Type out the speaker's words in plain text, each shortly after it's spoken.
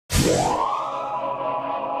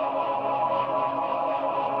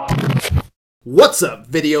What's up,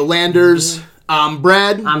 Videolanders? I'm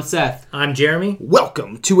Brad. I'm Seth. I'm Jeremy.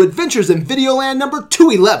 Welcome to Adventures in Videoland number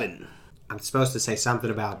 211. I'm supposed to say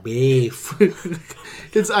something about beef. What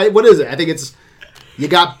is it? I think it's, you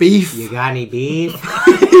got beef? You got any beef?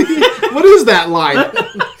 What is that line?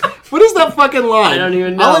 What is that fucking line? I don't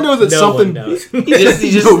even know. All I know is it's No something. one knows.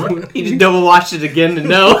 He just double watched it again to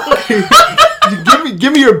know.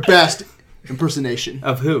 give me your best impersonation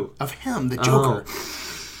Of who? of him, the Joker.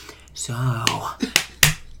 So,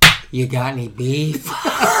 you got any beef?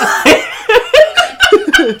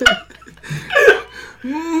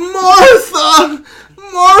 Martha!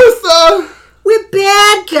 We're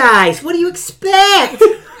bad guys. What do you expect?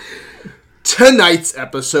 Tonight's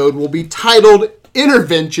episode will be titled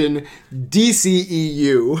Intervention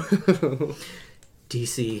DCEU.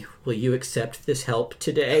 DC, will you accept this help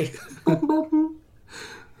today?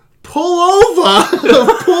 Pull over!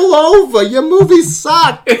 Your movies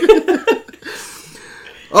suck!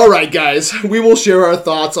 Alright, guys, we will share our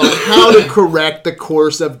thoughts on how to correct the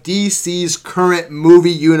course of DC's current movie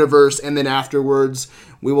universe, and then afterwards,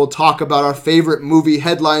 we will talk about our favorite movie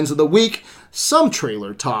headlines of the week, some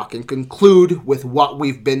trailer talk, and conclude with what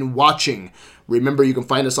we've been watching. Remember, you can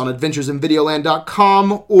find us on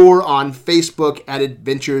adventuresinvideoland.com or on Facebook at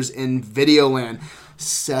Adventures in Videoland.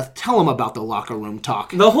 Seth, tell them about the locker room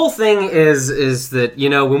talk. The whole thing is that, you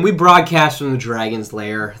know, when we broadcast from the Dragon's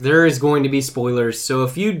Lair, there is going to be spoilers. So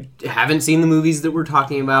if you haven't seen the movies that we're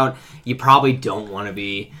talking about, you probably don't want to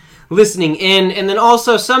be listening in. And then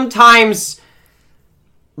also sometimes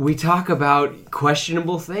we talk about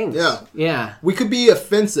questionable things. Yeah. We could be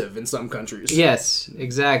offensive in some countries. Yes,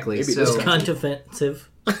 exactly. Maybe so, this Cunt offensive.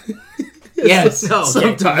 yes,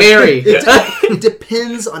 Sometimes. very. It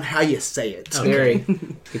depends on how you say it. Very.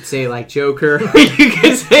 You could say like Joker. You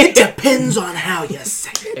could say It depends on how you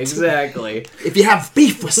say it. exactly. If you have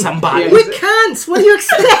beef with somebody. Yeah. We're cunts. What do you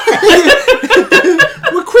expect?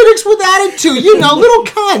 We're critics with attitude. You know, little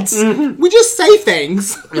cunts. We just say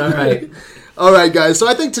things. All right. All right, guys. So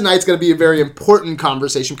I think tonight's going to be a very important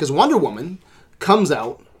conversation because Wonder Woman comes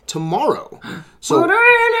out tomorrow. So,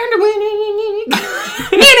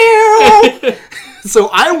 so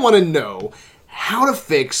I want to know how to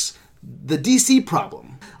fix the DC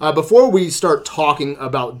problem. Before we start talking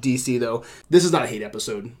about DC, though, this is not a hate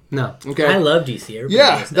episode. No. Okay. I love DC. Everybody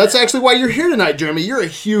Yeah, knows that. that's actually why you're here tonight, Jeremy. You're a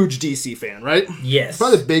huge DC fan, right? Yes.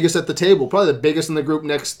 Probably the biggest at the table. Probably the biggest in the group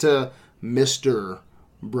next to Mr.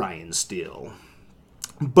 Brian Steele.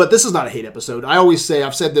 But this is not a hate episode. I always say,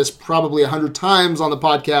 I've said this probably 100 times on the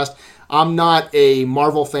podcast, I'm not a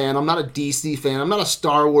Marvel fan. I'm not a DC fan. I'm not a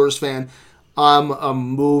Star Wars fan. I'm a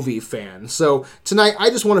movie fan. So tonight,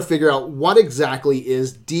 I just want to figure out what exactly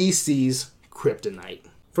is DC's kryptonite.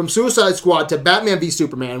 From Suicide Squad to Batman v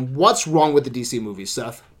Superman, what's wrong with the DC movies,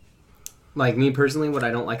 Seth? Like me personally, what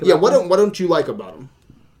I don't like about Yeah, what them? don't you like about them?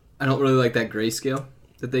 I don't really like that grayscale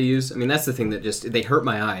that they use. I mean, that's the thing that just they hurt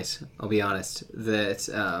my eyes. I'll be honest.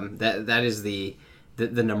 That is the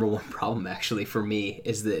number one problem actually for me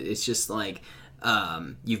is that it's just like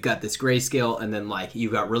you've got this grayscale and then like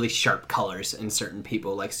you've got really sharp colors in certain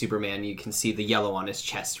people. Like Superman, you can see the yellow on his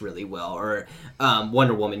chest really well, or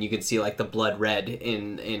Wonder Woman, you can see like the blood red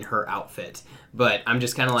in her outfit. But I'm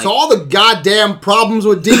just kind of like... So all the goddamn problems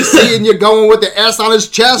with DC and you're going with the S on his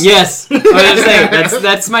chest? Yes, I was gonna say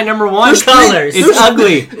that's my number one. Colors. It's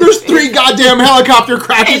ugly. There's 3 goddamn helicopter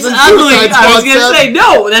crashes It's in ugly. Suicide I was Squad, gonna Seth. say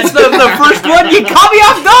no. That's the first one. You caught me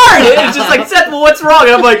off guard. It's just like Seth. Well, what's wrong?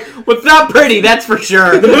 And I'm like, well, it's not pretty. That's for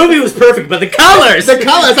sure. The movie was perfect, but the colors. The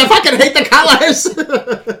colors. I fucking hate the colors.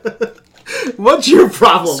 What's your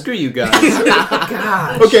problem? Screw you guys.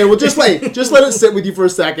 God. Okay, well, just let it sit with you for a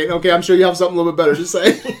second. Okay, I'm sure you have something a little bit better to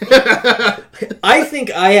say. I think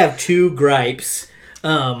I have 2 gripes.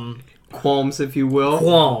 Qualms, if you will.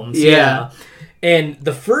 Qualms. Yeah. Yeah. And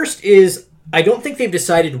the first is I don't think they've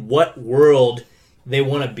decided what world they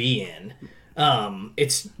want to be in.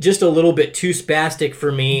 It's just a little bit too spastic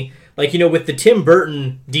for me. Like, you know, with the Tim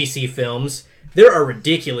Burton DC films, there are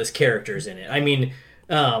ridiculous characters in it. I mean,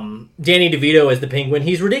 Danny DeVito as the Penguin,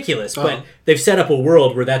 he's ridiculous, but they've set up a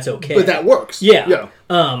world where that's okay. But that works. Yeah.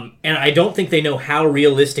 And I don't think they know how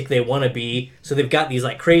realistic they want to be, so they've got these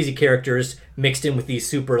like crazy characters mixed in with these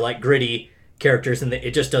super like gritty characters, and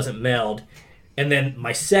it just doesn't meld. And then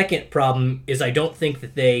my second problem is I don't think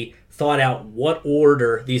that they thought out what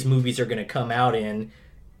order these movies are going to come out in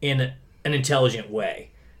an intelligent way.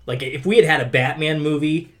 Like if we had a Batman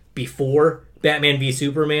movie before Batman v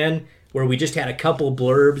Superman, where we just had a couple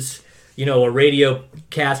blurbs, you know, a radio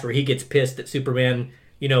cast where he gets pissed that Superman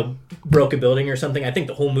broke a building or something, I think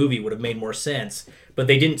the whole movie would have made more sense. But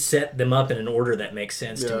they didn't set them up in an order that makes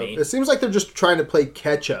sense to me. It seems like they're just trying to play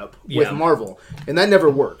catch up with Yeah. Marvel, and that never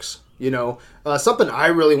works. Something I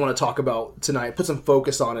really want to talk about tonight, put some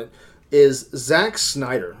focus on it, is Zack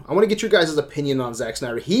Snyder. I want to get your guys' opinion on Zack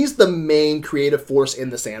Snyder. He's the main creative force in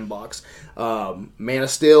the sandbox. Man of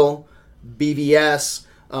Steel, BVS,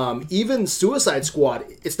 even Suicide Squad.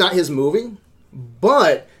 It's not his movie,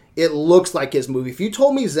 but it looks like his movie. If you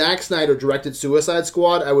told me Zack Snyder directed Suicide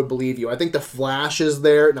Squad, I would believe you. I think the Flash is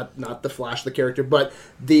there. Not the Flash, the character, but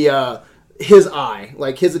the his eye,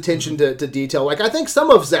 like his attention to detail. Like, I think some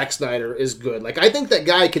of Zack Snyder is good. Like, I think that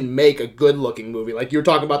guy can make a good-looking movie. Like, you were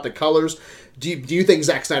talking about the colors. Do you think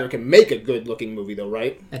Zack Snyder can make a good-looking movie, though,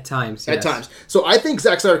 right? At times, At times. So I think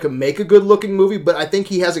Zack Snyder can make a good-looking movie, but I think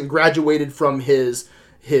he hasn't graduated from his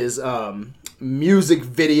music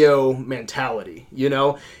video mentality,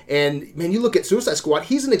 And, man, you look at Suicide Squad,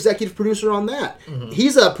 he's an executive producer on that. Mm-hmm.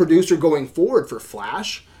 He's a producer going forward for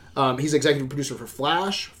Flash. He's executive producer for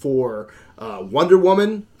Flash, for Wonder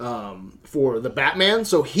Woman, for the Batman.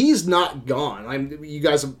 So he's not gone. You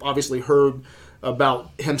guys have obviously heard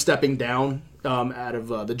about him stepping down out of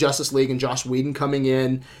the Justice League and Joss Whedon coming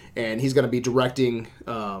in, and he's going to be directing,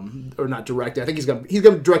 or not directing. I think he's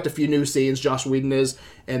going to direct a few new scenes. Joss Whedon is,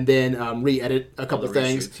 and then re-edit a couple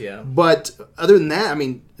things. Reshoots, yeah. But other than that, I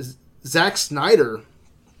mean, Zack Snyder,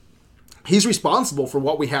 he's responsible for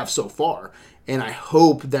what we have so far. And I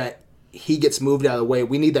hope that he gets moved out of the way.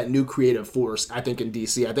 We need that new creative force, I think, in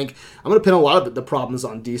DC. I think I'm going to pin a lot of the problems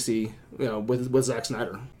on DC, with Zack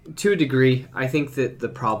Snyder. To a degree, I think that the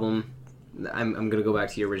problem, I'm going to go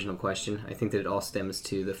back to your original question. I think that it all stems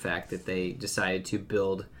to the fact that they decided to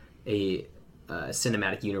build a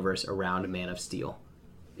cinematic universe around Man of Steel.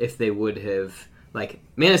 If they would have,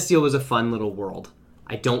 Man of Steel was a fun little world.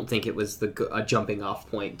 I don't think it was a jumping off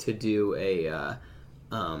point to do a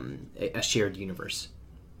shared universe.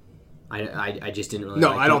 I just didn't really.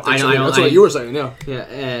 No, I don't think so. That's what you were saying. Yeah. Yeah,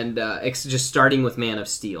 and it's just starting with Man of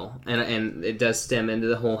Steel, and it does stem into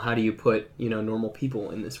the whole how do you put normal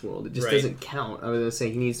people in this world? It just doesn't count. I was gonna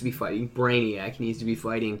say he needs to be fighting Brainiac. He needs to be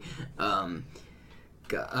fighting.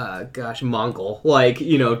 Mongol,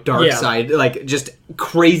 Darkseid, just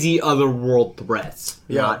crazy otherworld threats,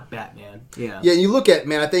 not Batman. Yeah. Yeah, and you look at,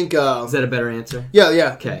 man, I think is that a better answer?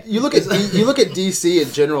 Yeah. Okay. You look at DC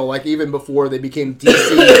in general, like even before they became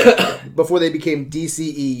DC, before they became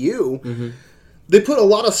DCEU. Mm-hmm. They put a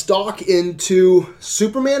lot of stock into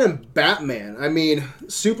Superman and Batman. I mean,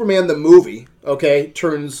 Superman the movie,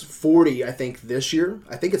 turns 40, I think, this year.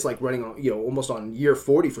 I think it's running on, almost on year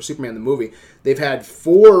 40 for Superman the movie. They've had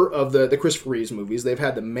 4 of the Christopher Reeves movies. They've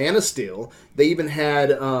had the Man of Steel. They even had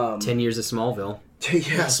 10 years of Smallville.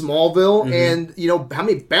 Yeah, Smallville, and how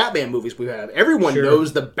many Batman movies we have. Everyone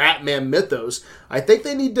knows the Batman mythos. I think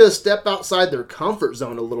they need to step outside their comfort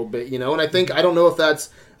zone a little bit, and I don't know if that's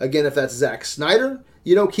Zack Snyder,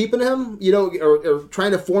 keeping him, or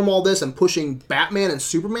trying to form all this and pushing Batman and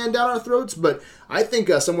Superman down our throats, but I think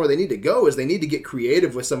somewhere they need to go is they need to get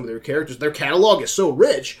creative with some of their characters. Their catalog is so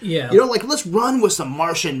rich. Yeah. Let's run with some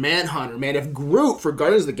Martian Manhunter, man. If Groot for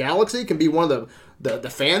Guardians of the Galaxy can be one of the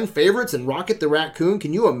fan favorites, and Rocket the Raccoon,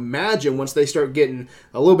 can you imagine once they start getting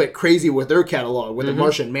a little bit crazy with their catalog, with the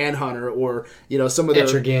Martian Manhunter, or some of their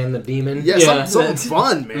Etrigan the Demon? Yeah, something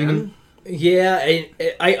fun, man. Mm-hmm. Yeah,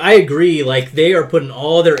 I agree. They are putting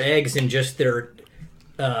all their eggs in just their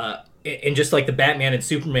in just the Batman and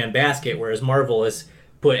Superman basket, whereas Marvel has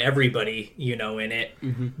put everybody in it.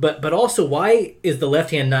 Mm-hmm. But also, why is the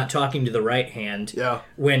left hand not talking to the right hand? Yeah.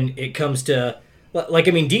 When it comes to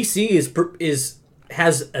DC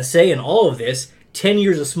has a say in all of this. 10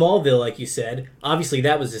 years of Smallville, like you said, obviously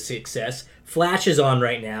that was a success. Flash is on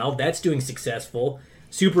right now. That's doing successful.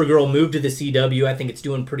 Supergirl moved to the CW. I think it's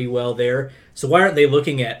doing pretty well there. So why aren't they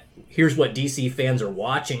looking at, here's what DC fans are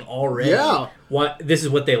watching already? Yeah. This is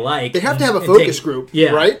what they like. They have to have a focus group,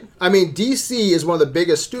 yeah. Right? I mean, DC is one of the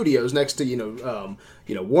biggest studios next to,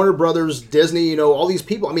 Warner Brothers, Disney, all these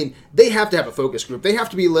people. I mean, they have to have a focus group. They have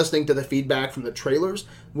to be listening to the feedback from the trailers.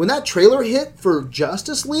 When that trailer hit for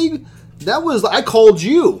Justice League, I called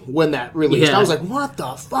you when that released. Yeah. I was like, what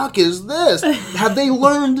the fuck is this? Have they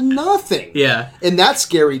learned nothing? Yeah. And that's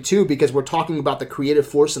scary, too, because we're talking about the creative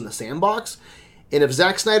force in the sandbox. And if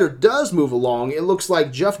Zack Snyder does move along, it looks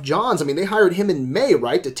like Geoff Johns, they hired him in May,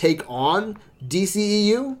 right, to take on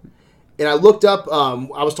DCEU? And I looked up,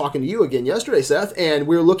 I was talking to you again yesterday, Seth, and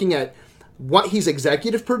we were looking at what he's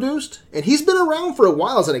executive produced. And he's been around for a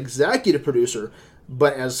while as an executive producer,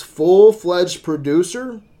 but as full-fledged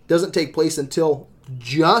producer doesn't take place until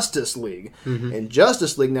Justice League. And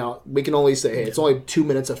Justice League, now, we can only say, hey, it's only 2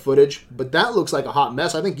 minutes of footage, but that looks like a hot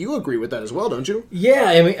mess. I think you agree with that as well, don't you?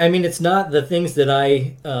 Yeah, I mean, it's not the things that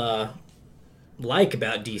I like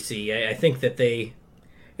about DC. I think that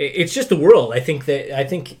it's just the world. I think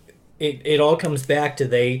it all comes back to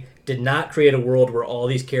they did not create a world where all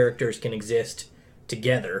these characters can exist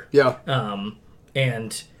together. Yeah.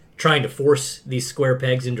 And trying to force these square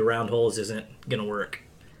pegs into round holes isn't going to work.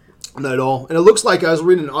 Not at all. And it looks like, I was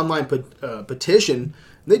reading an online petition,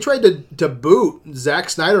 they tried to boot Zack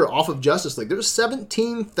Snyder off of Justice League. There's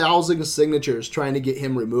 17,000 signatures trying to get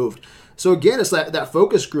him removed. So again, it's that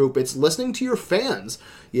focus group. It's listening to your fans.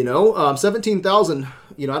 17,000,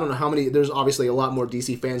 I don't know how many, there's obviously a lot more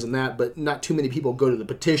DC fans than that, but not too many people go to the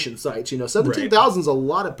petition sites. 17,000 is a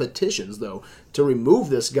lot of petitions, though, to remove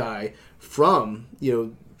this guy from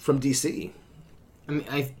DC. I mean,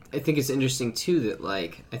 I think it's interesting too that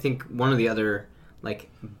I think one of the other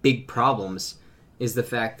big problems is the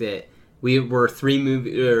fact that we're 3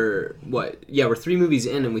 movies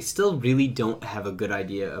in and we still really don't have a good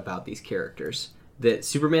idea about these characters. That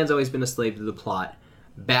Superman's always been a slave to the plot.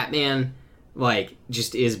 Batman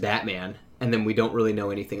just is Batman, and then we don't really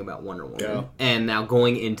know anything about Wonder Woman. Yeah. And now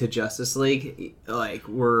going into Justice League,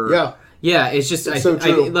 we're it's just so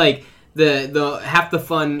true. The half the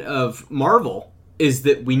fun of Marvel is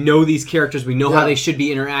that we know these characters, we know how they should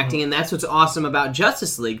be interacting, and that's what's awesome about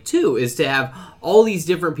Justice League too, is to have all these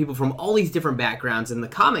different people from all these different backgrounds, in the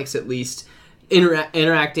comics at least,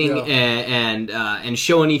 interacting and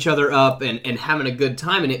showing each other up and having a good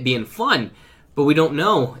time and it being fun. But we don't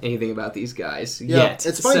know anything about these guys yet.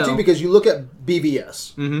 It's funny too, because you look at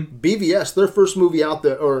BVS. BVS, their first movie out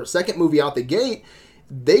or second movie out the gate,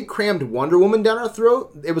 they crammed Wonder Woman down our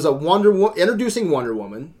throat. It was introducing Wonder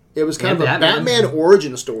Woman. It was kind of a Batman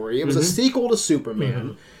origin story. It was a sequel to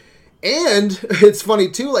Superman. And it's funny,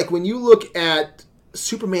 too, when you look at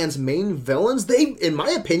Superman's main villains, in my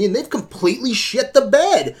opinion, they've completely shit the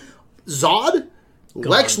bed. Zod,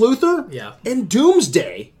 Lex Luthor, and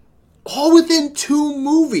Doomsday. All within 2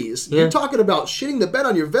 movies. Yeah. You're talking about shitting the bed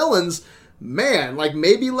on your villains. Man,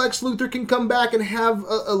 maybe Lex Luthor can come back and have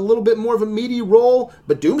a little bit more of a meaty role,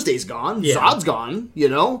 but Doomsday's gone. Yeah. Zod's gone,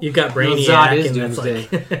 You've got Brainiac. Zod is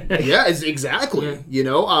Doomsday. Yeah, exactly.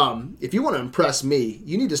 Yeah. If you want to impress me,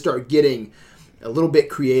 you need to start getting a little bit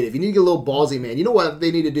creative. You need to get a little ballsy, man. You know what they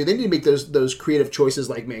need to do? They need to make those creative choices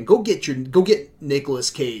go get Nicolas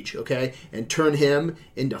Cage, okay? And turn him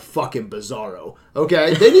into fucking Bizarro,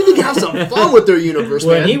 okay? They need to have some fun with their universe,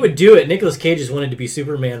 man. When he would do it, Nicolas Cage has wanted to be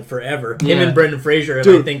Superman forever. Him and Brendan Fraser have,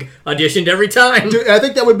 I think, auditioned every time. Dude, I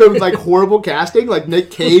think that would be horrible casting, Nick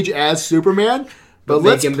Cage as Superman. But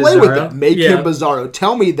let's play Bizarro. with that. Make him Bizarro.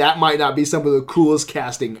 Tell me that might not be some of the coolest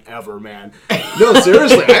casting ever, man. No,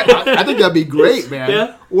 seriously. I think that'd be great, man.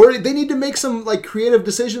 Yeah. Or they need to make some creative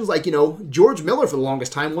decisions. George Miller for the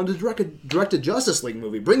longest time wanted to direct a Justice League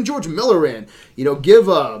movie. Bring George Miller in. Let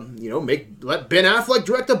Ben Affleck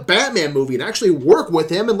direct a Batman movie and actually work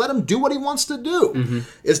with him and let him do what he wants to do.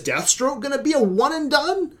 Is Deathstroke going to be a one and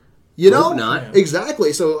done? Hope not.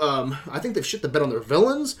 Exactly. So I think they've shit the bed on their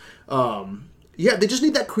villains. Yeah, they just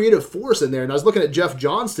need that creative force in there. And I was looking at Jeff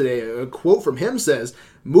Johns today. A quote from him says,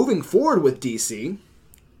 moving forward with DC,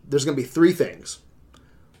 there's going to be 3 things.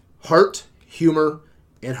 Heart, humor,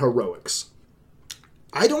 and heroics.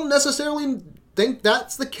 I don't necessarily think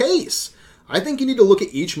that's the case. I think you need to look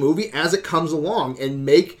at each movie as it comes along and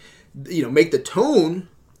make the tone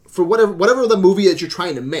for whatever the movie that you're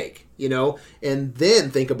trying to make, and then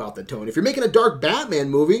think about the tone. If you're making a dark Batman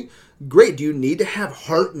movie, great. Do you need to have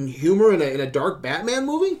heart and humor in a dark Batman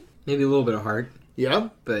movie? Maybe a little bit of heart. Yeah.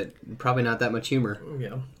 But probably not that much humor.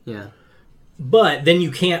 Yeah. Yeah. But then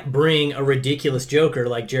you can't bring a ridiculous Joker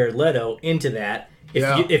like Jared Leto into that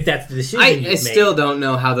if that's the decision you make. I still don't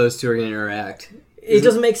know how those 2 are going to interact. It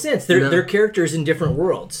doesn't make sense. They're characters in different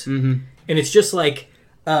worlds. And it's just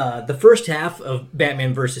the first half of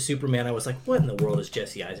Batman vs. Superman, I was like, what in the world is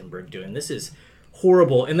Jesse Eisenberg doing? This is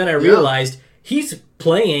horrible. And then I realized he's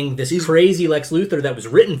playing this crazy Lex Luthor that was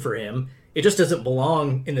written for him. It just doesn't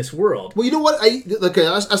belong in this world. Well, you know what? I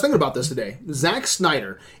was thinking about this today. Zack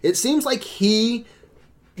Snyder, it seems like he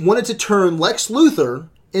wanted to turn Lex Luthor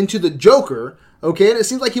into the Joker, okay? And it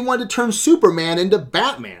seems like he wanted to turn Superman into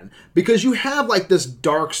Batman. Because you have this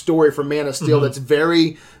dark story from Man of Steel that's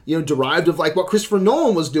very, derived of what Christopher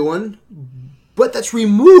Nolan was doing, but that's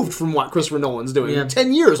removed from what Christopher Nolan's doing.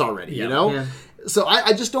 10 years already, Yeah. So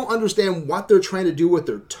I just don't understand what they're trying to do with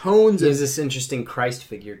their tones. There's this interesting Christ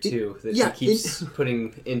figure too that Yeah, he keeps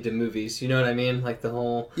putting into movies. You know what I mean? Like the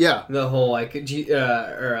whole like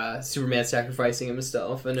Superman sacrificing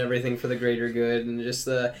himself and everything for the greater good, and just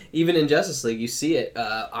even in Justice League you see it.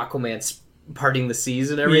 Aquaman's parting the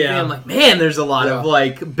seas and everything. Yeah. I'm like, man, there's a lot of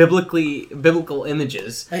like biblical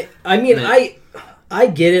images. I mean, I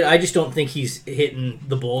get it. I just don't think he's hitting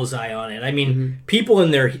the bullseye on it. I mean, people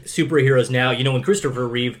in their superheroes now, you know, when Christopher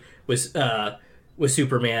Reeve was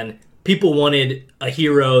Superman, people wanted a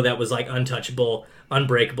hero that was like untouchable,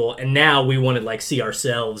 unbreakable, and now we want to like see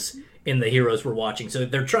ourselves in the heroes we're watching. So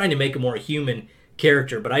they're trying to make a more human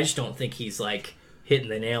character, but I just don't think he's like hitting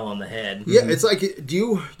the nail on the head. Yeah, it's like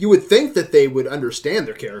you would think that they would understand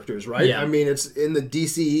their characters, right? Yeah. I mean, it's in the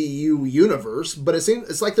DCEU universe, but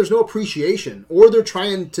it's like there's no appreciation, or they're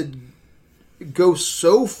trying to go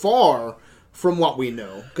so far from what we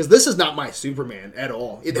know. Because this is not my Superman at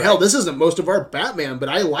all. Hell, this isn't most of our Batman, but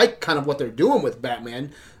I like kind of what they're doing with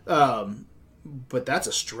Batman. But that's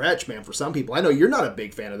a stretch, man, for some people. I know you're not a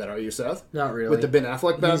big fan of that, are you, Seth? Not really. With the Ben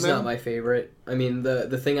Affleck Batman? He's not my favorite. I mean,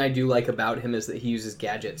 the thing I do like about him is that he uses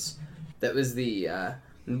gadgets. That was the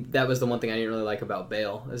one thing I didn't really like about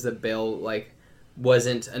Bale, is that Bale like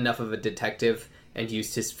wasn't enough of a detective and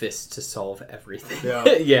used his fists to solve everything.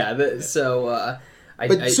 Yeah. But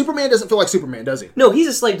Superman doesn't feel like Superman, does he? No, he's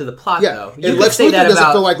a slave to the plot, Yeah, though. and Lex Luthor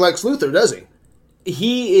doesn't feel like Lex Luthor, does he?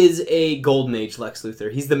 He is a golden age Lex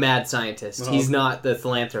Luthor. He's the mad scientist. He's not the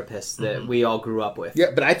philanthropist that we all grew up with.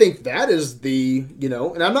 Yeah, but I think that is the,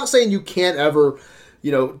 and I'm not saying you can't ever,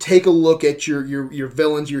 take a look at your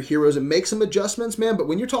villains, your heroes, and make some adjustments, man. But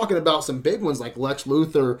when you're talking about some big ones like Lex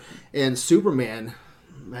Luthor and Superman,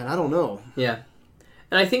 man, I don't know. Yeah.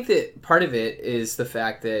 And I think that part of it is the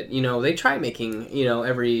fact that, they try making,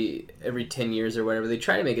 every 10 years or whatever, they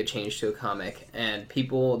try to make a change to a comic. And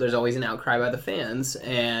there's always an outcry by the fans.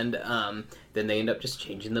 And then they end up just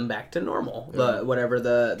changing them back to normal, whatever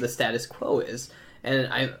the status quo is.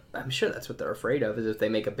 And I'm sure that's what they're afraid of, is if they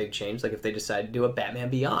make a big change, like if they decide to do a Batman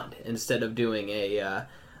Beyond instead of doing a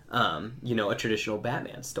traditional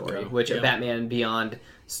Batman story, a Batman Beyond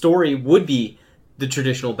story would be the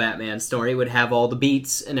traditional Batman story. It would have all the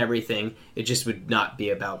beats and everything. It just would not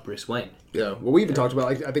be about Bruce Wayne. Yeah, well, we even talked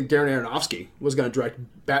about, I think Darren Aronofsky was going to direct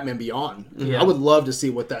Batman Beyond. Yeah. I would love to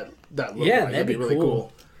see what that looked like. That'd be really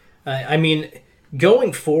cool. I mean,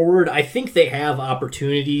 going forward, I think they have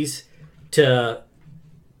opportunities to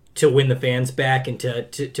win the fans back and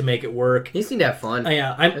to make it work. You just need to have fun.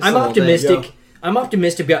 I'm optimistic. I'm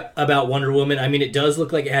optimistic about Wonder Woman. I mean, it does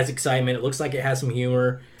look like it has excitement. It looks like it has some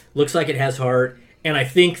humor. Looks like it has heart. And I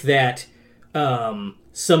think that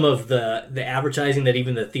some of the advertising that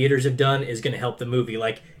even the theaters have done is going to help the movie.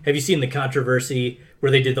 Like, have you seen the controversy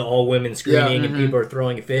where they did the all-women screening and people are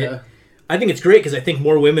throwing a fit? Yeah. I think it's great because I think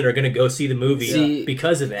more women are going to go see the movie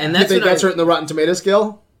because of that. And you think that's hurting the Rotten Tomato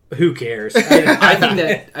scale? Who cares?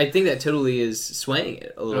 I think that totally is swaying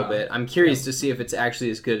it a little bit. I'm curious to see if it's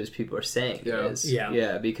actually as good as people are saying it is.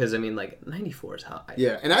 Yeah, because I mean, like 94 is high.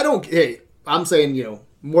 Yeah, and I'm saying,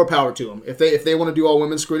 more power to them. If they want to do all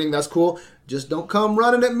women screening, that's cool. Just don't come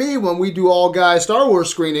running at me when we do all guy Star Wars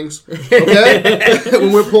screenings, okay?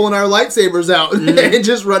 When we're pulling our lightsabers out and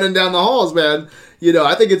just running down the halls, man.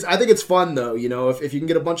 I think it's fun though. If you can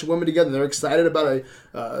get a bunch of women together and they're excited about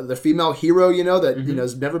the female hero, that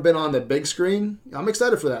has never been on the big screen, I'm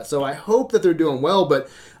excited for that. So I hope that they're doing well,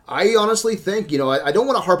 but I honestly think, I don't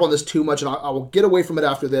want to harp on this too much, and I will get away from it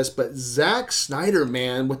after this, but Zack Snyder,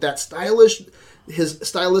 man, with that his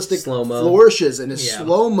stylistic slow-mo flourishes and his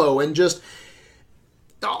slow-mo, and just,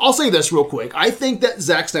 I'll say this real quick. I think that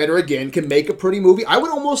Zack Snyder, again, can make a pretty movie. I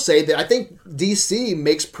would almost say that I think DC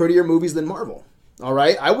makes prettier movies than Marvel. All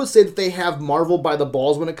right? I would say that they have Marvel by the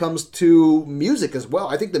balls when it comes to music as well.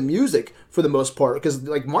 I think the music, for the most part, because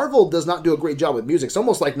like Marvel does not do a great job with music. It's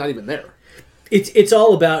almost like not even there. It's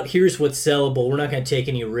all about, here's what's sellable. We're not going to take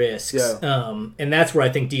any risks. Yeah. And that's where I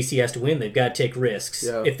think DC has to win. They've got to take risks.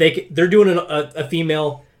 Yeah. If they're doing a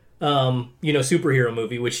female, superhero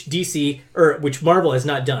movie, which Marvel has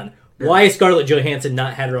not done. Yeah. Why has Scarlett Johansson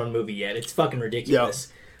not had her own movie yet? It's fucking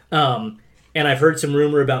ridiculous. Yeah. And I've heard some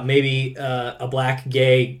rumor about maybe a black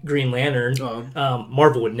gay Green Lantern.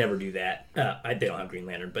 Marvel would never do that. They don't have Green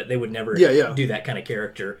Lantern, but they would never do that kind of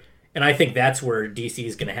character. And I think that's where DC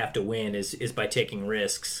is going to have to win is by taking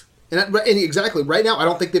risks. And exactly. Right now, I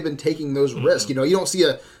don't think they've been taking those risks. You don't see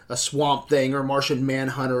a Swamp Thing or Martian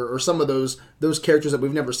Manhunter or some of those characters that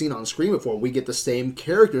we've never seen on screen before. We get the same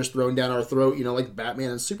characters thrown down our throat, like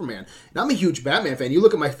Batman and Superman. And I'm a huge Batman fan. You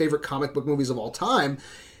look at my favorite comic book movies of all time,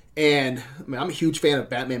 And I mean, I'm a huge fan of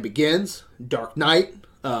Batman Begins, Dark Knight,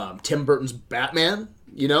 Tim Burton's Batman.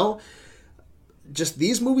 You know, just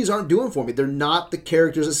these movies aren't doing for me. They're not the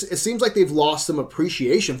characters. It seems like they've lost some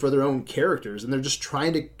appreciation for their own characters, and they're just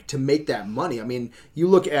trying to make that money. I mean, you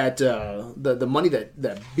look at the money that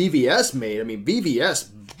BVS made. I mean, BVS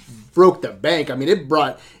broke the bank. I mean,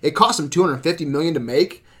 it cost them $250 million to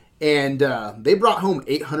make, and they brought home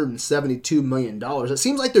 $872 million. It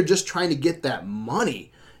seems like they're just trying to get that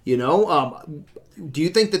money. You know, do you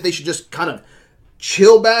think that they should just kind of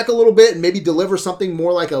chill back a little bit and maybe deliver something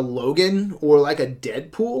more like a Logan or like a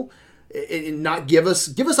Deadpool, and not give us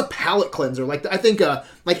a palate cleanser? Like I think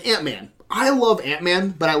like Ant-Man. I love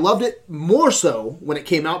Ant-Man, but I loved it more so when it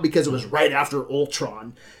came out because it was right after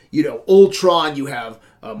Ultron. You know, Ultron, you have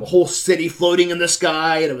a whole city floating in the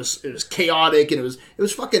sky, and it was chaotic, and it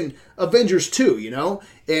was fucking Avengers 2, you know?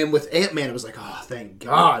 And with Ant-Man, it was like, oh, thank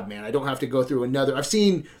God, man, I don't have to go through another. I've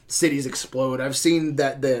seen cities explode. I've seen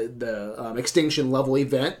that the extinction level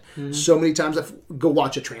event so many times. Go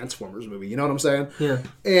watch a Transformers movie, you know what I'm saying? Yeah.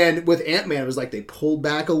 And with Ant-Man, it was like they pulled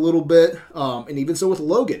back a little bit, and even so with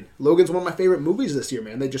Logan. Logan's one of my favorite movies this year,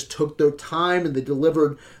 man. They just took their time, and they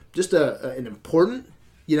delivered just an important,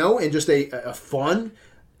 you know, and just a fun,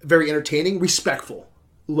 very entertaining, respectful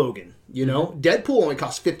Logan. You know, Deadpool only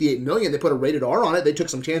cost $58 million. They put a rated R on it. They took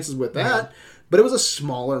some chances with that, but it was a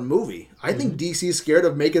smaller movie. I think DC's scared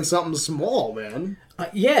of making something small, man.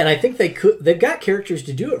 Yeah, and I think they could. They've got characters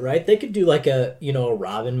to do it, right? They could do like a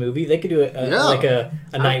Robin movie. They could do like a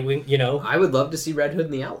Nightwing. You know, I would love to see Red Hood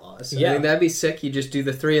and the Outlaws. Yeah. I think that'd be sick. You just do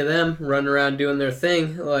the three of them run around doing their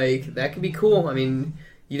thing. Like that could be cool. I mean,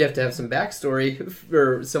 you'd have to have some backstory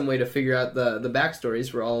or some way to figure out the backstories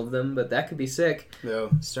for all of them, but that could be sick. Yeah.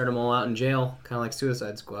 Start them all out in jail, kind of like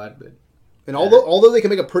Suicide Squad. But And although they can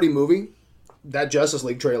make a pretty movie, that Justice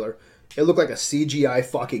League trailer, it looked like a CGI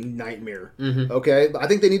fucking nightmare. Okay, I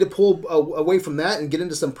think they need to pull away from that and get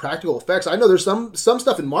into some practical effects. I know there's some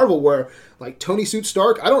stuff in Marvel where, like Tony Suit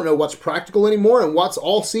Stark, I don't know what's practical anymore and what's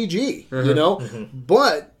all CG. You know,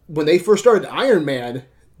 but when they first started Iron Man,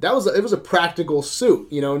 it was a practical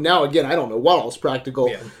suit. You know, now again, I don't know what else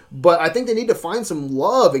practical, but I think they need to find some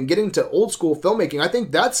love and get into old school filmmaking. I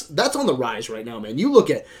think that's on the rise right now, man. You look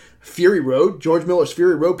at Fury Road, George Miller's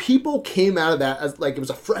Fury Road. People came out of that as like it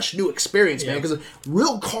was a fresh new experience, man, because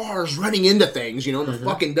real cars running into things, you know, in the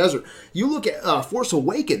fucking desert. You look at Force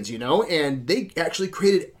Awakens, you know, and they actually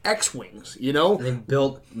created X-Wings, you know. they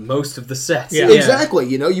built most of the sets. Yeah. Exactly.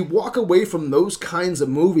 You know, you walk away from those kinds of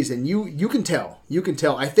movies and you can tell. You can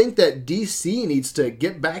tell. I think that DC needs to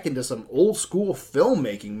get back into some old school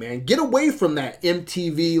filmmaking, man. Get away from that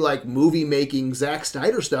MTV like movie making Zack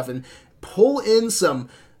Snyder stuff and pull in some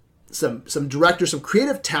directors, some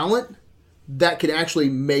creative talent that can actually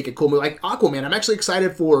make a cool movie. Like Aquaman, I'm actually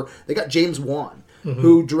excited for. They got James Wan,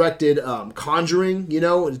 who directed Conjuring. You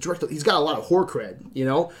know, he's got a lot of horror cred. You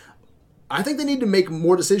know, I think they need to make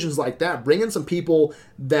more decisions like that. Bring in some people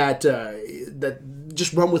that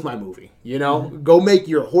just run with my movie. You know, go make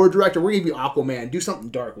your horror director. We're gonna give you Aquaman. Do something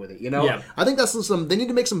dark with it. You know, I think that's some. They need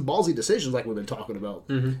to make some ballsy decisions, like we've been talking about.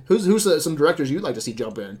 Who's some directors you'd like to see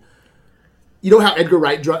jump in? You know how Edgar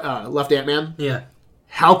Wright left Ant-Man? Yeah.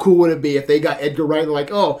 How cool would it be if they got Edgar Wright and they're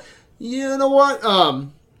like, oh, you know what?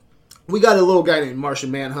 We got a little guy named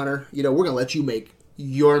Martian Manhunter. You know, we're going to let you make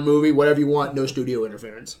your movie, whatever you want, no studio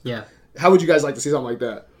interference. Yeah. How would you guys like to see something like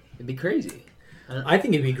that? It'd be crazy. I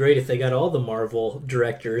think it'd be great if they got all the Marvel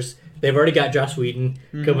directors. They've already got Joss Whedon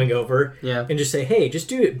coming over. Yeah. And just say, hey, just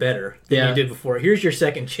do it better than you did before. Here's your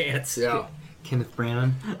second chance. Yeah. Kenneth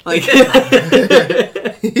Branagh. Like,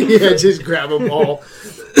 yeah, just grab them all.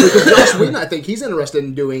 Because Joss Whedon, I think he's interested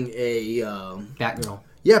in doing a Batgirl.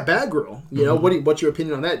 Yeah, Batgirl. You know, what's your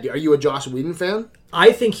opinion on that? Are you a Joss Whedon fan?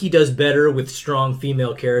 I think he does better with strong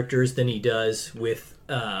female characters than he does with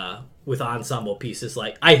ensemble pieces.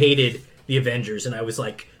 Like, I hated the Avengers, and I was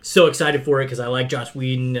like so excited for it because I like Joss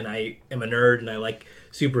Whedon, and I am a nerd, and I like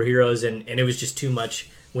superheroes, and it was just too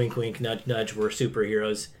much wink, wink, nudge, nudge. We're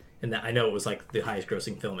superheroes. And that, I know it was like the highest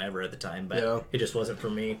grossing film ever at the time, but it just wasn't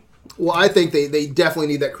for me. Well, I think they definitely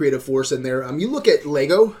need that creative force in there. You look at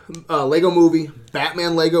Lego movie,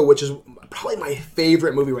 Batman Lego, which is probably my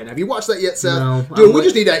favorite movie right now. Have you watched that yet, Seth? No. Dude, we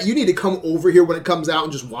just need that. You need to come over here when it comes out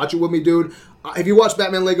and just watch it with me, dude. Have you watched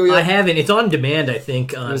Batman Lego yet? I haven't. It's on demand, I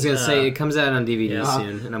think. I was going to say, it comes out on DVD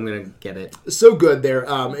soon, and I'm going to get it. So good there.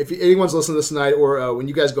 If anyone's listening to this tonight or when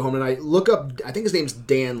you guys go home tonight, look up, I think his name's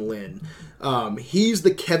Dan Lin. He's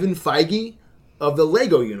the Kevin Feige of the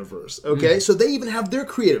Lego universe. Okay, so they even have their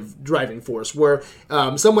creative driving force. Where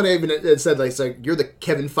someone even had said, like, you're the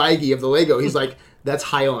Kevin Feige of the Lego. He's like, that's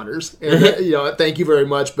high honors, and thank you very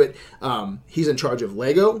much. But he's in charge of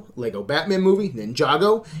Lego Batman movie,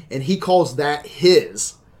 Ninjago, and he calls that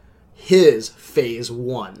his phase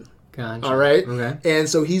 1. Gotcha. All right. Okay. And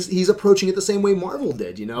so he's approaching it the same way Marvel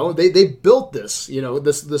did. They built this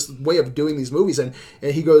this way of doing these movies, and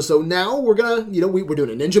he goes, so now we're gonna we're doing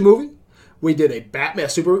a ninja movie. We did a Batman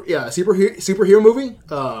superhero movie,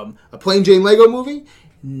 a Plain Jane Lego movie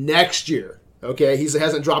next year. Okay, he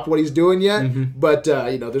hasn't dropped what he's doing yet, but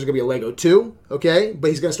there's gonna be a Lego 2. Okay, but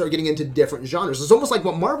he's gonna start getting into different genres. It's almost like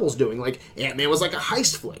what Marvel's doing. Like Ant-Man was like a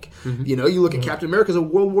heist flick. You look at Captain America's a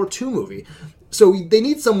World War II movie. So they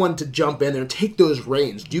need someone to jump in there and take those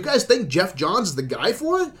reins. Do you guys think Jeff Johns is the guy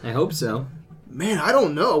for it? I hope so. Man, I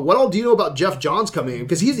don't know. What all do you know about Jeff Johns coming in?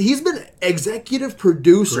 Because he's been executive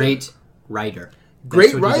producer. Great writer.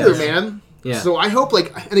 Great writer, man. Yeah. So I hope,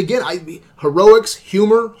 and again, heroics,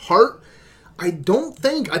 humor, heart. I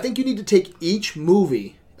think you need to take each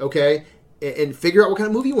movie, okay, and figure out what kind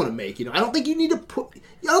of movie you want to make. I don't think you need to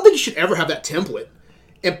I don't think you should ever have that template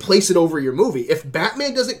and place it over your movie. If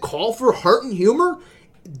Batman doesn't call for heart and humor,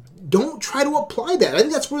 don't try to apply that. I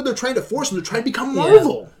think that's where they're trying to force them to try to become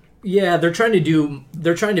Marvel. Yeah, they're trying to do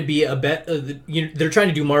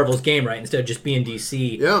Marvel's game, right, instead of just being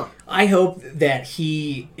DC. Yeah. I hope that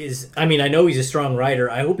he is, I know he's a strong writer.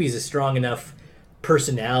 I hope he's a strong enough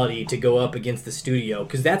personality to go up against the studio,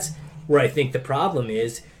 because that's where I think the problem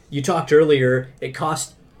is. You talked earlier, it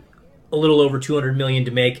cost a little over $200 million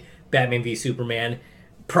to make Batman v Superman.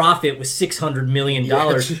 Profit was $600 million.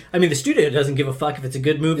 Yeah. The studio doesn't give a fuck if it's a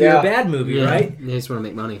good movie or a bad movie, right? They just want to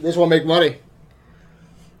make money. They just want to make money.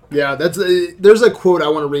 Yeah, there's a quote I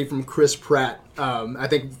want to read from Chris Pratt. I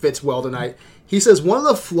think fits well tonight. He says one of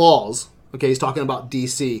the flaws. Okay, he's talking about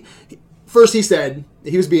DC. First, he said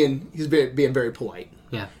he was being very polite.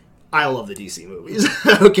 Yeah. I love the DC movies.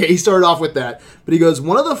 Okay, he started off with that, but he goes,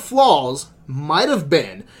 one of the flaws might have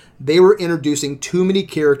been they were introducing too many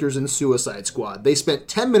characters in Suicide Squad. They spent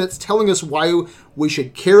 10 minutes telling us why we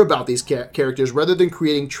should care about these characters rather than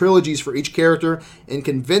creating trilogies for each character and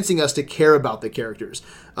convincing us to care about the characters.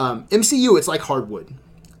 MCU, it's like hardwood.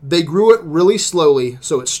 They grew it really slowly,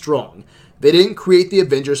 so it's strong. They didn't create the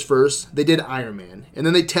Avengers first. They did Iron Man, and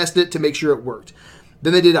then they tested it to make sure it worked.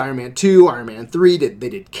 Then they did Iron Man 2, Iron Man 3, they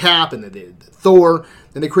did Cap, and then they did Thor,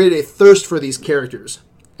 and they created a thirst for these characters.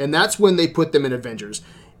 And that's when they put them in Avengers.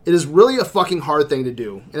 It is really a fucking hard thing to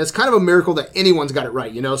do, and it's kind of a miracle that anyone's got it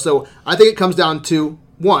right, So I think it comes down to,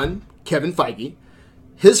 one, Kevin Feige,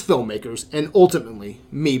 his filmmakers, and ultimately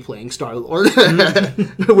me playing Star-Lord,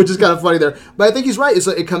 which is kind of funny there. But I think he's right.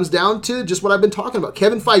 It comes down to just what I've been talking about.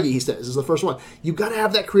 Kevin Feige, he says, is the first one. You've got to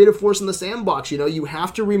have that creative force in the sandbox. You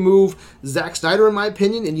have to remove Zack Snyder, in my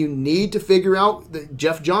opinion, and you need to figure out that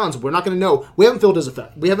Jeff Johns. We're not going to know. We haven't felt his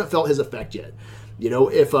effect yet.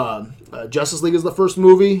 If Justice League is the first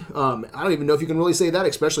movie, I don't even know if you can really say that,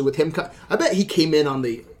 especially with him. I bet he came in on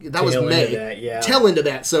tail end of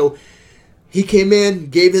that. So he came in,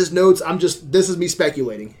 gave his notes. This is me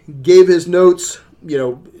speculating. Gave his notes,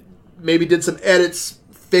 maybe did some edits,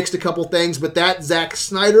 fixed a couple things, but that Zack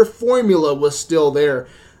Snyder formula was still there.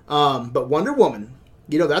 But Wonder Woman,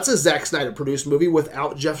 that's a Zack Snyder produced movie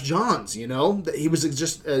without Jeff Johns, He was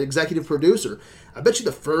just an executive producer. I bet you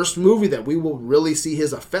the first movie that we will really see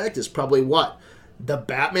his effect is probably what? The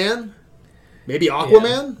Batman? Maybe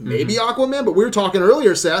Aquaman? Yeah. Maybe Aquaman, but we were talking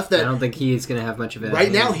earlier, Seth, that I don't think he's going to have much of it.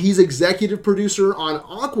 Right now, he's executive producer on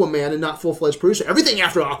Aquaman and not full-fledged producer. Everything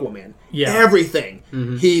after Aquaman. Yeah. Everything.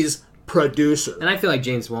 He's producer. And I feel like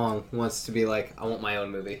James Wong wants to be like, I want my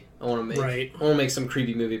own movie. I want to make some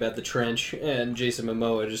creepy movie about the trench and Jason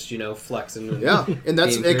Momoa just, flexing. And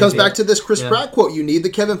and it comes back to this Chris Pratt quote. You need the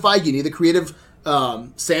Kevin Feige. You need the creative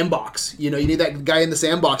sandbox. You need that guy in the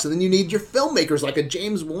sandbox, and then you need your filmmakers like a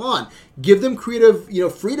James Wan. Give them creative,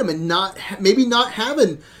 freedom, and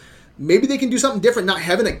maybe they can do something different. Not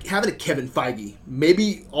having a Kevin Feige.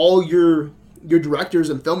 Maybe all your directors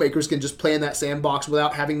and filmmakers can just play in that sandbox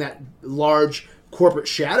without having that large corporate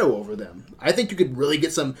shadow over them. I think you could really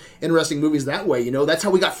get some interesting movies that way. That's how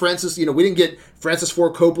we got Francis. We didn't get Francis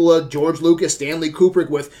Ford Coppola, George Lucas, Stanley Kubrick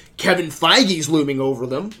with Kevin Feige's looming over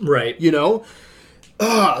them. Right. They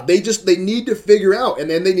need to figure out, and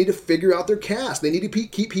then they need to figure out their cast. They need to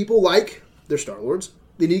keep people like their Star-Lords.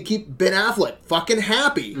 They need to keep Ben Affleck fucking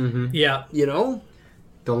happy. Mm-hmm. Yeah.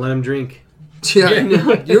 Don't let him drink. Yeah,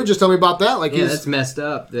 you were just telling me about that. That's messed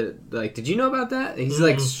up. Did you know about that? He's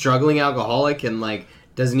like struggling alcoholic and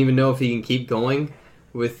doesn't even know if he can keep going.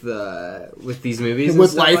 with these movies and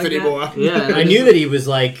With stuff life like anymore. that. Yeah, I knew that he was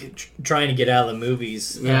like trying to get out of the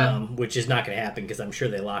movies, Yeah. which is not going to happen because I'm sure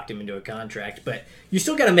they locked him into a contract. But you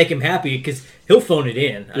still got to make him happy because he'll phone it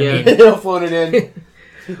in. I Yeah. mean, He'll phone it in.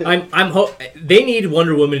 they need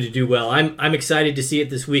Wonder Woman to do well. I'm excited to see it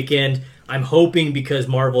this weekend. I'm hoping because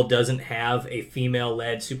Marvel doesn't have a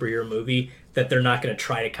female-led superhero movie that they're not going to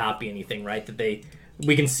try to copy anything, right? That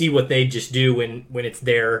we can see what they just do when it's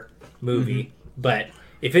their movie. Mm-hmm. But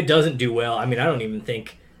if it doesn't do well, I mean, I don't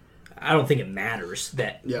think it matters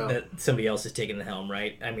that somebody else is taking the helm,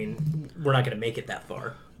 right? I mean, we're not going to make it that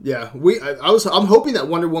far. Yeah, I'm hoping that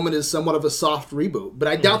Wonder Woman is somewhat of a soft reboot, but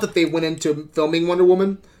I doubt that they went into filming Wonder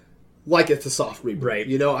Woman like it's a soft reboot. Right.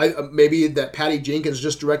 You know, maybe that Patty Jenkins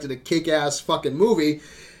just directed a kick-ass fucking movie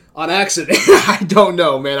on accident. I don't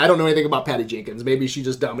know, man. I don't know anything about Patty Jenkins. Maybe she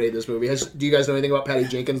just dominated this movie. Do you guys know anything about Patty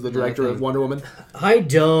Jenkins, the director of Wonder Woman? I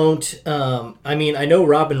don't. I mean, I know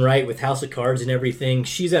Robin Wright with House of Cards and everything.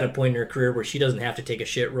 She's at a point in her career where she doesn't have to take a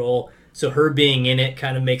shit role. So her being in it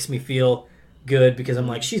kind of makes me feel good because I'm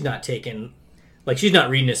like, she's not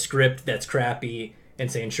reading a script that's crappy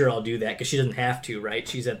and saying, sure, I'll do that, because she doesn't have to, right?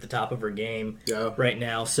 She's at the top of her game right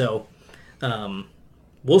now. So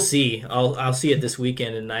we'll see. I'll see it this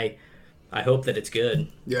weekend, and I hope that it's good.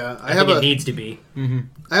 Yeah, I think it needs to be.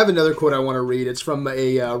 I have another quote I want to read. It's from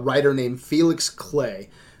a writer named Felix Clay.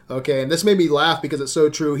 Okay, and this made me laugh because it's so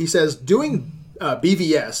true. He says, doing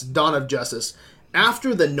BVS, Dawn of Justice,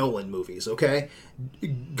 after the Nolan movies, okay?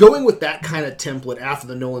 Going with that kind of template after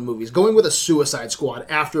the Nolan movies, going with a Suicide Squad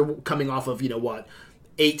after coming off of,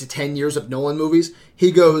 8 to 10 years of Nolan movies,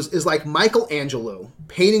 he goes, is like Michelangelo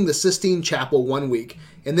painting the Sistine Chapel one week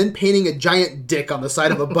and then painting a giant dick on the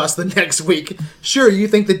side of a bus the next week. Sure, you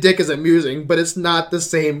think the dick is amusing, but it's not the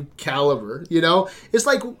same caliber, It's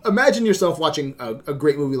like, imagine yourself watching a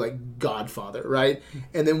great movie like Godfather, right?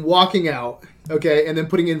 And then walking out, okay, and then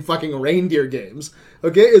putting in fucking reindeer games,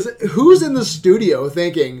 okay? Who's in the studio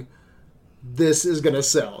thinking, this is going to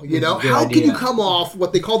sell, How can you come off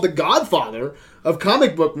what they call the Godfather of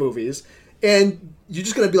comic book movies, and you're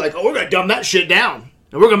just going to be like, oh, we're going to dumb that shit down,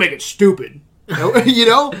 and we're going to make it stupid. I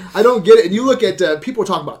don't get it. And you look at, people are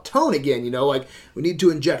talking about tone again, like, we need to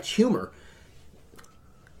inject humor.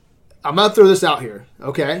 I'm going to throw this out here,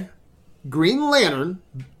 okay? Green Lantern,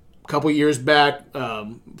 a couple years back,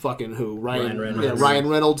 fucking who? Ryan Reynolds. Yeah, Ryan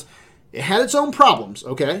Reynolds. It had its own problems,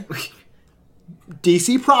 okay?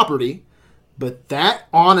 DC property. But that,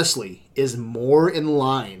 honestly, is more in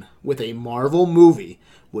line with a Marvel movie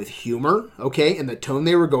with humor, okay, and the tone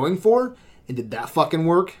they were going for. And did that fucking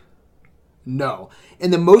work? No.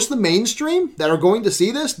 And most of the mainstream that are going to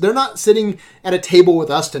see this, they're not sitting at a table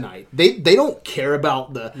with us tonight. They don't care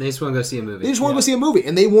about the... They just want to go see a movie. They just want to go see a movie,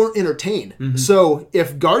 and they weren't entertained. Mm-hmm. So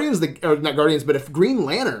if if Green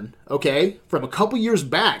Lantern, okay, from a couple years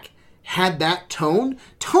back, had that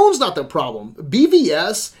tone's not the problem.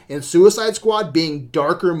 BVS and Suicide Squad being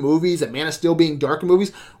darker movies and Man of Steel being darker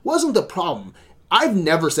movies wasn't the problem. I've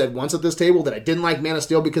never said once at this table that I didn't like Man of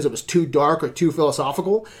Steel because it was too dark or too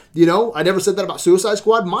philosophical. I never said that about Suicide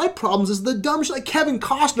Squad. My problems is the dumb shit like Kevin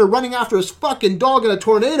Costner running after his fucking dog in a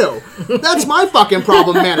tornado. That's my fucking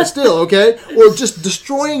problem, Man of Steel, okay? Or just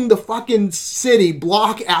destroying the fucking city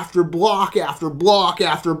block after block after block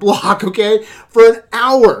after block, okay? For an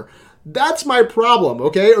hour. That's my problem,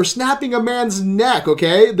 okay? Or snapping a man's neck,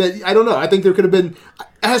 okay? I don't know. I think there could have been...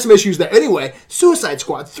 I had some issues there. Anyway, Suicide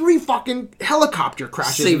Squad, 3 fucking helicopter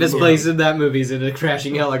crashes. Safest place in that movie is in a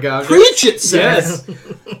crashing helicopter. Preach it, Seth!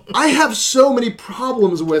 Yes. I have so many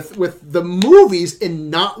problems with the movies, and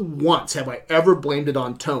not once have I ever blamed it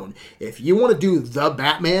on tone. If you want to do The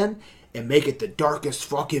Batman... and make it the darkest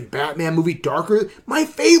fucking Batman movie darker, my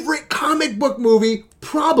favorite comic book movie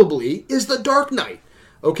probably is The Dark Knight.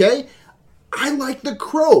 Okay? I like The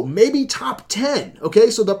Crow, maybe top 10.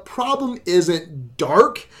 Okay? So the problem isn't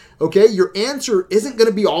dark. Okay? Your answer isn't going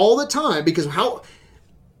to be all the time, because how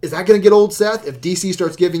is that going to get old, Seth? If DC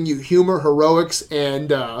starts giving you humor, heroics,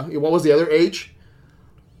 and what was the other H?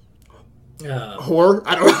 Horror?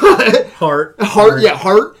 I don't know. Heart. Yeah,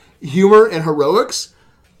 heart, humor, and heroics.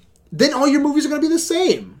 Then all your movies are going to be the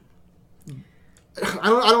same. I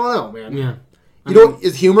don't know, man. Yeah.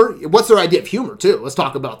 Is humor... What's their idea of humor, too? Let's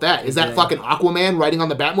talk about that. Is that fucking Aquaman riding on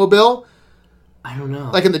the Batmobile? I don't know.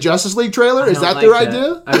 Like in the Justice League trailer? Is that their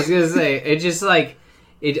idea? I was going to say, it's just like...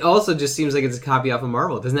 It also just seems like it's a copy off of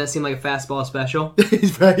Marvel. Doesn't that seem like a fastball special?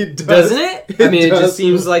 It does. Doesn't it? I mean, it does. just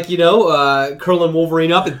seems like, curling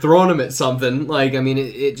Wolverine up and throwing him at something. Like, I mean,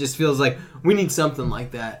 it just feels like we need something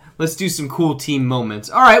like that. Let's do some cool team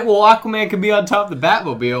moments. All right, well, Aquaman could be on top of the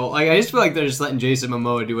Batmobile. Like, I just feel like they're just letting Jason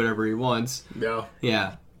Momoa do whatever he wants. No.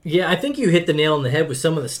 Yeah. Yeah, I think you hit the nail on the head with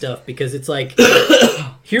some of the stuff because it's like,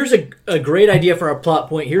 here's a great idea for our plot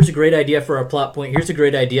point. Here's a great idea for our plot point. Here's a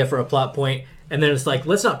great idea for a plot point. And then it's like,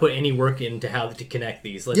 let's not put any work into how to connect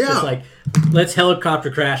these. Let's helicopter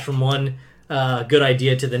crash from one good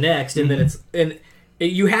idea to the next. And then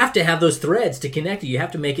you have to have those threads to connect it. You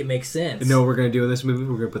have to make it make sense. You know what we're going to do in this movie?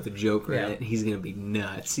 We're going to put the Joker in it. He's going to be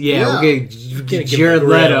nuts. Yeah, Yeah. we're going to get give Jared him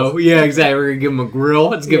a Leto. grill. Yeah, exactly. We're going to give him a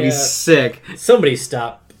grill. It's going to be Yeah. sick. Somebody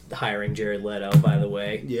stop hiring Jared Leto, by the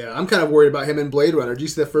way. Yeah, I'm kind of worried about him in Blade Runner. Did you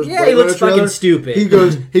see that first Yeah, Blade he looks Runner trailer? fucking stupid.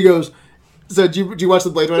 He goes. So do you watch the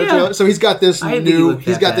Blade Runner Yeah. trailer? So he's got this I didn't think he new. looked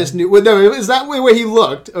He's that got bad. this new. Well, no, is that the way he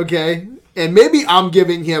looked? Okay, and maybe I'm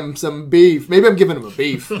giving him some beef. Maybe I'm giving him a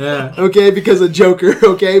beef. Yeah. Okay, because of Joker.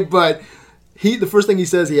 Okay, but the first thing he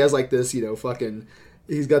says, he has like this, fucking.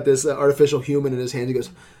 He's got this artificial human in his hand. He goes,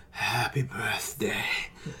 "Happy birthday."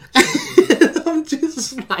 I'm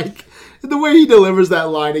just like, the way he delivers that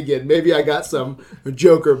line again. Maybe I got some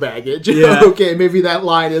Joker baggage. Yeah. Okay, maybe that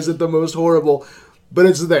line isn't the most horrible, but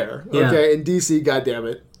it's there. Yeah. Okay, and DC,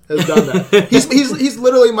 goddammit, has done that. he's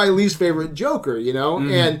literally my least favorite Joker.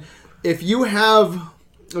 And if you have.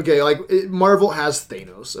 Okay, Marvel has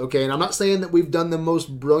Thanos, okay? And I'm not saying that we've done the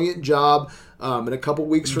most brilliant job. In a couple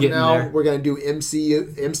weeks from Getting now, there. we're going to do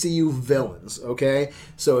MCU villains, okay?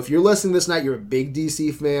 So if you're listening this night, you're a big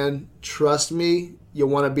DC fan, trust me, you'll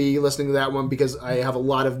want to be listening to that one because I have a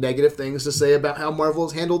lot of negative things to say about how Marvel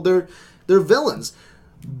has handled their villains.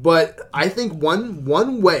 But I think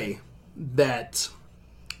one way that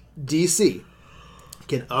DC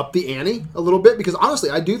can up the ante a little bit, because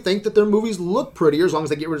honestly, I do think that their movies look prettier as long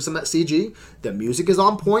as they get rid of some of that CG. The music is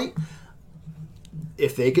on point.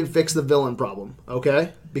 If they can fix the villain problem,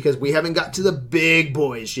 okay? Because we haven't got to the big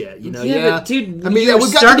boys yet, But dude, I mean, you're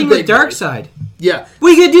we've got to the starting with big boys. Darkseid. Yeah, What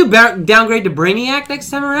are you going to do? Downgrade to Brainiac next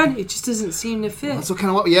time around? It just doesn't seem to fit. that's what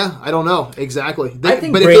kind of. Yeah, I don't know exactly. I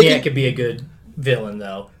think but if Brainiac they can, could be a good villain,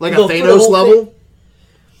 though. like Well, a for the Thanos whole level, thing-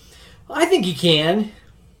 I think he can.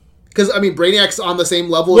 because I mean, Brainiac's on the same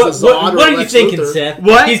level as a Zod What or are a you Lex thinking, Luthor. Seth?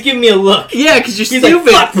 What? He's giving me a look. Yeah, because you're He's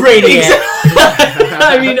stupid. like, fuck Brainiac.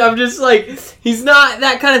 I mean, I'm just like, he's not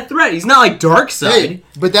that kind of threat. He's not like Darkseid. Hey,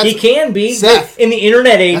 but that's He can be. Seth, in the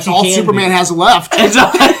internet age, that's he all can Superman be. has left.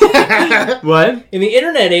 What? In the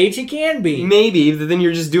internet age, he can be. Maybe, but then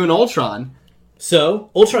you're just doing Ultron. So,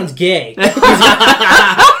 Ultron's gay.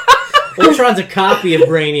 Ultron's a copy of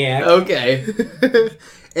Brainiac. Okay.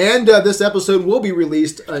 And this episode will be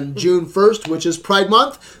released on June 1st, which is Pride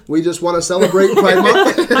Month. We just want to celebrate Pride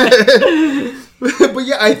Month. But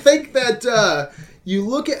yeah, I think that you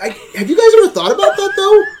look at... have you guys ever thought about that,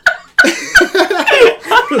 though?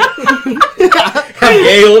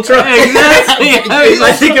 Gay Ultron. Exactly.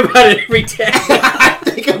 I think about it every day. I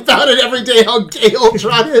think about it every day how gay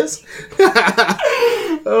Ultron is.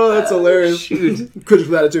 Oh, that's hilarious. Shoot.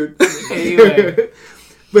 Critical attitude. Anyway.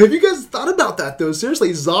 But have you guys thought about that, though?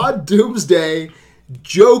 Seriously, Zod, Doomsday,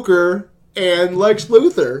 Joker, and Lex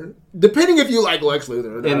Luthor. Depending if you like Lex Luthor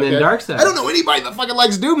or not. And then okay? Darkseid. I don't know anybody that fucking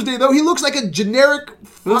likes Doomsday, though. He looks like a generic...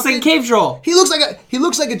 Looks like a cave troll. He looks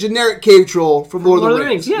like a generic cave troll from Lord of the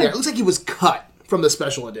Rings. Yeah. It looks like he was cut from the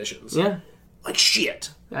special editions. Yeah, Like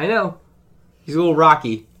shit. I know. He's a little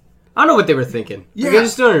rocky. I don't know what they were thinking. Yeah. Like, I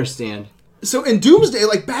just don't understand. So in Doomsday,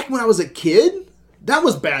 like back when I was a kid, that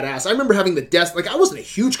was badass. I remember having the deaths. Like I wasn't a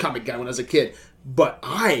huge comic guy when I was a kid, but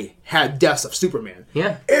I had deaths of Superman.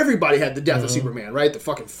 Yeah. Everybody had the death of Superman, right? The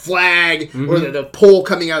fucking flag or the pole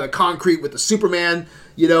coming out of the concrete with the Superman,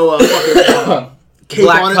 fucking cape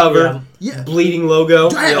Black on it. cover. Yeah. Bleeding logo.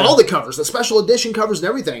 I had all the covers, the special edition covers and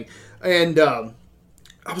everything. And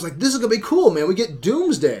I was like, this is going to be cool, man. We get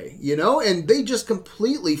Doomsday, And they just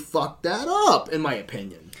completely fucked that up, in my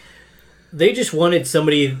opinion. They just wanted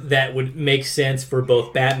somebody that would make sense for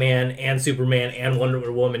both Batman and Superman and Wonder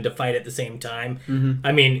Woman to fight at the same time. Mm-hmm.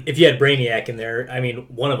 I mean, if you had Brainiac in there, I mean,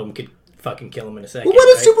 one of them could fucking kill him in a second. Well, what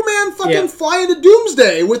if right? Superman fucking fly into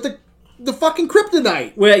Doomsday with the fucking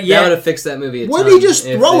kryptonite? Well, That yeah. would have fixed that movie. Why did he just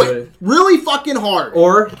throw it would've- really fucking hard?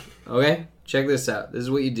 Or, okay, check this out. This is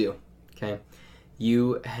what you do. Okay,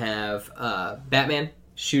 you have Batman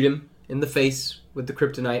shoot him in the face with the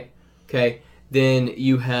kryptonite. Okay. Then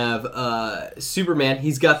you have Superman.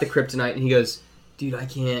 He's got the kryptonite, and he goes, "Dude, I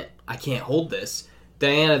can't hold this."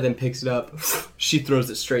 Diana then picks it up. She throws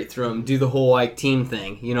it straight through him. Do the whole like team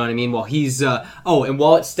thing. You know what I mean? While he's and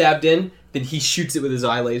while it's stabbed in, then he shoots it with his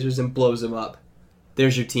eye lasers and blows him up.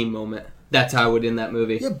 There's your team moment. That's how I would end that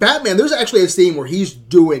movie. Yeah, Batman. There's actually a scene where he's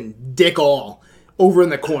doing dick all over in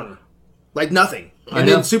the corner, like nothing, and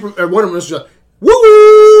then Wonder Woman's just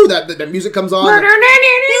woo! That music comes on.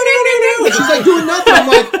 And she's like doing nothing. I'm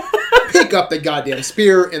like, pick up the goddamn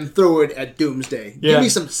spear and throw it at Doomsday. Yeah. Give me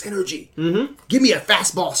some synergy. Mm-hmm. Give me a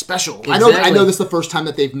fastball special. Exactly. I know this is the first time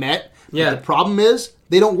that they've met. Yeah. But the problem is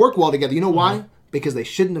they don't work well together. You know why? Because they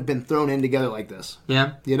shouldn't have been thrown in together like this.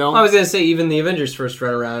 Yeah. You know? I was going to say, even the Avengers first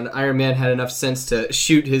run around, Iron Man had enough sense to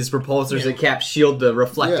shoot his repulsors at Cap's shield to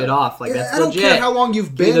reflect it off. Like, that's I don't legit. care how long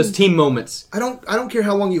you've been. Those team moments. I don't care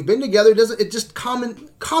how long you've been together. It just common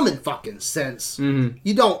fucking sense. Mm-hmm.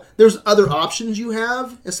 You don't. There's other options you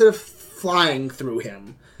have instead of flying through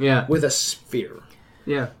him. Yeah. With a spear.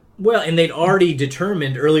 Yeah. Well, and they'd already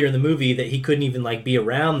determined earlier in the movie that he couldn't even like be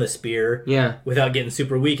around the spear without getting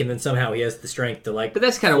super weak, and then somehow he has the strength to like. But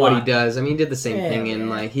that's kind of what he does. I mean, he did the same thing, and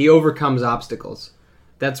like he overcomes obstacles.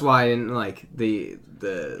 That's why in like the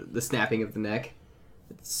snapping of the neck,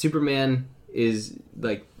 Superman is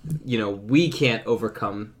like, you know, we can't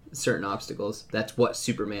overcome certain obstacles. That's what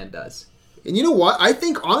Superman does. And you know what? I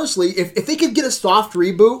think honestly, if they could get a soft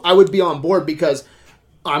reboot, I would be on board because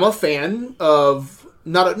I'm a fan of.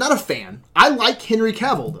 Not a fan. I like Henry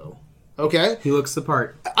Cavill, though. Okay? He looks the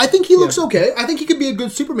part. I think he looks okay. I think he could be a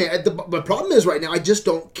good Superman. The problem is right now, I just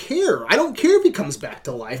don't care. I don't care if he comes back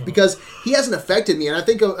to life because he hasn't affected me. And I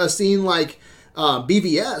think a scene like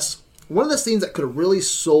BVS, one of the scenes that could have really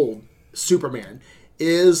sold Superman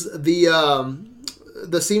is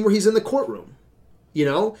the scene where he's in the courtroom. You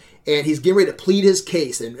know? And he's getting ready to plead his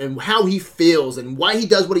case and how he feels and why he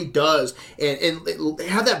does what he does and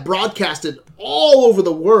have that broadcasted all over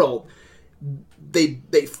the world. They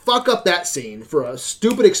fuck up that scene for a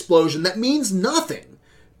stupid explosion that means nothing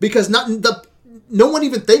because no one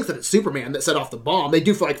even thinks that it's Superman that set off the bomb. They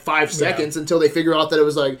do for like 5 seconds until they figure out that it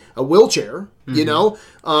was like a wheelchair, you know?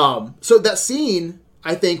 So that scene,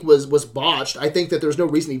 I think, was botched. I think that there's no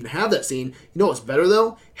reason to even have that scene. You know what's better,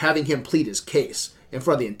 though? Having him plead his case in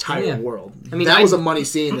front of the entire world. I mean, that was a money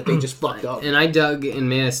scene that they just fucked up. And I dug in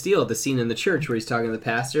Man of Steel the scene in the church where he's talking to the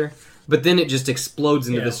pastor, but then it just explodes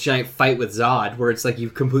into this giant fight with Zod, where it's like you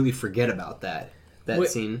completely forget about that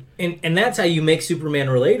scene. And that's how you make Superman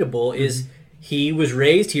relatable. Is he was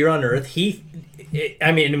raised here on Earth?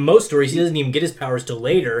 I mean, in most stories, he doesn't even get his powers till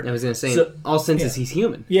later. I was going to say, in all senses, he's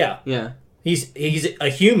human. Yeah, yeah. He's a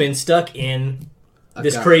human stuck in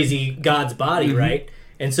this crazy God's body, right?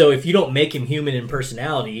 And so if you don't make him human in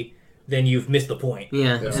personality, then you've missed the point.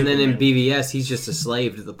 Yeah. And then in BVS, he's just a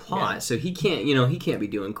slave to the plot. So he can't be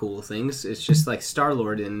doing cool things. It's just like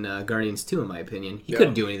Star-Lord in Guardians 2, in my opinion. He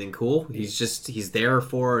couldn't do anything cool. He's there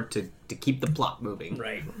to keep the plot moving.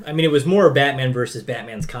 Right. I mean, it was more Batman versus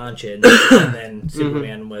Batman's conscience, and then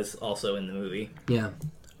Superman was also in the movie. Yeah.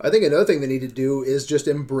 I think another thing they need to do is just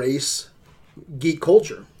embrace geek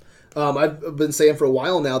culture. I've been saying for a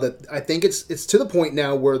while now that I think it's to the point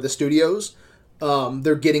now where the studios,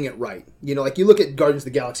 they're getting it right. You know, like you look at Guardians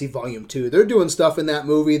of the Galaxy Volume 2, they're doing stuff in that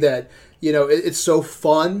movie that, you know, it's so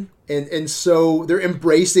fun and so they're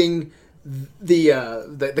embracing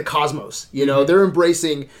the cosmos. You know, they're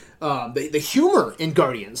embracing the humor in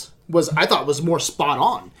Guardians I thought was more spot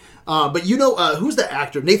on. But you know, who's the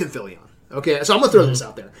actor? Nathan Fillion. Okay, so I'm gonna throw this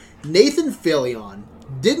out there. Nathan Fillion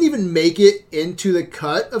didn't even make it into the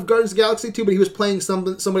cut of Guardians of the Galaxy 2, but he was playing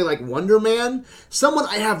somebody like Wonder Man. Someone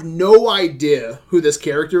I have no idea who this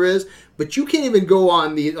character is, but you can't even go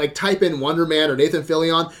on type in Wonder Man or Nathan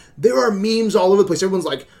Fillion. There are memes all over the place. Everyone's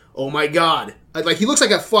like, oh my god. Like, he looks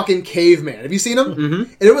like a fucking caveman. Have you seen him? Mm-hmm.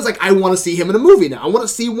 And everyone's like, I want to see him in a movie now. I want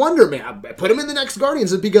to see Wonder Man. I put him in the next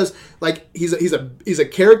Guardians because, like, he's a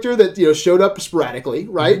character that, you know, showed up sporadically,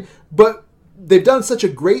 right? Mm-hmm. But they've done such a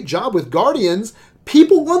great job with Guardians.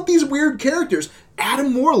 People want these weird characters.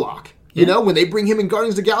 Adam Warlock, you know, when they bring him in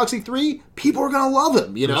Guardians of the Galaxy 3, people are going to love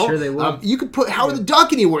him, you know? I'm sure they will. You could put Howard the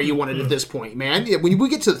Duck anywhere you wanted at this point, man. When we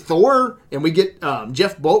get to Thor and we get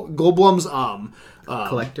Jeff Goldblum's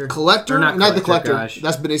Collector? Not the Collector. Gosh.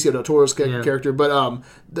 That's Benicio del Toro's character, but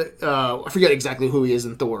I forget exactly who he is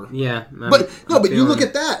in Thor. Yeah. But you look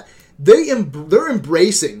at that. They're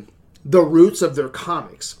embracing the roots of their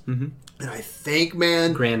comics. Mm-hmm. And I think,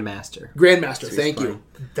 man... Grandmaster, thank you.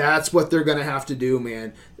 That's what they're going to have to do,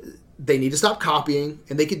 man. They need to stop copying,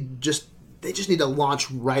 and they just need to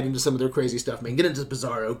launch right into some of their crazy stuff, man. Get into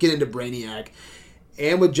Bizarro, get into Brainiac.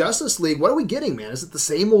 And with Justice League, what are we getting, man? Is it the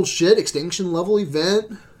same old shit, Extinction level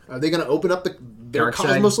event? Are they going to open up their Darkseid.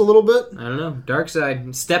 cosmos a little bit. I don't know. Darkseid,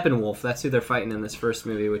 Steppenwolf. That's who they're fighting in this first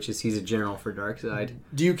movie, which is he's a general for Darkseid.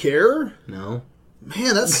 Do you care? No.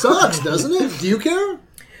 Man, that sucks, doesn't it? Do you care?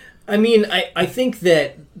 I mean, I think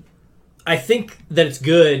that it's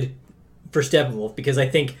good for Steppenwolf because I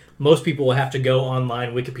think most people will have to go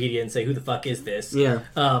online Wikipedia and say, who the fuck is this? Yeah.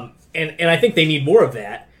 And I think they need more of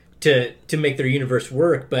that to make their universe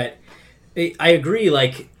work. But I agree.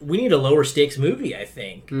 Like, we need a lower stakes movie. I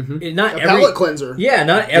think not A every palate cleanser. Yeah,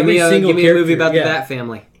 not every single. Give me a movie about the Bat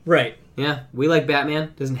Family. Right. Yeah, we like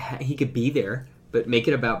Batman. He could be there, but make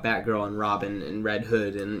it about Batgirl and Robin and Red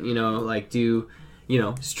Hood, and do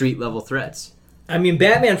street level threats. I mean,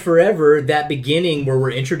 Batman Forever, that beginning where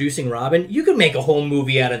we're introducing Robin, you could make a whole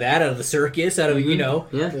movie out of that, out of the circus, out of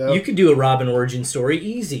Yeah. you could do a Robin origin story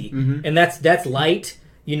easy, and that's light.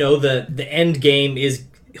 The end game is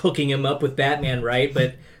hooking him up with Batman, right?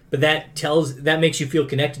 But that makes you feel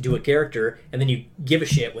connected to a character, and then you give a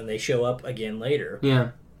shit when they show up again later. Yeah.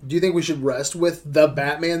 Do you think we should rest with the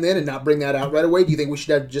Batman then and not bring that out right away? Do you think we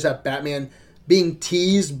should just have Batman being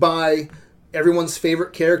teased by everyone's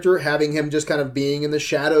favorite character, having him just kind of being in the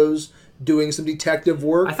shadows, doing some detective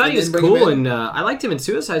work? I thought he was cool, and I liked him in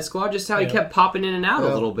Suicide Squad, just how he kept popping in and out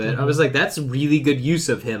a little bit. I was like, that's really good use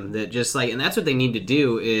of him. That just and that's what they need to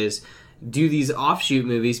do is do these offshoot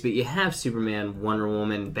movies, but you have Superman, Wonder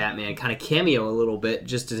Woman, Batman kind of cameo a little bit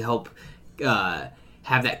just to help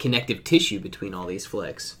have that connective tissue between all these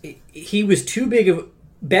flicks. He was too big of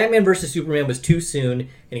Batman versus Superman was too soon, and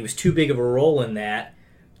he was too big of a role in that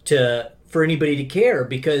for anybody to care,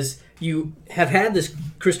 because you have had this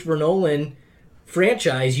Christopher Nolan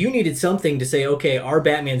franchise. You needed something to say, okay, our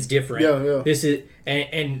Batman's different. Yeah. This is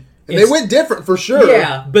and they went different for sure.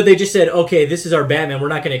 Yeah, but they just said, okay, this is our Batman. We're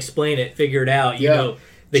not going to explain it, figure it out.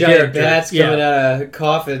 The giant character. bats coming out of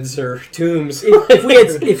coffins or tombs.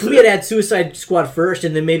 if we had Suicide Squad first,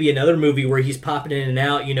 and then maybe another movie where he's popping in and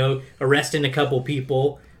out, arresting a couple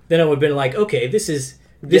people, then I would have been like, okay, this is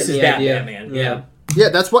that Batman. Yeah. Yeah,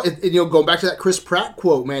 that's what, going back to that Chris Pratt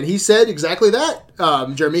quote, man, he said exactly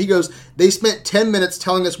that, Jeremy. He goes, they spent 10 minutes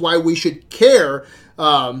telling us why we should care,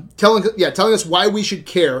 telling us why we should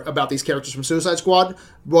care about these characters from Suicide Squad,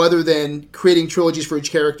 rather than creating trilogies for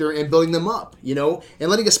each character and building them up, and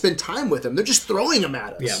letting us spend time with them. They're just throwing them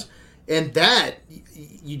at us. Yeah. And that,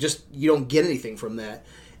 you don't get anything from that.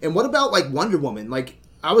 And what about, like, Wonder Woman? Like,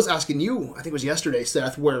 I was asking you, I think it was yesterday,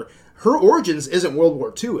 Seth, where her origins isn't World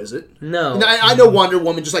War II, is it? No. And I know Wonder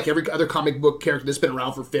Woman, just like every other comic book character that's been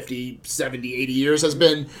around for 50, 70, 80 years, has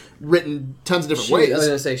been written tons of different ways. I was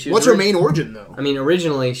going to say, what's her main origin, though? I mean,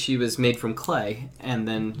 originally she was made from clay, and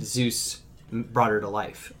then Zeus brought her to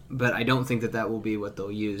life. But I don't think that will be what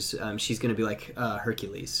they'll use. She's going to be like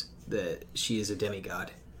Hercules, that she is a demigod,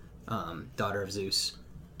 daughter of Zeus.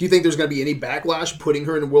 Do you think there's going to be any backlash putting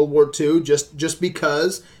her in World War II just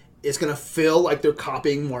because it's going to feel like they're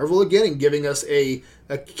copying Marvel again and giving us a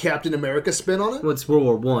Captain America spin on it? Well, it's World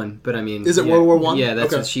War One, but I mean... Is it World War One? Yeah,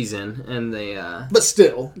 that's what she's in. And they... But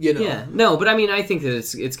still, Yeah, no, but I mean, I think that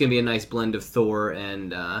it's going to be a nice blend of Thor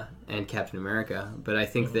and Captain America. But I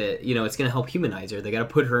think that, it's going to help humanize her. They got to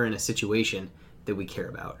put her in a situation that we care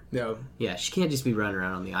about. Yeah. Yeah, she can't just be running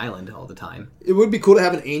around on the island all the time. It would be cool to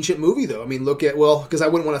have an ancient movie, though. I mean, because I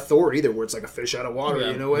wouldn't want a Thor either, where it's like a fish out of water,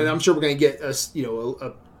 and I'm sure we're going to get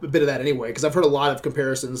a bit of that anyway, because I've heard a lot of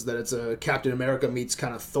comparisons that it's a Captain America meets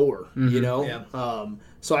kind of Thor, Yeah.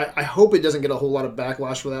 So I hope it doesn't get a whole lot of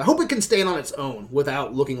backlash for that. I hope it can stand on its own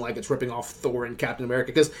without looking like it's ripping off Thor and Captain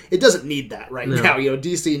America, because it doesn't need that right now.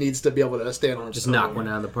 DC needs to be able to stand on its own. Just knock one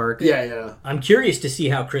out of the park. Yeah. I'm curious to see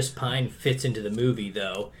how Chris Pine fits into the movie,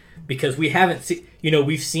 though, because we haven't seen,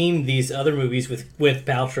 we've seen these other movies with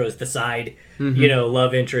Paltrow as the side,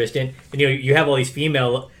 love interest, and you have all these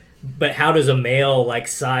female. But how does a male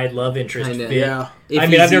side love interest fit? Yeah.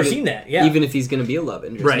 I've never seen that. Yeah. Even if he's going to be a love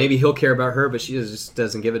interest, Right. Maybe he'll care about her, but she just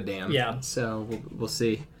doesn't give a damn. Yeah. So we'll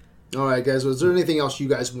see. All right, guys. Was there anything else you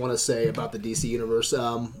guys want to say about the DC universe?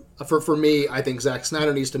 For me, I think Zack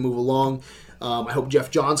Snyder needs to move along. I hope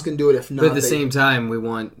Jeff Johns can do it. If not, But at the same time, we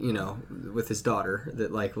want with his daughter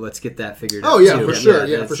that let's get that figured out. Oh yeah, too. for sure.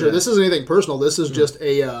 Yeah, that's, for sure. This isn't anything personal. This is just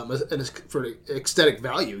for aesthetic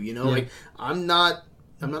value. I'm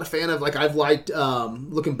not a fan of I've liked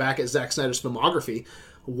looking back at Zack Snyder's filmography.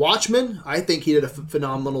 Watchmen, I think he did a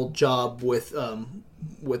phenomenal job with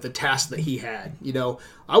the task that he had.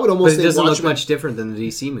 I would almost But it say doesn't look Watchmen, much different than the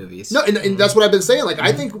DC movies. No, and that's what I've been saying.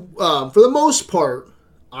 I think for the most part,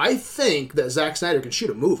 I think that Zack Snyder can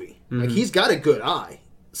shoot a movie. He's got a good eye.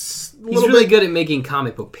 He's really good at making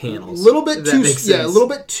comic book panels. A little bit That too, makes yeah, a sense. little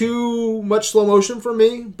bit too much slow motion for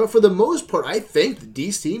me. But for the most part, I think the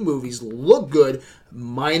DC movies look good,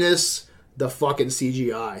 minus the fucking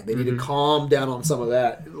CGI. They need to calm down on some of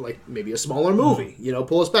that, like maybe a smaller movie. You know,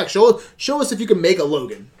 pull us back. Show us if you can make a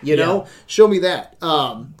Logan. You know, show me that.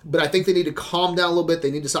 But I think they need to calm down a little bit.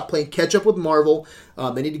 They need to stop playing catch up with Marvel.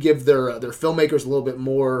 They need to give their filmmakers a little bit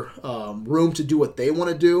more room to do what they want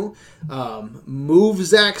to do. Move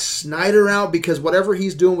Zack Snyder out, because whatever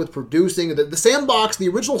he's doing with producing the Sandbox, the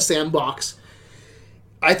original Sandbox,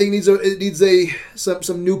 I think it needs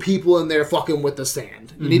some new people in there fucking with the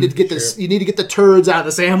sand. You need to get this. You need to get the turds out of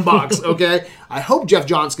the sandbox. Okay. I hope Jeff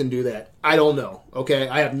Johns can do that. I don't know. Okay.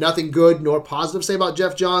 I have nothing good nor positive to say about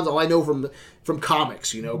Jeff Johns. All I know from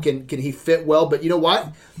comics, you know, can he fit well? But you know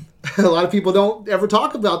what? A lot of people don't ever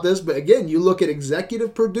talk about this. But again, you look at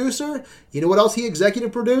executive producer. You know what else he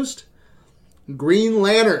executive produced? Green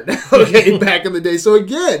Lantern, okay, back in the day. So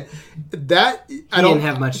again, that He didn't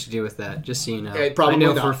have much to do with that, just so you know. Probably I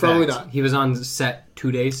know not, for a probably fact. not. He was on set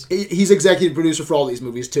 2 days. He's executive producer for all these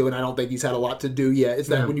movies too, and I don't think he's had a lot to do yet. It's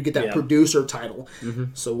that when you get that producer title.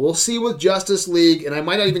 So we'll see with Justice League, and I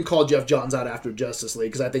might not even call Jeff Johns out after Justice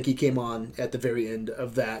League, because I think he came on at the very end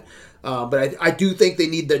of that. But I do think they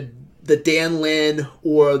need the Dan Lin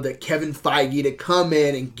or the Kevin Feige to come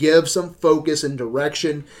in and give some focus and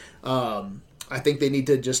direction. I think they need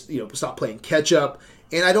to just stop playing catch up,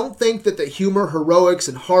 and I don't think that the humor, heroics,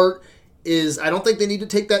 and heart is. I don't think they need to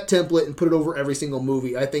take that template and put it over every single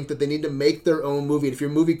movie. I think that they need to make their own movie. And if your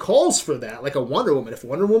movie calls for that, like a Wonder Woman, if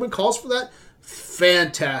Wonder Woman calls for that,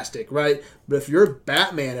 fantastic, right? But if you're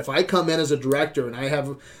Batman, if I come in as a director and I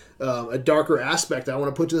have a darker aspect I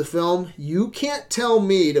want to put to the film, you can't tell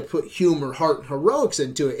me to put humor, heart, and heroics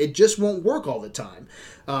into it. It just won't work all the time.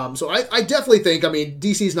 So I definitely think,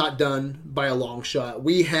 DC's not done by a long shot.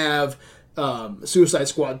 We have Suicide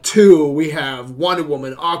Squad 2, we have Wonder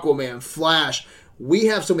Woman, Aquaman, Flash. We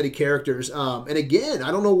have so many characters. And again,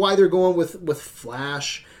 I don't know why they're going with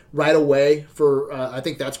Flash right away for, I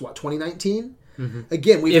think that's 2019?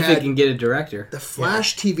 Again, If they can get a director. The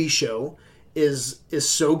Flash TV show is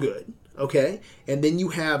so good, okay? And then you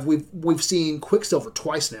have we've seen Quicksilver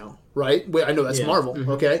twice now, right? I know that's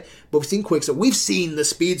Marvel, okay? But we've seen Quicksilver. We've seen the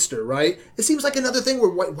Speedster, right? It seems like another thing where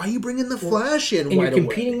why are you bringing the Flash in? And right you're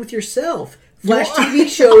competing away? with yourself. Flash TV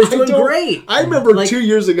show is doing great. I remember 2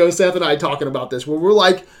 years ago, Seth and I talking about this, where we're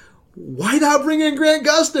like, why not bring in Grant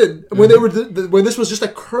Gustin when they were when this was just a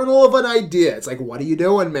kernel of an idea? It's like, what are you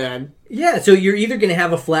doing, man? Yeah, so you're either going to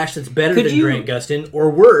have a Flash that's better than you- Grant Gustin or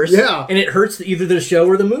worse. Yeah. And it hurts either the show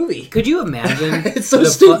or the movie. Could you imagine? It's so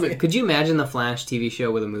stupid. Could you imagine the Flash TV show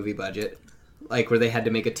with a movie budget? Like, where they had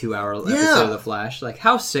to make a 2-hour episode of The Flash? Like,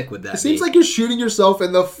 how sick would that be? It seems like you're shooting yourself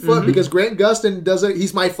in the foot because Grant Gustin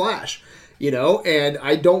he's my Flash, and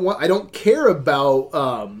I don't care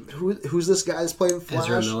about who's this guy that's playing Flash?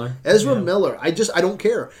 Ezra Miller. I don't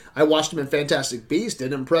care. I watched him in Fantastic Beasts,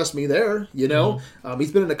 didn't impress me there, he's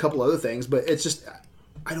been in a couple other things, but it's just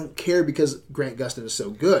I don't care because Grant Gustin is so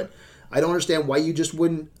good. I don't understand why you just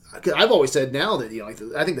wouldn't. Cause I've always said now that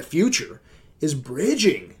I think the future is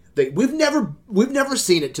bridging. We've never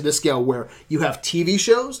seen it to this scale where you have TV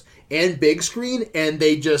shows and big screen and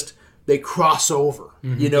they cross over.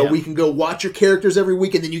 We can go watch your characters every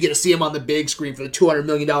week and then you get to see them on the big screen for the $200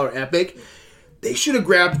 million epic. They should have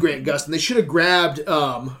grabbed Grant Gustin. They should have grabbed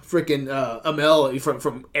Amel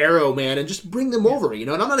from Arrow, man, and just bring them over.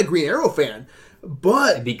 And I'm not a Green Arrow fan,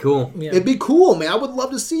 but It'd be cool. Yeah. it'd be cool, man. I would love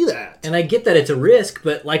to see that. And I get that it's a risk,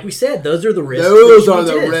 but like we said, those are the risks. Those that are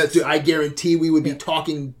the exist. risks. Dude, I guarantee we would be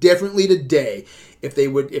talking differently today if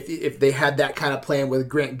they had that kind of plan with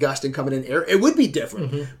Grant Gustin coming in. It would be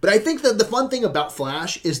different. But I think that the fun thing about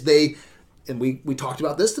Flash is we talked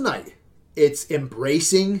about this tonight. It's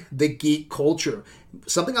embracing the geek culture.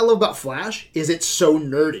 Something I love about Flash is it's so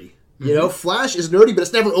nerdy. Flash is nerdy, but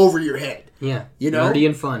it's never over your head. Yeah. Nerdy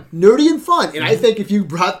and fun. Nerdy and fun. And I think if you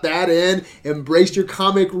brought that in, embraced your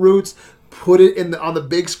comic roots, put it on the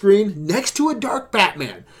big screen next to a dark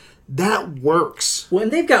Batman, that works. Well,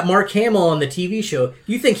 and they've got Mark Hamill on the TV show.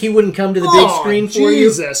 You think he wouldn't come to the big Oh, screen for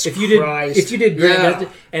Jesus you if you did Grant Yeah.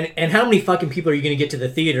 Gustin? And how many fucking people are you going to get to the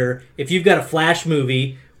theater if you've got a Flash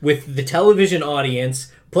movie with the television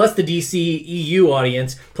audience plus the DC EU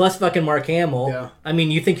audience plus fucking Mark Hamill? Yeah. I mean,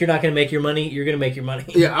 you think you're not going to make your money? You're going to make your money.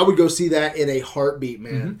 Yeah, I would go see that in a heartbeat,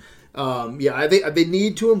 man. They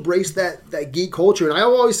need to embrace that geek culture. And I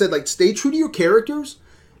always said, stay true to your characters.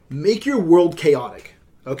 Make your world chaotic.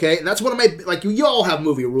 Okay? And that's one of my... you all have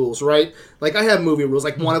movie rules, right? I have movie rules.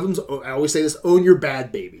 One of them's... I always say this, own your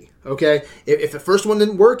bad baby. Okay? If the first one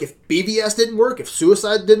didn't work, if BVS didn't work, if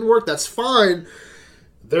Suicide didn't work, that's fine.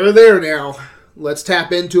 They're there now. Let's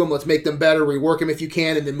tap into them. Let's make them better. Rework them if you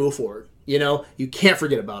can, and then move forward. You know, you can't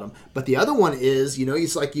forget about them. But the other one is, you know,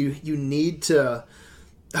 it's like you need to.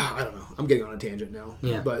 I don't know. I'm getting on a tangent now.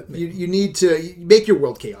 Yeah. But you need to make your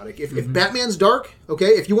world chaotic. If Batman's dark, okay,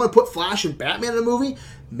 if you want to put Flash and Batman in a movie,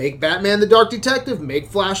 make Batman the dark detective, make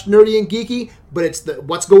Flash nerdy and geeky, but it's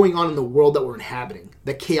what's going on in the world that we're inhabiting,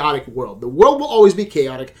 the chaotic world. The world will always be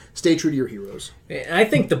chaotic. Stay true to your heroes. I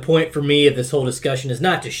think the point for me of this whole discussion is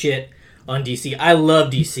not to shit on DC. I love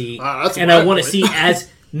DC, and I want to see as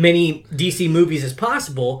many DC movies as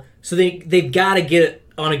possible, so they've got to get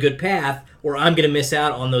on a good path, or I'm going to miss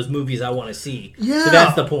out on those movies I want to see. Yeah. So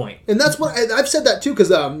that's the point. And that's what I've said that too, because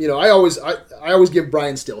you know, I always give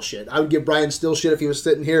Brian Still shit. I would give Brian Still shit if he was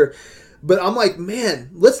sitting here, but I'm like, man,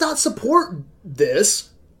 let's not support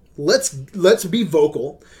this. Let's be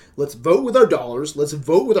vocal. Let's vote with our dollars. Let's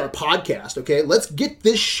vote with our podcast. Okay, let's get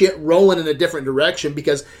this shit rolling in a different direction.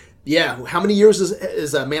 Because yeah, how many years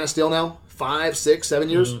is Man of Steel now? 5, 6, 7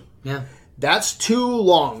 years. Yeah. That's too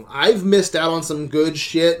long. I've missed out on some good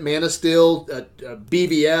shit. Man of Steel,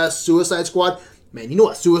 BVS, Suicide Squad. Man, you know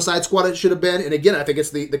what Suicide Squad it should have been? And again, I think it's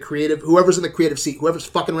the creative, whoever's in the creative seat, whoever's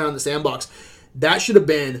fucking around in the sandbox, that should have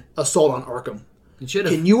been Assault on Arkham. It should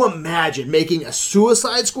have. Can you imagine making a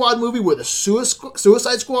Suicide Squad movie where the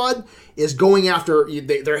Suicide Squad is going after,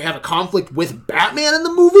 they have a conflict with Batman in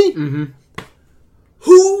the movie? Mm-hmm.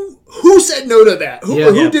 Who said no to that?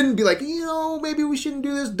 Who didn't be like, you know, maybe we shouldn't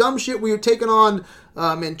do this dumb shit where you're taking on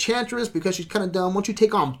Enchantress because she's kind of dumb. Why don't you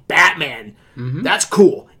take on Batman? Mm-hmm. That's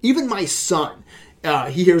cool. Even my son,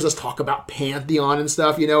 he hears us talk about Pantheon and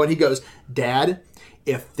stuff, you know, and he goes, Dad,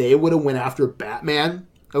 if they would have went after Batman,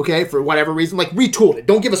 okay, for whatever reason, like retool it.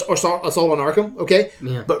 Don't give us Assault on Arkham, okay?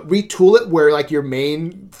 Yeah. But retool it where like your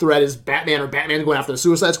main threat is Batman or Batman going after the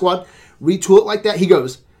Suicide Squad. Retool it like that. He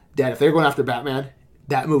goes, Dad, if they're going after Batman,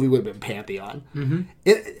 that movie would have been Pantheon. Mm-hmm.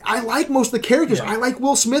 I like most of the characters. Yeah. I like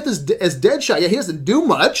Will Smith as Deadshot. Yeah, he doesn't do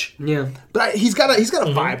much. Yeah, but he's got a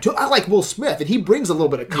vibe to it. I like Will Smith, and he brings a little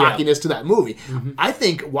bit of cockiness to that movie. Mm-hmm. I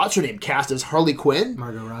think what's her name cast as Harley Quinn.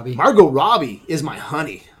 Margot Robbie. Margot Robbie is my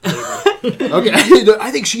honey. Okay,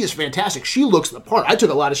 I think she is fantastic. She looks the part. I took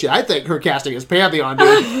a lot of shit. I think her casting as Pantheon,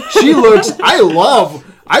 dude. She looks.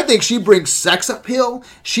 I think she brings sex appeal.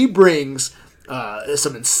 She brings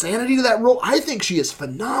some insanity to that role. I think she is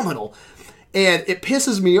phenomenal, and it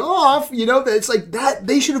pisses me off. You know that it's like that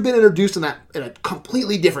they should have been introduced in a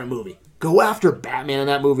completely different movie. Go after Batman in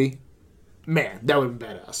that movie, man. That would have been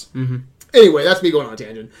badass. Mm-hmm. Anyway, that's me going on a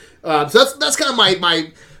tangent. So that's kind of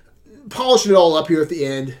my polishing it all up here at the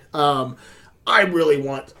end. I really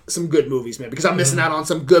want some good movies, man, because I'm missing out on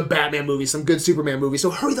some good Batman movies, some good Superman movies.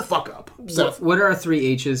 So hurry the fuck up. Seth. What are our 3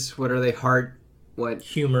 H's? What are they? Heart. What?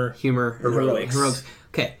 Humor. Heroics.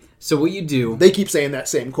 Okay, so what you do... They keep saying that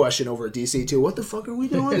same question over at DC, too. What the fuck are we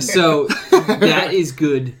doing? So, that is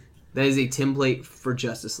good. That is a template for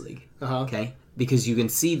Justice League. Uh-huh. Okay? Because you can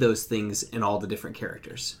see those things in all the different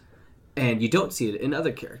characters. And you don't see it in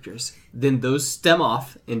other characters. Then those stem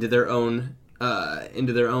off into their own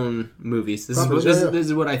movies. This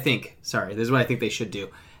is what I think. Sorry, this is what I think they should do.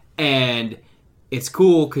 And... it's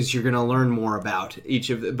cool because you're going to learn more about each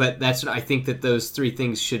of them. But that's I think that those 3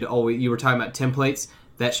 things should always... You were talking about templates.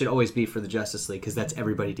 That should always be for the Justice League because that's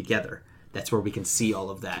everybody together. That's where we can see all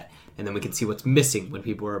of that. And then we can see what's missing when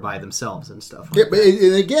people are by themselves and stuff. Yeah, but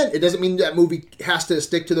again, it doesn't mean that movie has to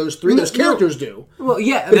stick to those 3. Those characters do. Well,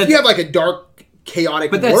 yeah. But if you have like a dark... chaotic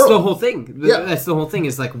but that's world. the whole thing. Yeah. That's the whole thing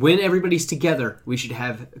is like when everybody's together, we should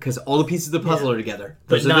have because all the pieces of the puzzle are together.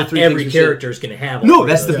 But not every character is going to have. No,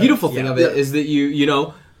 that's the beautiful thing of it is that you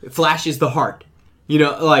know Flash is the heart. You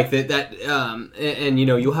know, like that and you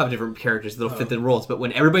know you'll have different characters that'll fit the roles. But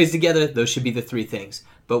when everybody's together, those should be the 3 things.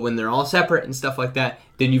 But when they're all separate and stuff like that,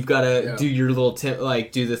 then you've got to do your little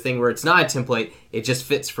do the thing where it's not a template. It just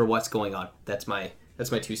fits for what's going on. That's my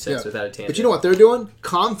 2 cents without a tangent. But you know what they're doing?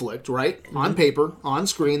 Conflict, right? Mm-hmm. On paper, on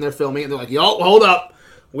screen, they're filming it. They're like, yo, hold up.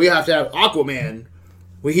 We have to have Aquaman.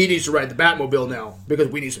 He needs to ride the Batmobile now because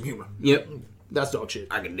we need some humor. Yep. That's dog shit.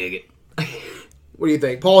 I can dig it. What do you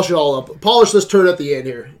think? Polish it all up. Polish this turd at the end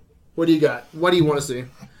here. What do you got? What do you want to see?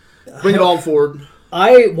 Bring it all forward.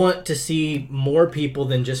 I want to see more people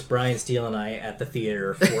than just Brian Steele and I at the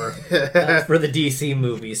theater for the DC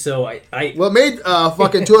movie. So I well, it made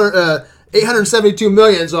fucking 872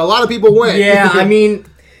 million, so a lot of people went. Yeah, I mean,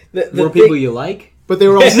 the more people you like, but they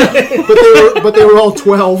were all but they were all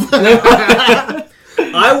 12.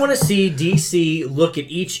 I want to see DC look at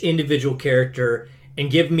each individual character and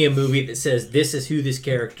give me a movie that says this is who this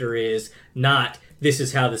character is, not this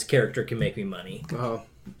is how this character can make me money. Uh-huh.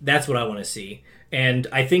 That's what I want to see. And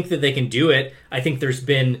I think that they can do it. I think there's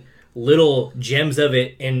been little gems of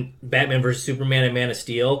it in Batman vs. Superman and Man of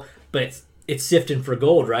Steel, but it's sifting for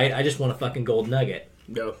gold, right? I just want a fucking gold nugget.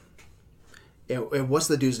 No. And what's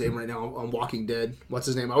the dude's name right now on Walking Dead? What's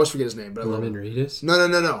his name? I always forget his name, but I love him. Reedus?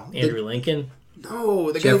 No. Andrew Lincoln?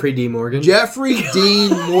 No. The Jeffrey guy, D. Morgan? Jeffrey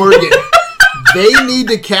Dean Morgan. They need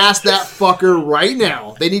to cast that fucker right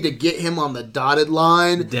now. They need to get him on the dotted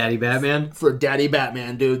line. Daddy Batman? For Daddy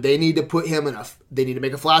Batman, dude. They need to put him in they need to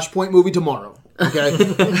make a Flashpoint movie tomorrow.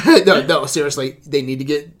 Okay? no, seriously. They need to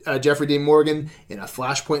get Jeffrey Dean Morgan in a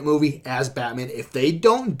Flashpoint movie as Batman. If they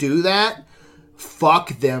don't do that, fuck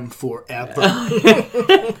them forever.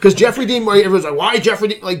 Because Jeffrey Dean Morgan, everyone's like, why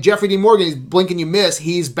Jeffrey Dean Morgan? He's blink and you miss.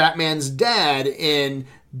 He's Batman's dad in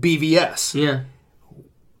BVS. Yeah.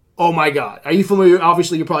 Oh my God. Are you familiar?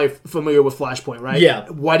 Obviously, you're probably familiar with Flashpoint, right? Yeah.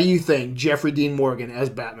 What do you think, Jeffrey Dean Morgan as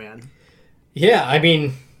Batman? Yeah, I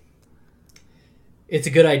mean, it's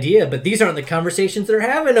a good idea, but these aren't the conversations they're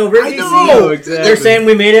having over at DC. know, exactly. They're saying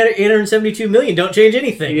we made it $872 million. Don't change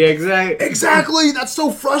anything. Yeah, exactly. Exactly. That's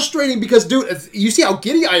so frustrating because, dude, you see how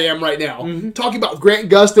giddy I am right now. Talking about Grant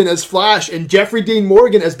Gustin as Flash and Jeffrey Dean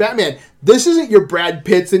Morgan as Batman. This isn't your Brad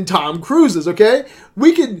Pitts and Tom Cruises, okay?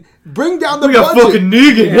 We can bring down the budget. fucking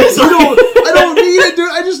Negan. I don't need it,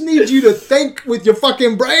 dude. I just need you to think with your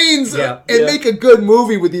fucking brains and make a good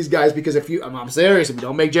movie with these guys. Because I'm serious, if you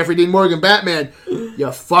don't make Jeffrey Dean Morgan Batman,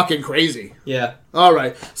 you're fucking crazy. Yeah. All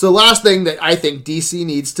right. So last thing that I think DC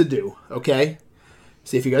needs to do, okay?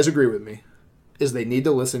 See if you guys agree with me, is they need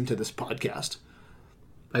to listen to this podcast.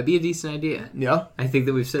 Might be a decent idea. Yeah? I think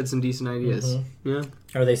that we've said some decent ideas. Yeah.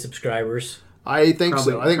 Are they subscribers? I think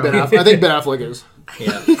Probably- so. I think Ben Affleck is.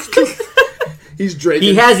 Yeah. He's drinking.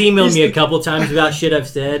 He has emailed me a couple times about shit I've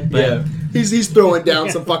said, but Yeah. He's throwing down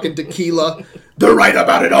some fucking tequila. They're right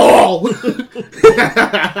about it all.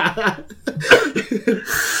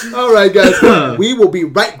 All right, guys. We will be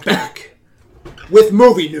right back with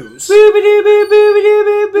movie news.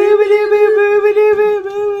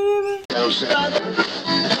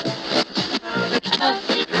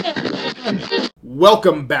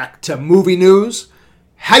 Welcome back to movie news.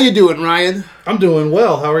 How you doing, Ryan? I'm doing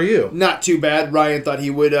well. How are you? Not too bad. Ryan thought he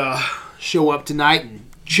would show up tonight and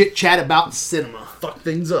chit-chat about cinema. Fuck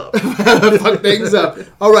things up. Fuck things up.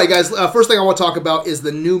 All right, guys. First thing I want to talk about is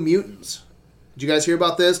The New Mutants. Did you guys hear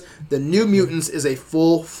about this? The New Mutants is a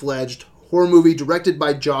full-fledged horror movie directed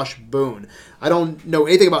by Josh Boone. I don't know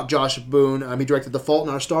anything about Josh Boone. He directed The Fault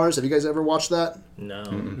in Our Stars. Have you guys ever watched that? no.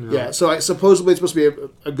 Yeah, so supposedly it's supposed to be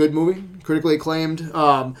a good movie, critically acclaimed.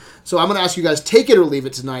 So I'm going to ask you guys, take it or leave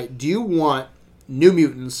it tonight. Do you want New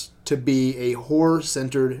Mutants to be a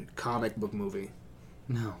horror-centered comic book movie?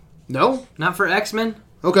 No. No? Not for X-Men?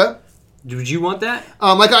 Okay. Would you want that?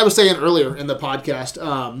 Like I was saying earlier in the podcast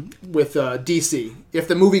with DC, if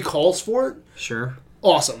the movie calls for it, Sure.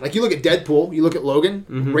 awesome. Like you look at Deadpool, you look at Logan,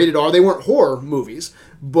 rated R. They weren't horror movies,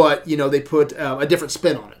 but they put a different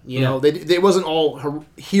spin on it. You know, they wasn't all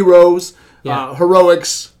heroes,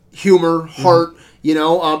 heroics, humor, heart.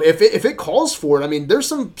 If it calls for it, I mean, there's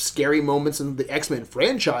some scary moments in the X-Men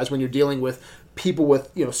franchise when you're dealing with people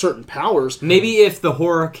with certain powers. Maybe if the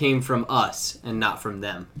horror came from us and not from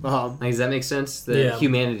them. Uh-huh. Like, does that make sense? The Yeah.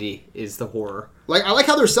 humanity is the horror. Like I like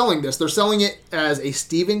how they're selling this. They're selling it as a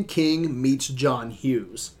Stephen King meets John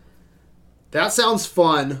Hughes. That sounds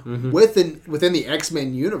fun within the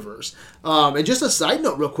X-Men universe. And just a side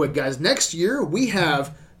note real quick, guys. Next year, we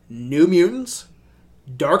have New Mutants,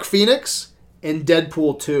 Dark Phoenix, and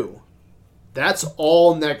Deadpool 2. That's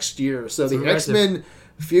all next year. So the impressive. X-Men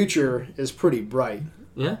future is pretty bright.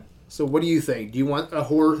 Yeah. So what do you think? Do you want a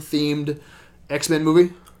horror-themed X-Men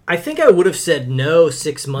movie? I think I would have said no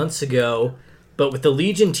 6 months ago, but with the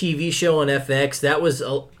Legion TV show on FX, that was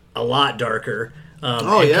a lot darker.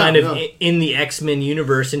 In the X-Men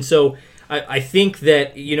universe. And so I think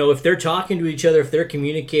that, if they're talking to each other, if they're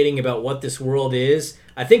communicating about what this world is,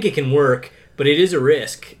 I think it can work, but it is a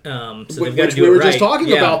risk. So they've got to do we it were right. just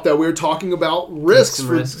talking about that. We were talking about risks Some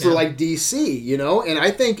for risks, yeah. like DC, and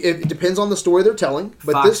I think it depends on the story they're telling.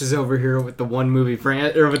 But Fox is over here with the one movie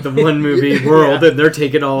with the one movie world, and they're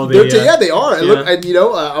taking all of the. they are. Yeah.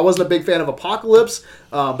 I wasn't a big fan of Apocalypse,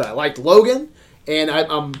 but I liked Logan, and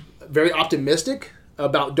I'm very optimistic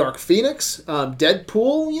about Dark Phoenix.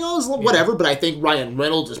 Deadpool, is whatever, but I think Ryan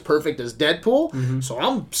Reynolds is perfect as Deadpool. So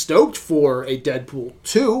I'm stoked for a Deadpool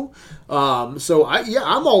 2.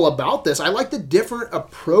 I'm all about this. I like the different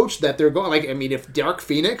approach that they're going. Like, I mean, if Dark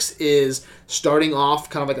Phoenix is starting off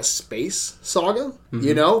kind of like a space saga,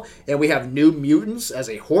 and we have New Mutants as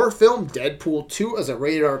a horror film, Deadpool 2 as a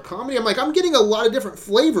rated R comedy, I'm getting a lot of different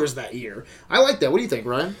flavors that year. I like that. What do you think,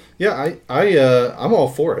 Ryan? Yeah, I'm all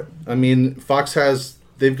for it. I mean, Fox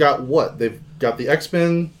they've got what? They've got the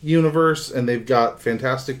X-Men universe, and they've got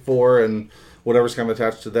Fantastic Four and whatever's kind of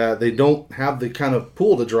attached to that. They don't have the kind of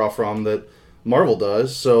pool to draw from that Marvel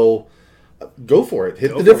does, so go for it.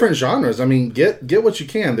 Hit the different genres. I mean, get what you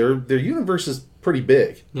can. Their universe is pretty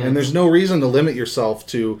big, and there's no reason to limit yourself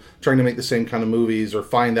to trying to make the same kind of movies or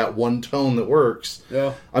find that one tone that works.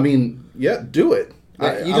 Yeah. I mean, do it.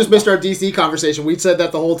 You just missed our DC conversation. We said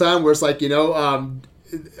that the whole time, where it's like, I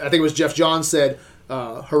think it was Jeff Johns said,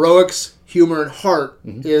 heroics, humor, and heart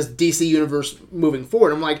is DC Universe moving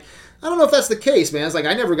forward. I'm like, I don't know if that's the case, man. It's like,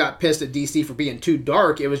 I never got pissed at DC for being too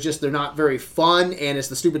dark. It was just they're not very fun, and it's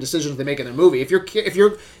the stupid decisions they make in their movie. If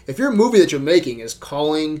your movie that you're making is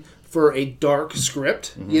calling for a dark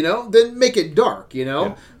script, then make it dark,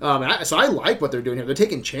 Yeah. So I like what they're doing here. They're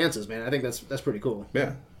taking chances, man. I think that's pretty cool.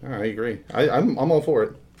 Yeah, I agree. I'm all for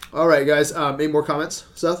it. All right, guys. Any more comments,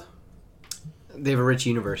 Seth? They have a rich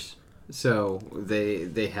universe, so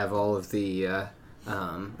they have all of the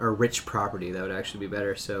or rich property. That would actually be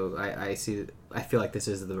better. So I feel like this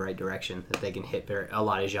is the right direction, that they can hit a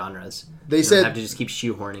lot of genres. They said don't have to just keep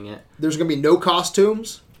shoehorning it. There's going to be no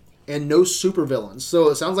costumes and no supervillains. So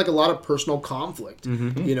it sounds like a lot of personal conflict,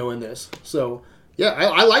 in this. So yeah,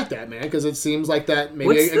 I like that, man, because it seems like that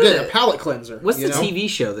maybe a palate cleanser. What's the TV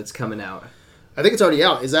show that's coming out? I think it's already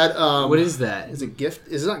out. Is that what is that? Is it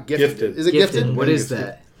Is it not Gifted? Gifted. Is it Gifted? What is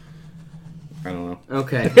that? I don't know.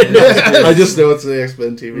 Okay. I just know it's the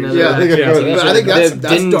X-Men TV. No, Yeah, I think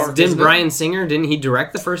that's dark. Didn't Bryan Singer? Didn't he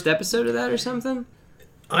direct the first episode of that or something?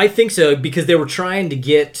 I think so, because they were trying to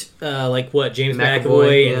get James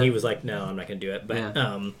McAvoy, and he was like, "No, I'm not going to do it." But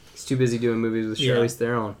he's too busy doing movies with Charlize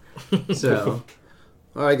Theron. So,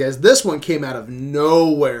 all right, guys, this one came out of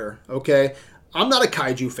nowhere. Okay, I'm not a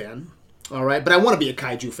kaiju fan. All right, but I want to be a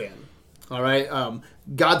kaiju fan. All right,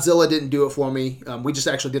 Godzilla didn't do it for me. We just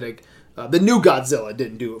actually did the new Godzilla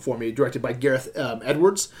didn't do it for me, directed by Gareth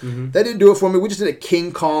Edwards. That didn't do it for me. We just did a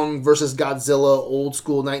King Kong versus Godzilla, old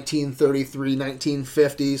school 1933,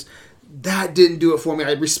 1950s. That didn't do it for me.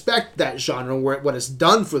 I respect that genre, what it's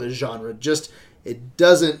done for the genre. Just, it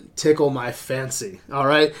doesn't tickle my fancy. All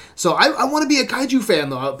right? So I want to be a kaiju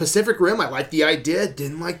fan, though. Pacific Rim, I like the idea.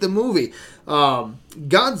 Didn't like the movie.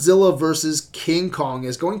 Godzilla versus King Kong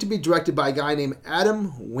is going to be directed by a guy named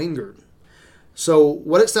Adam Wingard. So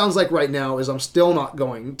what it sounds like right now is I'm still not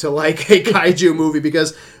going to like a kaiju movie,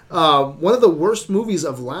 because one of the worst movies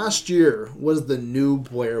of last year was the new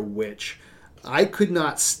Blair Witch. I could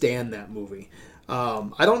not stand that movie.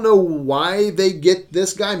 I don't know why they get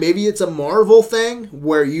this guy. Maybe it's a Marvel thing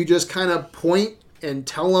where you just kind of point and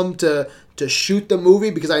tell them to shoot the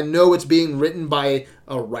movie, because I know it's being written by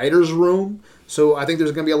a writer's room. So I think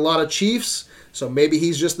there's going to be a lot of chiefs. So maybe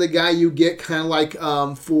he's just the guy you get, kind of like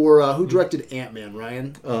for who directed Ant-Man,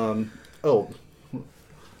 Ryan? Ant-Man.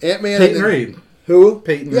 Peyton Reed. Who?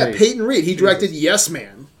 Peyton Reed. Reed. Peyton Reed. He directed Yes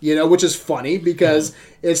Man, which is funny because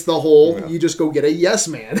it's the whole, you just go get a yes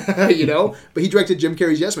man, But he directed Jim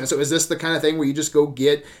Carrey's Yes Man. So is this the kind of thing where you just go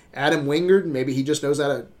get Adam Wingard, and maybe he just knows how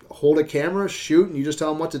to hold a camera, shoot, and you just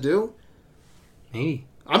tell him what to do? Maybe.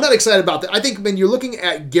 I'm not excited about that. I think when you're looking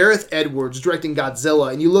at Gareth Edwards directing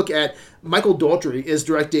Godzilla, and you look at Michael Daughtry is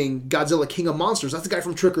directing Godzilla King of Monsters, that's the guy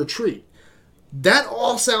from Trick or Treat. That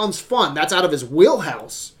all sounds fun. That's out of his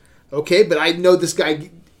wheelhouse. Okay, but I know this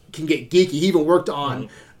guy can get geeky. He even worked on,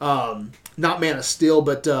 not Man of Steel,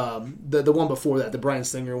 but the one before that, the Bryan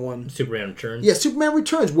Singer one. Superman Returns. Yeah, Superman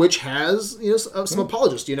Returns, which has some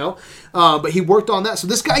apologists, but he worked on that. So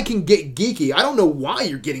this guy can get geeky. I don't know why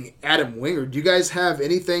you're getting Adam Wingard. Do you guys have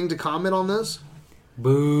anything to comment on this?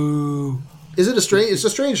 Boo. Is it it's a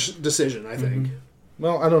strange decision, I think.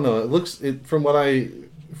 Well, I don't know. From what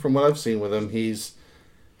I've seen with him, he's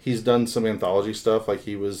done some anthology stuff. Like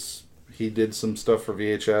he did some stuff for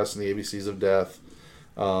VHS and the ABCs of Death.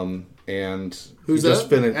 And who's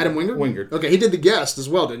that? Adam Wingard? Wingard. Okay, he did The Guest as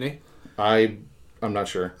well, didn't he? I'm not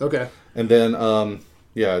sure. Okay. And then I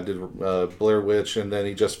did Blair Witch, and then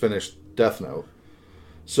he just finished Death Note.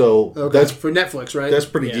 So that's for Netflix, right? That's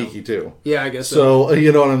pretty geeky too. Yeah, I guess so. So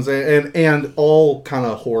you know what I'm saying, and all kind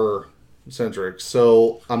of horror centric.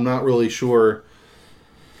 So I'm not really sure.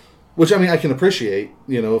 Which, I mean, I can appreciate,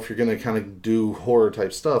 if you're going to kind of do horror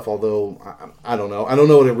type stuff, although I don't know. I don't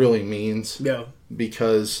know what it really means. Yeah.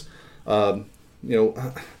 Because, Marvel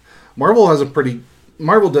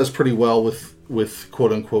does pretty well with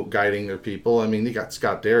quote unquote guiding their people. I mean, you got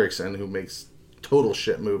Scott Derrickson, who makes total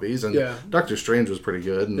shit movies, and Doctor Strange was pretty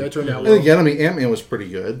good. And, That turned out and well. again, I mean, Ant-Man was pretty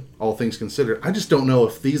good, all things considered. I just don't know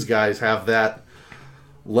if these guys have that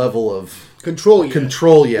level of Control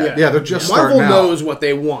yet. Yeah, they're just Marvel starting out. knows what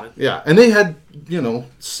they want. Yeah, and they had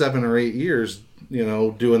 7 or 8 years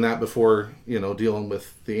doing that before dealing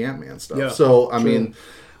with the Ant-Man stuff. Yeah, so I mean,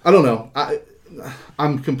 I don't know.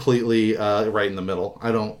 I'm completely right in the middle.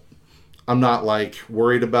 I'm not like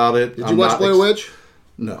worried about it. Did you watch Blair Witch?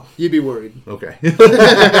 No. You'd be worried. Okay.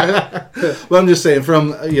 But I'm just saying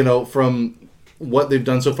from what they've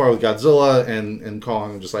done so far with Godzilla and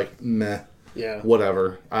Kong, I'm just like meh. Yeah.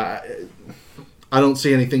 Whatever. I don't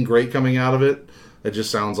see anything great coming out of it. It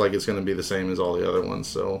just sounds like it's going to be the same as all the other ones,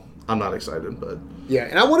 so I'm not excited. But yeah,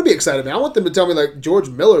 and I want to be excited, man. I want them to tell me like George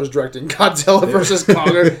Miller's directing Godzilla versus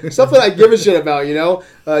Kong or something I give a shit about,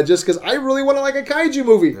 just because I really want to like a kaiju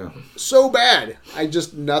movie so bad.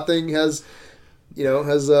 Nothing has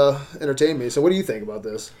entertained me. So what do you think about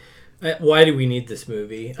this? Why do we need this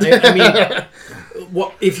movie? I mean,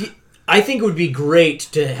 well, I think it would be great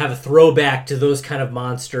to have a throwback to those kind of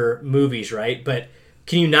monster movies, right? But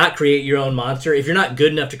can you not create your own monster? If you're not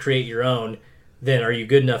good enough to create your own, then are you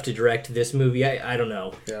good enough to direct this movie? I don't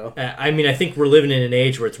know. Yeah. I mean, I think we're living in an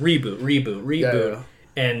age where it's reboot. Yeah.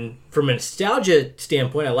 And from a nostalgia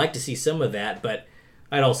standpoint, I like to see some of that, but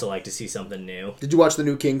I'd also like to see something new. Did you watch the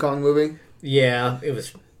new King Kong movie? Yeah, it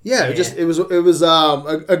was... Yeah, it was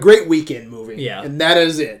a great weekend movie. Yeah. And that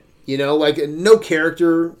is it. Like no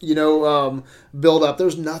character, build up.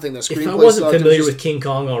 There's nothing. The screenplay If I wasn't sucked. familiar with King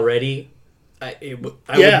Kong already,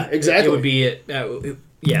 exactly. It would be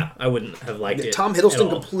I wouldn't have liked it. Tom Hiddleston at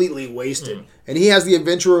all. completely wasted, and he has the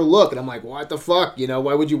adventurer look, and I'm like, what the fuck?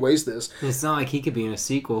 Why would you waste this? It's not like he could be in a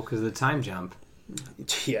sequel because of the time jump.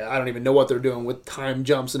 Yeah, I don't even know what they're doing with time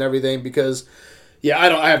jumps and everything because,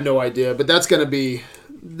 I have no idea. But that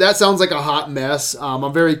sounds like a hot mess.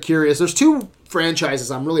 I'm very curious. There's 2 franchises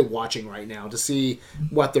I'm really watching right now to see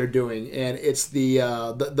what they're doing, and it's the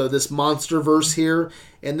this MonsterVerse here,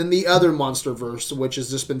 and then the other MonsterVerse, which has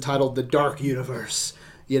just been titled the Dark Universe.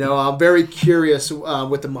 I'm very curious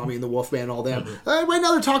with the Mummy and the Wolfman and all them. Right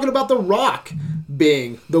now they're talking about The Rock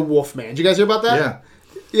being the Wolfman. Did you guys hear about that? yeah.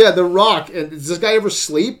 Yeah, The Rock. And does this guy ever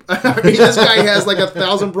sleep? I mean, this guy has like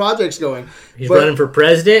 1,000 projects going. He's running for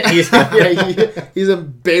president. He's He's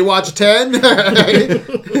in Baywatch 10.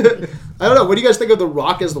 I don't know. What do you guys think of The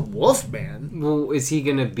Rock as the Wolfman? Well, is he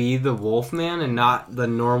gonna be the Wolfman and not the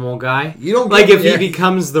normal guy? You don't like get- if yeah. he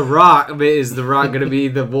becomes the Rock. But is the Rock gonna be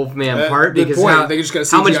the Wolfman part? good Because point. They just gotta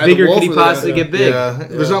how much CGI the bigger wolf could he or the- possibly get big? Yeah,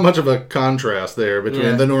 there's not much of a contrast there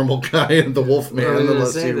between the normal guy and the Wolfman I was gonna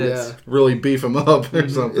unless say you that. really beef him up or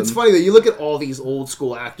something. It's funny that you look at all these old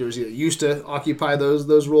school actors that used to occupy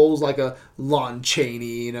those roles, like a Lon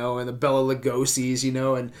Chaney, and the Bela Lugosi's,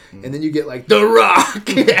 and then you get like The Rock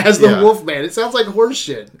as the Yeah. Wolfman. It sounds like horse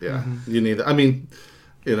shit. Yeah, you need that. I mean,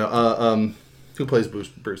 who plays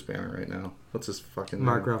Bruce Banner right now? What's his fucking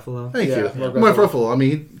Mark name? Ruffalo. Thank Yeah, you. Mark Mark Ruffalo. Ruffalo. I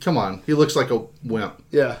mean, come on. He looks like a wimp.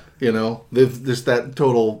 Yeah. They've just that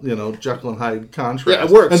total, Jekyll and Hyde contrast. Yeah,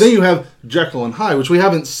 it works. And then you have Jekyll and Hyde, which we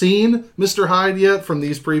haven't seen Mr. Hyde yet from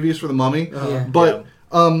these previews for The Mummy. Yeah. But,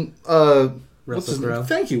 what's his Crowe. name?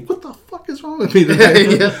 Thank you. What the fuck is wrong with me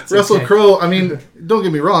today? Russell okay. Crowe, I mean, don't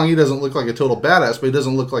get me wrong, he doesn't look like a total badass, but he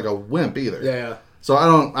doesn't look like a wimp either. Yeah. So I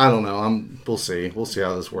don't know. We'll see. We'll see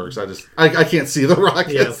how this works. I can't see The Rock.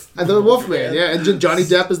 Yes. And the Wolfman, yeah. And Johnny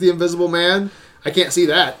Depp is the Invisible Man. I can't see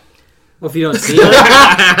that. Well, if you don't see him,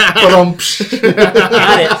 But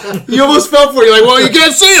Got it. You almost fell for it. You're like, well, you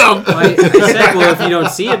can't see him. I said, well, if you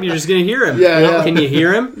don't see him, you're just gonna hear him. Yeah. Can you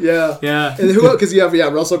hear him? Yeah. Yeah. And who? Because you have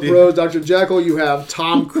Russell Crowe, Dr. Jekyll. You have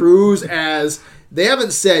Tom Cruise as. They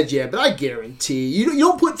haven't said yet, but I guarantee you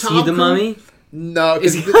don't put Tom. See the Cruise- Mummy? No.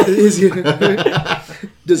 Is Is he,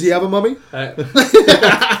 does he have a mummy?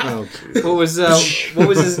 oh, geez. What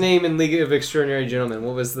was his name in League of Extraordinary Gentlemen?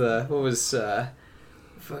 What was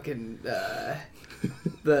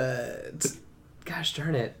gosh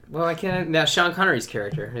darn it. Well, I can't now. Sean Connery's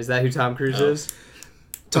character, is that who Tom Cruise is?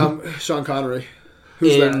 Sean Connery.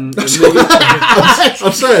 Who's In that?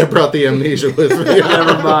 I'm sorry I brought the amnesia with me.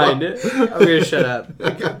 Never mind. I'm gonna shut up.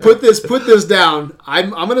 Put this down. I'm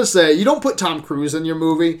gonna say you don't put Tom Cruise in your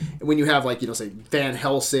movie when you have say Van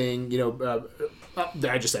Helsing.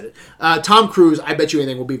 I just said it. Tom Cruise. I bet you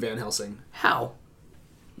anything will be Van Helsing. How?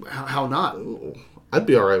 How not? I'd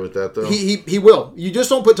be all right with that though. He will. You just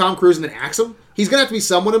don't put Tom Cruise and then axe him. He's gonna have to be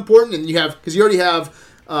someone important, and you have because you already have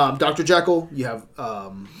Dr. Jekyll, you have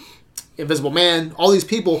Invisible Man, all these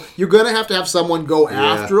people. You're gonna have to have someone go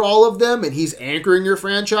after all of them, and he's anchoring your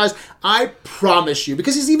franchise. I promise you,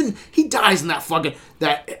 because he dies in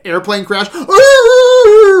that airplane crash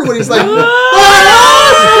when he's like.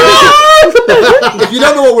 If you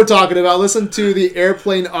don't know what we're talking about, listen to the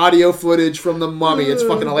airplane audio footage from The Mummy. It's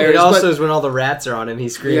fucking hilarious. It also is when all the rats are on him. He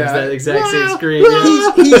screams that exact same scream.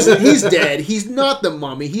 He's dead. He's not the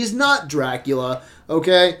Mummy. He's not Dracula.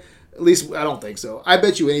 Okay, at least I don't think so. I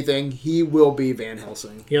bet you anything he will be Van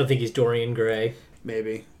Helsing. You don't think he's Dorian Gray?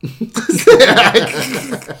 Maybe.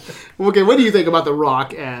 Okay, what do you think about The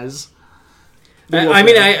Rock as? I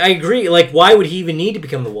mean, I agree. Like, why would he even need to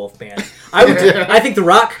become the Wolfman? I think The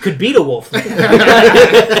Rock could beat a Wolfman.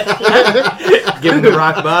 Give him the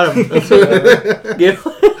rock bottom.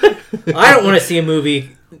 I don't want to see a movie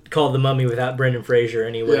called The Mummy without Brendan Fraser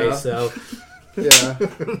anyway, Yeah. so... Yeah.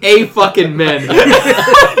 A fucking men.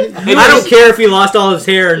 I don't care if he lost all his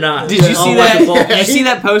hair or not. Did you I'll see watch that? a ball. Did you see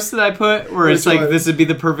that post that I put where it's Which like one? this would be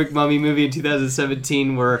the perfect mummy movie in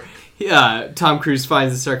 2017 where Tom Cruise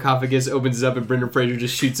finds the sarcophagus, opens it up, and Brendan Fraser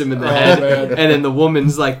just shoots him in the head. man. And then the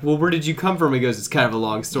woman's like, "Well, where did you come from?" He goes, "It's kind of a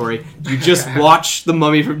long story. You just watched The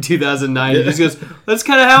Mummy from 2009." He just goes, "That's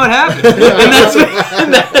kind of how it happened."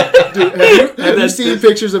 And Have you seen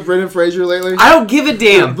pictures of Brendan Fraser lately? I don't give a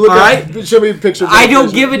damn. Look all right. Show me pictures. I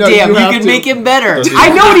don't give a damn. You have can to. make him better. Does he? I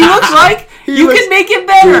know what he looks like. You looks- can make him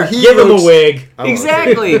better. Dude, he Give him looks- a wig. I don't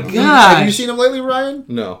Exactly. know. Have you Gosh. seen him lately, Ryan?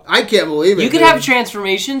 No. I can't believe it. You could dude. have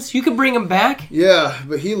transformations. You could bring him back. Yeah,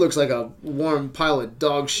 but he looks like a warm pile of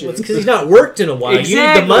dog shit. Well, it's because he's not worked in a while. You need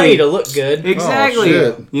Exactly. the money to look good. Exactly.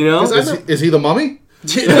 Oh, shit. You know? Is he the mummy?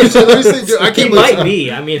 Let me see, dude, I He can't might believe.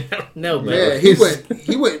 be. I mean, I don't know, but Yeah, he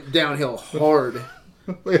went downhill hard.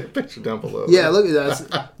 Look at the picture down below. Yeah, look at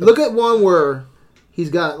that. Look at one where he's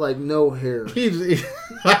got like no hair. He-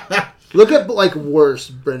 Look at like worse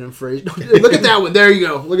Brendan Fraser. Look at that one. There you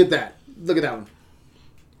go. Look at that. Look at that one.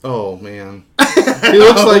 oh man. He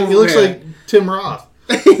looks man. like Tim Roth.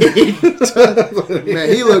 Man,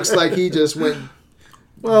 he looks like he just went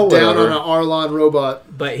Well, down whatever. on an Arlon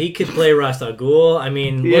robot. but he could play Ra's al Ghul. I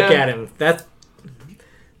mean, Yeah. look at him.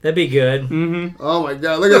 That'd be good. Oh my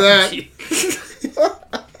god, look at that.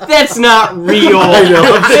 That's not real. I know.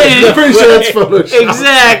 I'm pretty sure that's Photoshop.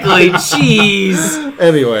 Exactly. Jeez.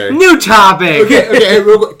 Anyway. New topic. Okay,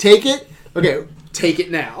 real quick. Take it. Okay, take it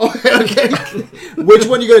now. Okay. Which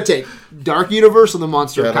one you gonna take? Dark Universe or the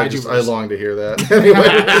Monster God, Kaiju I long to hear that.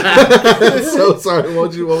 Anyway. So sorry. What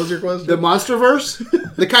was your question? The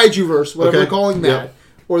Monsterverse, the Kaiju verse, whatever Okay. we're calling that, Yep.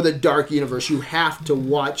 or the Dark Universe. You have to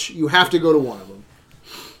watch. You have to go to one of them.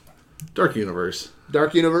 Dark Universe.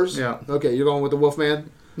 Dark Universe. Yeah. Okay, you're going with the Wolfman.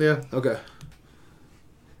 Yeah. Okay.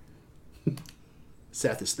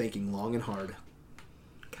 Seth is thinking long and hard.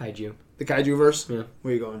 Kaiju. The Kaiju verse. Yeah.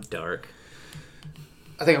 Where are you going? Dark.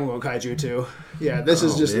 I think I'm going Kaiju too. Yeah, this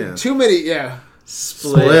is Oh, just man. too many. Yeah.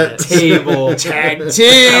 Split table. Tag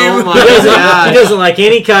team. Oh my He god. doesn't like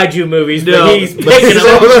any kaiju movies, No. but he's picking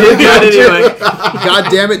them. Good anyway. God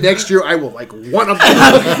damn it! Next year I will like one of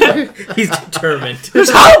them. He's determined. There's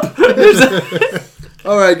hope.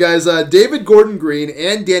 All right, guys. David Gordon Green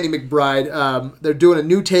and Danny McBride. They're doing a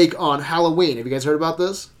new take on Halloween. Have you guys heard about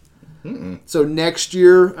this? So next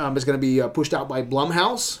year is going to be pushed out by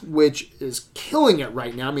Blumhouse, which is killing it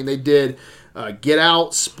right now. I mean, they did Get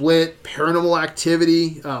Out, Split, Paranormal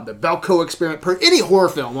Activity, the Belko Experiment. Any horror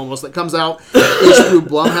film almost that comes out is through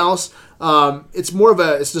Blumhouse.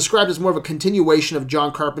 It's described as more of a continuation of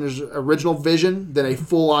John Carpenter's original vision than a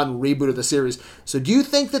full-on reboot of the series. So do you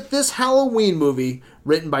think that this Halloween movie,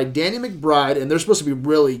 written by Danny McBride, and they're supposed to be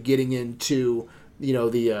really getting into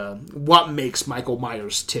the what makes Michael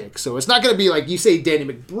Myers tick. So it's not going to be like you say Danny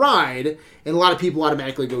McBride, and a lot of people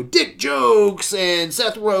automatically go dick jokes and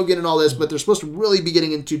Seth Rogen and all this, but they're supposed to really be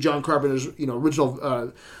getting into John Carpenter's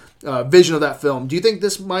original vision of that film. Do you think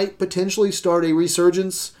this might potentially start a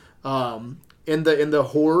resurgence in the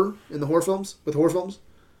horror films with horror films?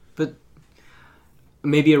 But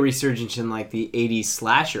maybe a resurgence in like the 80s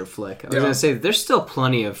slasher flick. I was Yeah. going to say there's still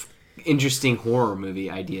plenty of interesting horror movie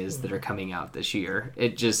ideas that are coming out this year.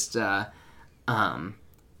 It just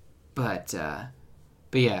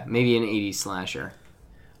but yeah, maybe an 80s slasher.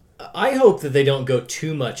 I hope that they don't go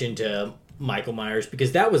too much into Michael Myers,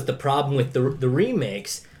 because that was the problem with the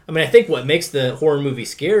remakes. I mean, I think what makes the horror movie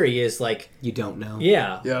scary is like, You don't know.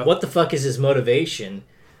 Yeah. what the fuck is his motivation?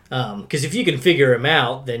 Because if you can figure him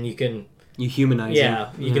out, then you can, You humanize him.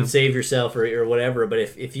 you can save yourself or whatever. But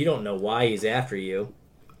if you don't know why he's after you,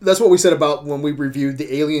 that's what we said about when we reviewed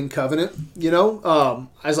the Alien Covenant. I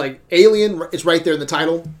was like, Alien. It's right there in the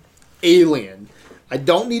title, Alien. I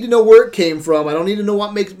don't need to know where it came from. I don't need to know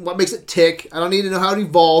what makes it tick. I don't need to know how it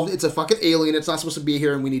evolved. It's a fucking alien. It's not supposed to be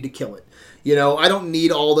here, and we need to kill it. I don't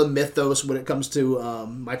need all the mythos when it comes to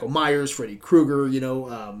Michael Myers, Freddy Krueger,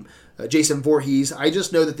 Jason Voorhees. I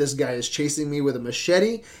just know that this guy is chasing me with a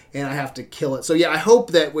machete, and I have to kill it. So yeah, I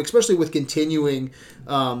hope that, especially with continuing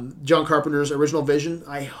John Carpenter's original vision,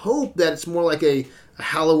 I hope that it's more like a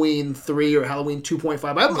Halloween 3 or Halloween 2.5.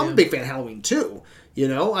 I'm a big fan of Halloween 2.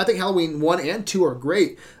 I think Halloween 1 and 2 are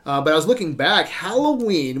great. But I was looking back,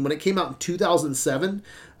 Halloween, when it came out in 2007,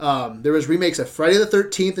 there was remakes of Friday the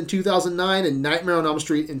 13th in 2009 and Nightmare on Elm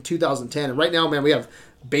Street in 2010. And right now, man, we have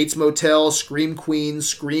Bates Motel, Scream Queen,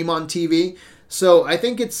 Scream on TV. So I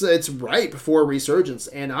think it's ripe for a resurgence.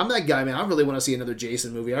 And I'm that guy, man. I really want to see another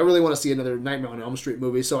Jason movie. I really want to see another Nightmare on Elm Street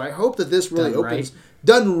movie. So I hope that this really opens...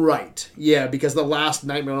 Done right. Yeah, because the last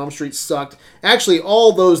Nightmare on Elm Street sucked. Actually,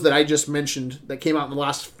 all those that I just mentioned that came out in the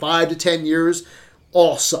last 5 to 10 years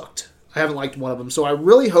all sucked. I haven't liked one of them. So I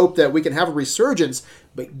really hope that we can have a resurgence,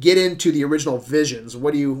 but get into the original visions.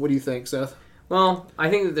 What do you think, Seth? Well, I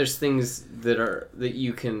think that there's things that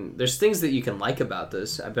you can like about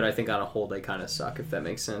this, but I think on a whole they kind of suck, if that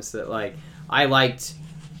makes sense. That like I liked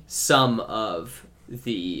some of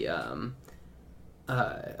the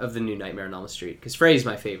new Nightmare on Elm Street because Freddy's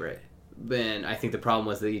my favorite. And I think the problem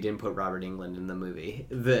was that you didn't put Robert Englund in the movie.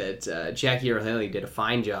 That Jackie Earle Haley did a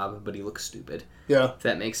fine job, but he looks stupid. Yeah, if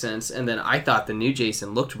that makes sense. And then I thought the new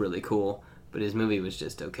Jason looked really cool. But his movie was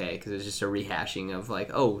just okay because it was just a rehashing of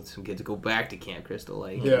like, oh, some kids go back to Camp Crystal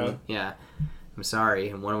Lake. Yeah. I'm sorry,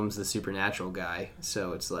 and one of them's the supernatural guy,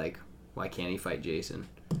 so it's like, why can't he fight Jason?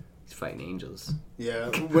 He's fighting angels. Yeah,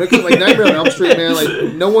 when it comes like Nightmare on Elm Street, man,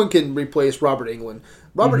 like no one can replace Robert Englund.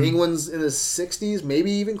 Robert Englund's in his 60s,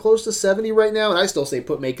 maybe even close to 70 right now, and I still say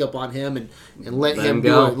put makeup on him and let him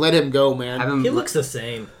go. Let him go, man. He looks the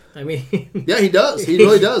same. I mean, yeah, he does. He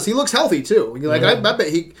really does. He looks healthy too. Like I bet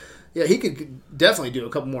he. Yeah, he could definitely do a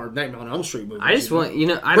couple more Nightmare on Elm Street movies. I just want,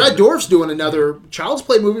 Brad Dourif's doing another Child's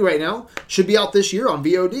Play movie right now. Should be out this year on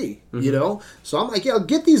VOD, So I'm like,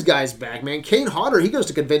 get these guys back, man. Kane Hodder, he goes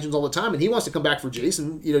to conventions all the time, and he wants to come back for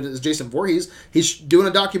Jason, as Jason Voorhees. He's doing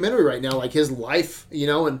a documentary right now, like his life,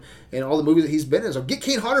 and all the movies that he's been in. So get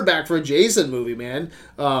Kane Hodder back for a Jason movie, man.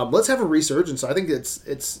 Let's have a resurgence. So I think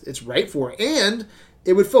it's right for it. And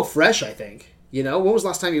it would feel fresh, I think. When was the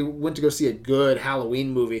last time you went to go see a good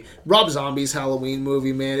Halloween movie? Rob Zombie's Halloween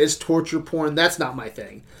movie, man, it's torture porn. That's not my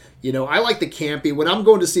thing. I like the campy. When I'm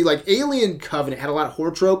going to see, like, Alien Covenant had a lot of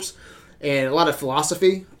horror tropes and a lot of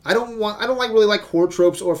philosophy. I don't really like horror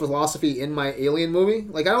tropes or philosophy in my Alien movie.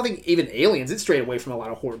 Like, I don't think even Aliens, it's strayed away from a lot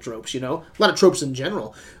of horror tropes, a lot of tropes in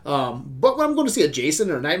general. But when I'm going to see a Jason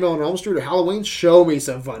or Nightmare on Elm Street or Halloween, show me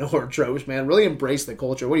some fun horror tropes, man. Really embrace the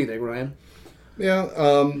culture. What do you think, Ryan? Yeah,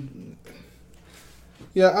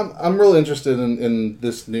 I'm really interested in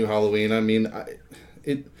this new Halloween. I mean,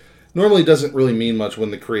 it normally doesn't really mean much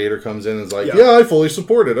when the creator comes in and is like, yeah, I fully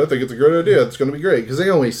support it. I think it's a great idea. It's going to be great. Because they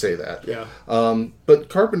always say that. Yeah. But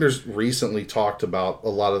Carpenter's recently talked about a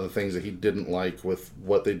lot of the things that he didn't like with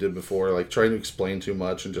what they did before, like trying to explain too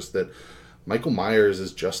much and just that Michael Myers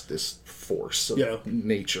is just this force of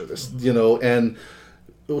nature. This, and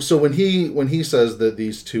so when he says that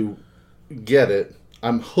these two get it,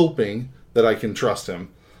 I'm hoping that I can trust him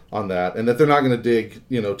on that, and that they're not going to dig,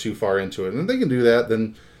 too far into it. And if they can do that,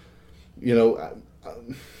 then,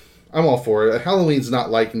 I'm all for it. Halloween's not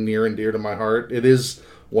like near and dear to my heart. It is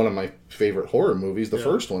one of my favorite horror movies. The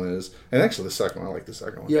first one is, and actually the second one. I like the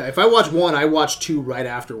second one. Yeah, if I watch one, I watch two right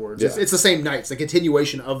afterwards. Yeah. It's the same night. It's the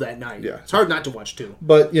continuation of that night. Yeah, it's hard not to watch two.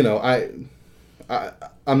 But I'm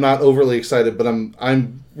not overly excited, but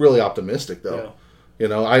I'm really optimistic though. Yeah.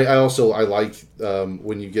 I like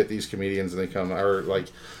when you get these comedians and they come, or like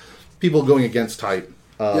people going against type.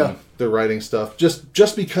 They're writing stuff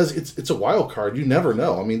just because it's a wild card. You never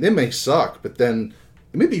know. I mean, they may suck, but then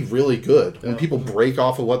it may be really good when people break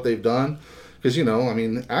off of what they've done. Because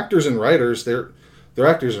actors and writers, they're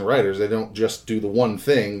actors and writers. They don't just do the one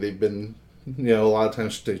thing. They've been, a lot of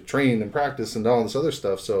times they train and practice and all this other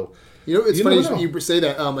stuff. So. It's funny you say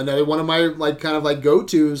that. Another one of my kind of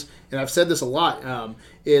go-tos, and I've said this a lot,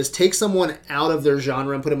 is take someone out of their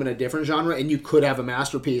genre and put them in a different genre, and you could have a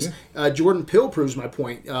masterpiece. Yeah. Jordan Peele proves my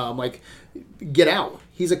point. Get Out.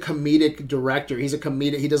 He's a comedic director. He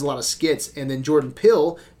does a lot of skits, and then Jordan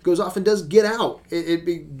Peele goes off and does Get Out.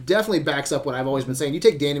 It definitely backs up what I've always been saying. You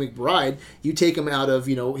take Danny McBride, you take him out of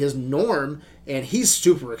his norm, and he's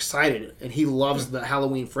super excited, and he loves the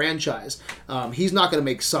Halloween franchise. He's not going to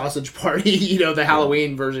make Sausage Party, the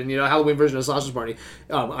Halloween version, Halloween version of Sausage Party.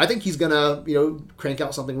 I think he's going to, crank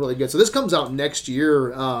out something really good. So this comes out next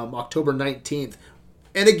year, October 19th.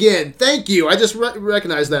 And again, thank you. I just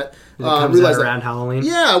recognized that. It comes out around Halloween.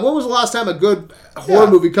 Yeah, when was the last time a good horror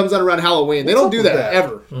movie comes out around Halloween? They don't do that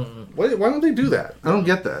ever. Why don't they do that? I don't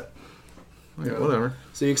get that. Whatever.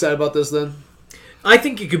 So you excited about this then? I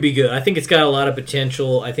think it could be good. I think it's got a lot of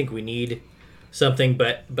potential. I think we need something,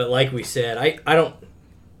 but like we said, I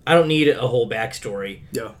don't need a whole backstory.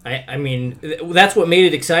 Yeah. I mean, that's what made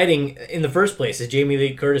it exciting in the first place. Is Jamie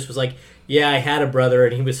Lee Curtis was like, yeah, I had a brother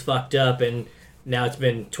and he was fucked up, and now it's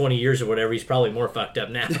been 20 years or whatever. He's probably more fucked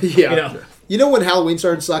up now. Yeah. You know when Halloween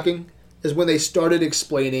started sucking? Is when they started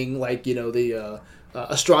explaining, the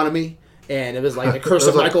astronomy. And it was like the curse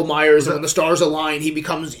of Michael Myers, and when the stars align, he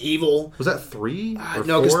becomes evil. Was that 3?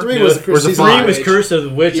 No, because 3 No, was the curse. Season 3 was Curse of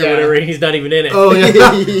the Witch or whatever, and he's not even in it. Oh,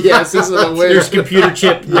 yeah. Yeah, Season of the Witch. There's computer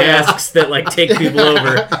chip masks that take people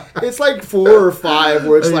over. It's like 4 or 5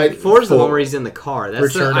 where it's like... 4's the one where he's in the car.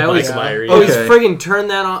 That's Return I to always Michael Myers. friggin' turn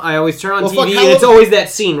that on. I always turn on Well, fuck, TV, and it's always that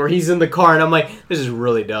scene where he's in the car, and I'm like, this is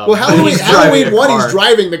really dumb. Well, Halloween driving a 1, car. he's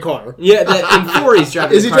driving the car. Yeah, in 4 he's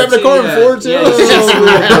driving. Is he driving a car in 4 too? Yeah, he's just in the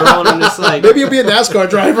girl, and I'm just like, Maybe he'll be a NASCAR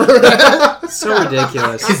driver. so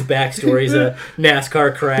ridiculous. His backstory is a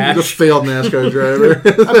NASCAR The crash. failed NASCAR driver.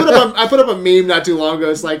 I put up a meme not too long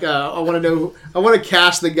ago. It's like I want to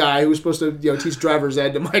cast the guy who was supposed to teach driver's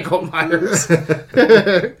ed to Michael Myers.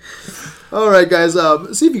 All right, guys.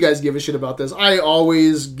 See if you guys give a shit about this. I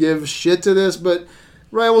always give shit to this, but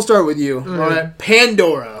Ryan, we'll start with you. All right,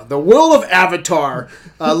 Pandora, the world of Avatar,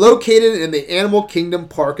 located in the Animal Kingdom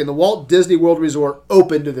Park in the Walt Disney World Resort,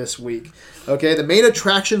 opened this week. Okay, the main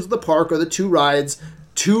attractions of the park are the two rides.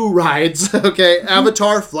 Okay,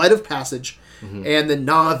 Avatar, Flight of Passage, and the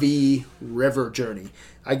Na'vi River Journey.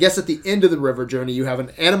 I guess at the end of the river journey, you have an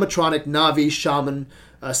animatronic Na'vi shaman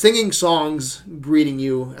singing songs, greeting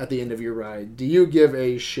you at the end of your ride. Do you give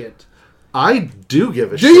a shit? I do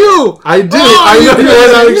give a shit. Do you? I do. Oh, I know you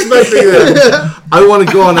you're not expecting that. I want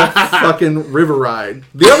to go on that fucking river ride.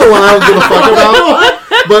 The other one I don't give a fuck about.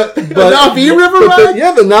 But The Na'vi River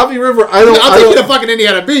ride? The Na'vi River. I'll take you to fucking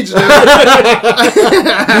Indiana Beach, dude.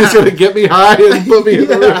 He's gonna get me high and put me in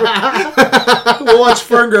the river. We'll watch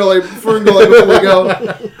Ferngully before we go.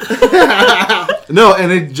 No,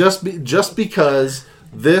 and it just because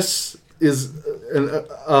this is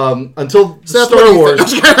until Seth, Star what do you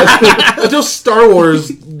Wars until Star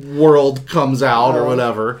Wars World comes out or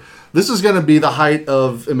whatever. This is going to be the height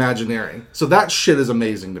of Imagineering. So that shit is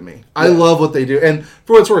amazing to me. I love what they do. And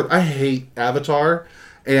for what it's worth, I hate Avatar,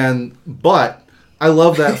 but I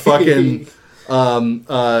love that fucking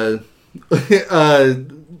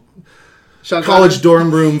college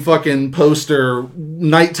dorm room fucking poster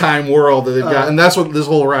nighttime world that they've got. And that's what this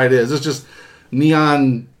whole ride is. It's just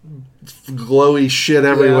neon glowy shit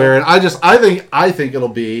everywhere. And I think it'll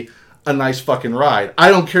be a nice fucking ride. I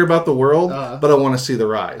don't care about the world, but I want to see the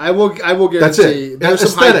ride. I will guarantee. That's it. That's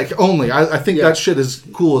aesthetic only. I think that shit is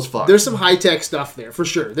cool as fuck. There's some high tech stuff there for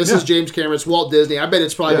sure. This is James Cameron's Walt Disney. I bet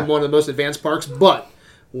it's probably one of the most advanced parks. But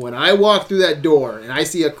when I walk through that door and I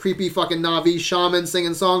see a creepy fucking Na'vi shaman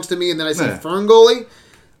singing songs to me, and then I see Ferngully,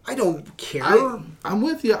 I don't care. I'm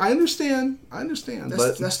with you. I understand.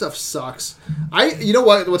 But That stuff sucks. You know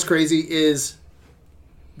what's crazy is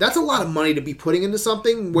that's a lot of money to be putting into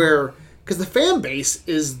something where, because the fan base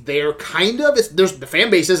is there, kind of. The fan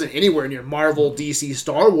base isn't anywhere near Marvel, DC,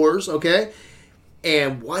 Star Wars, okay?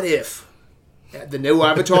 And what if the new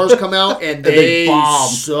Avatars come out and they bomb?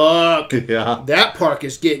 Suck. Yeah. That park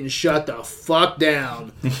is getting shut the fuck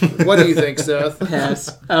down. What do you think, Seth?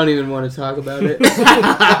 Pass. I don't even want to talk about it.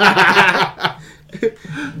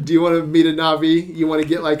 Do you want to meet a Na'vi? You want to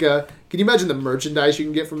get can you imagine the merchandise you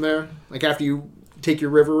can get from there? Like after you take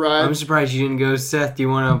your river ride? I'm surprised you didn't go, Seth, do you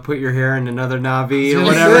want to put your hair in another Na'vi or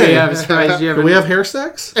whatever? Yeah, I'm surprised you haven't. Do we have hair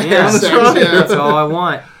sex? Yeah, Hair sex, yeah. That's all I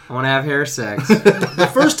want. I want to have hair sex.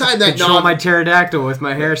 The first time that Control my pterodactyl with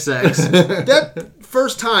my hair sex. that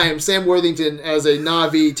first time Sam Worthington as a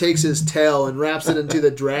Na'vi takes his tail and wraps it into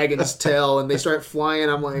the dragon's tail and they start flying,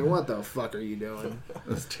 I'm like, what the fuck are you doing?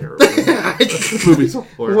 That's terrible. This movie's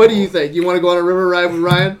horrible. What do you think? You want to go on a river ride with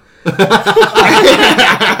Ryan?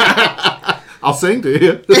 I'll sing to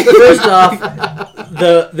you. First off,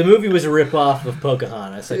 the movie was a ripoff of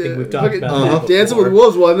Pocahontas. I think we've talked about that Dancing before. with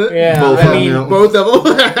Wolves, wasn't it? Yeah, Both I of them, mean, yeah. Both of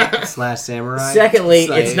them. / Samurai. secondly,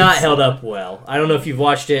 Like, it's not held up well. I don't know if you've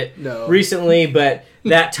watched it No. recently, but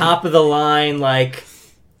that top of the line,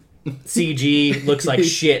 CG looks like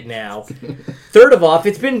shit now. Third of all,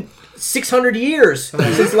 it's been 600 years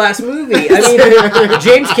since the last movie. I mean,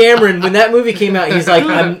 James Cameron, when that movie came out, he's like,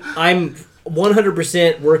 I'm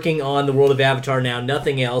 100% working on the world of Avatar now,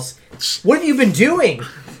 nothing else. What have you been doing?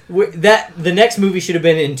 The next movie should have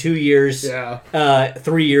been in 2 years,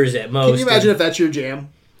 3 years at most. Can you imagine if that's your jam?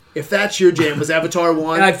 If that's your jam, was Avatar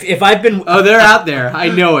 1? If I've been... Oh, they're out there. I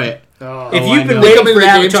know it. If you've been They waiting come into for the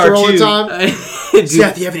game Avatar store all the 2... time.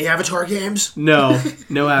 Seth, do you have any Avatar games? No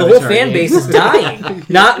The Avatar. whole fan games. base is dying.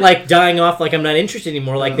 Not like dying off like I'm not interested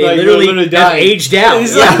anymore. Like they Like, literally they're have dying. aged out.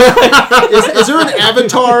 It's Yeah. Is there an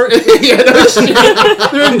Avatar? Yeah, no shit.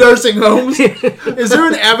 They're in nursing homes. Is there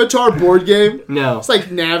an Avatar board game? No. It's like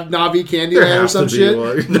Navi Candyland There or has some to be shit.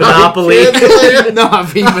 one. Monopoly.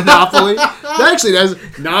 Navi Monopoly. Actually, that's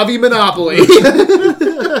Navi Monopoly.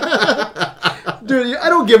 Dude, I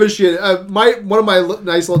don't give a shit. One of my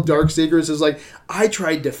nice little dark secrets is like I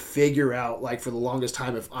tried to figure out like for the longest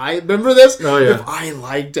time if I remember this Oh, yeah. if I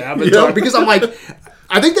liked Avatar Yeah. because I'm like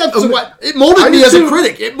I think that's what it molded I me did as a too.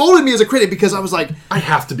 critic. It molded me as a critic because I was like, I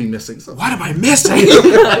have to be missing something. what am I missing?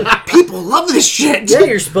 People love this shit. Yeah,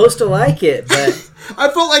 you're supposed to like it, but I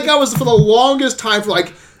felt like I was for the longest time for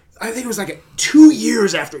like I think it was like 2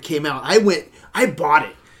 years after it came out. I bought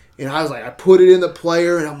it and I was like I put it in the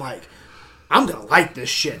player and I'm like I'm gonna like this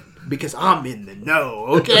shit because I'm in the know,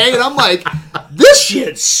 okay? And I'm like, this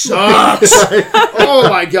shit sucks. Oh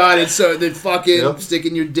my god, it's so the fucking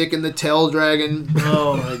sticking your dick in the tail dragon.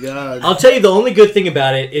 Oh my god. I'll tell you the only good thing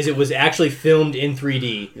about it is it was actually filmed in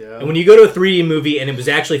 3D. Yeah. And when you go to a 3D movie and it was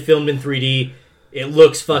actually filmed in 3D, it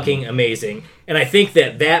looks fucking amazing. And I think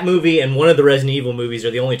that movie and one of the Resident Evil movies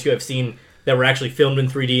are the only two I've seen that were actually filmed in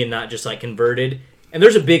 3D and not just like converted. And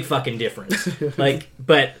there's a big fucking difference.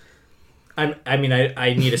 But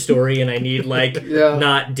I need a story and I need like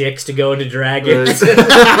not dicks to go into dragons.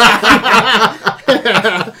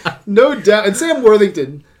 No doubt. And Sam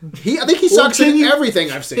Worthington, I think he sucks in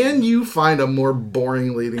everything I've seen. Can you find a more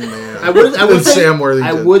boring leading man I would than say Sam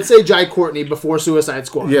Worthington? I would say Jai Courtney before Suicide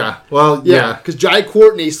Squad. Yeah. Well, Yeah, yeah. because Jai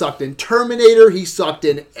Courtney sucked in Terminator. He sucked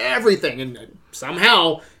in everything, and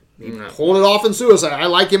somehow he pulled it off in Suicide. I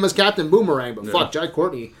like him as Captain Boomerang, but fuck, Jai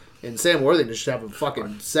Courtney and Sam Worthington just having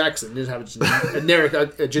fucking sex and just have a generic.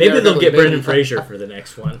 Maybe they'll get Brendan Fraser for the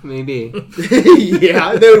next one. Maybe.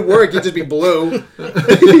 Yeah, that would work. He'd just be blue.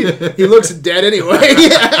 He looks dead anyway.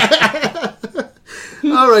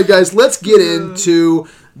 All right, guys, let's get into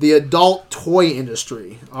the adult toy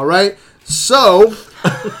industry. All right, so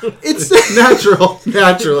it's Natural.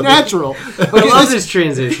 natural. I love this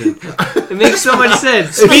transition. It makes so much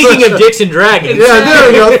sense. Speaking of dicks and dragons, Yeah, there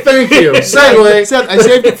we go. Thank you. Segue. Except I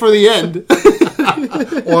saved it for the end.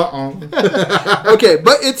 Okay,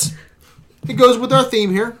 but it goes with our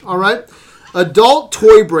theme here. All right, adult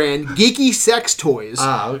toy brand Geeky Sex Toys.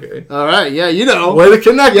 Okay. All right, yeah, you know. Way to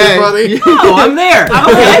connect Yeah. it, buddy. Oh, I'm there.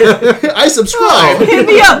 Okay. I subscribe. Hit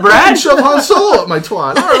me up, Brad. Shove Han Solo up my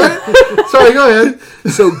twat. All right. Sorry, go ahead.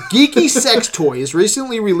 So, Geeky Sex Toys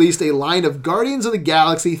recently released a line of Guardians of the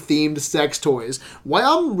Galaxy themed sex toys.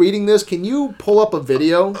 While I'm reading this, can you pull up a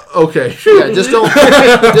video? Okay. Yeah, just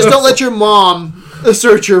don't let your mom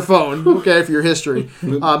search your phone, okay, for your history.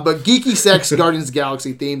 But Geeky Sex Guardians of the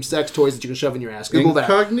Galaxy themed sex toys that you can shove in your ass. Google that.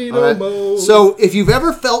 Incognito All right? mode. So, if you've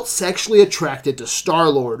ever felt sexually attracted to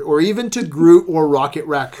Star-Lord or even to Groot or Rocket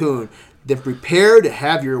Raccoon, then prepare to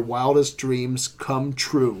have your wildest dreams come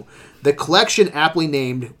true. The collection, aptly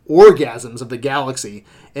named Orgasms of the Galaxy,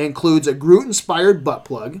 includes a Groot-inspired butt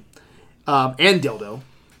plug and dildo,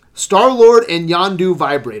 Star-Lord and Yondu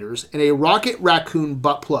vibrators, and a Rocket Raccoon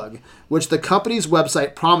butt plug, which the company's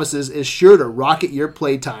website promises is sure to rocket your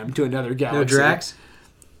playtime to another No galaxy. Drax?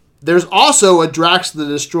 There's also a Drax the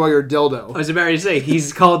Destroyer dildo. I was about to say,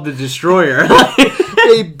 he's called the Destroyer.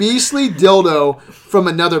 A beastly dildo from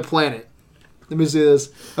another planet. Let me see this.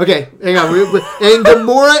 Okay, hang on. And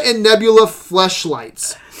Gamora and Nebula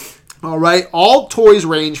fleshlights. All right, all toys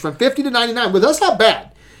range from $50 to $99, but that's not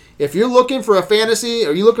bad. If you're looking for a fantasy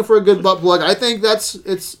or you're looking for a good butt plug, I think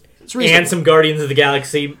it's reasonable. and some Guardians of the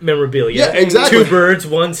Galaxy memorabilia. Yeah, exactly. 2 birds,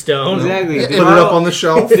 1 stone. Exactly. Yeah, Did Put it Marvel- up on the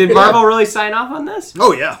shelf. Did Marvel really sign off on this?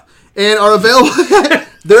 Oh yeah, and are available.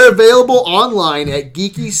 They're available online at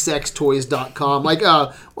geekysextoys.com. Like,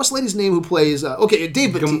 what's the lady's name who plays? Dave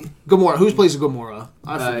Gamora. Who plays Gamora?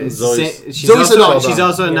 I forget. She's Zoe also, Saldana. she's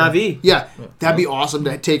also a Navi. Yeah, that'd be awesome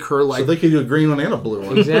to take her like. So they could do a green one and a blue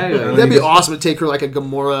one. Exactly. That'd be awesome to take her like a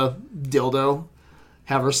Gamora dildo,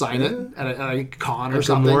 have her sign it at a con or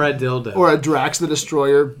something. Gamora dildo. Or a Drax the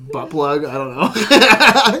Destroyer butt plug. I don't know.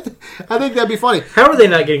 I think that'd be funny. How are they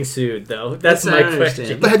not getting sued, though? That's That's my what I question.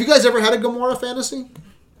 understand. But have you guys ever had a Gamora fantasy?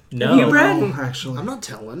 No. You, Brad? Oh, actually. I'm not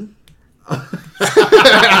telling.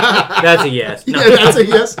 That's a yes. No. Yeah, that's a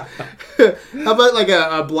yes. How about like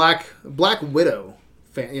a Black Widow?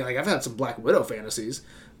 Like I've had some Black Widow fantasies,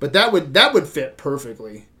 but that would fit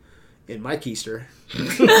perfectly in my keister.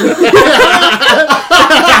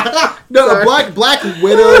 No, a Black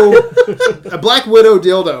Widow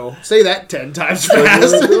dildo. Say that 10 times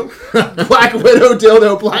fast. Black Widow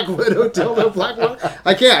dildo. Black Widow dildo. Black Widow.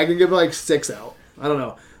 I can't. I can give like 6 out. I don't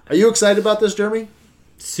know. Are you excited about this, Jeremy?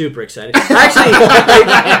 Super excited. Actually,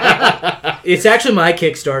 it's actually my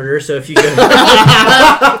Kickstarter, so if you go...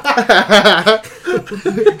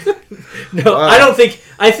 No, I don't think...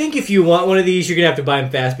 I think if you want one of these, you're going to have to buy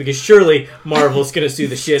them fast, because surely Marvel's going to sue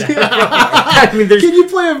the shit out of it. I mean, there's... Can you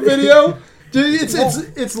play a video? Dude,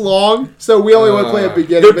 it's long, so we only want to play a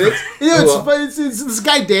beginning. But it's this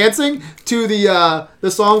guy dancing to the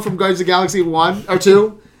song from Guardians of the Galaxy 1 or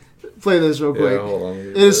 2. Play this real quick. Yeah, hold on.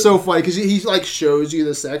 It is so funny because he like shows you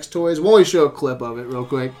the sex toys. We'll only show a clip of it real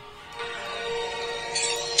quick.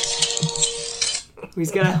 He's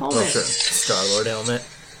got a helmet. Oh, sure. Star-Lord helmet.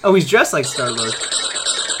 Oh, he's dressed like Star-Lord.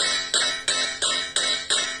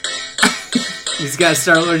 He's got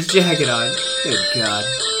Star-Lord's jacket on. Good God.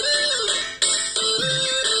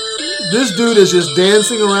 This dude is just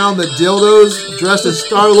dancing around the dildos dressed as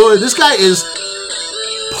Star-Lord. This guy is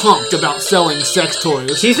pumped about selling sex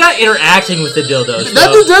toys. He's not interacting with the dildos. That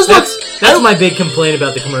though. dude does look... That's my big complaint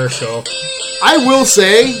about the commercial. I will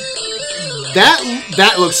say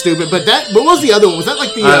that looks stupid, but what was the other one? Was that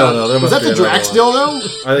like the I don't know. There was must that the be another Drax one. dildo?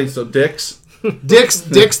 I think so. Dick's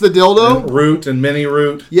Dick's the dildo? Root and Mini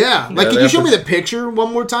Root. Yeah. Like, can they you show have me to- the picture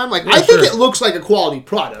one more time? Like, Yeah, I think sure. it looks like a quality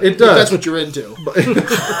product. It If does. that's what you're into.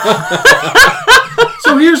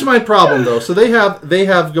 So here's my problem, though. So they have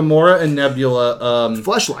Gamora and Nebula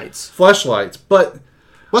Fleshlights. fleshlights, but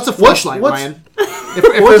What's a fleshlight, what's- Ryan? If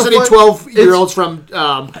What's there's a any flesh- 12-year-olds from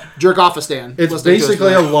Jerk-Offistan. it's listening to us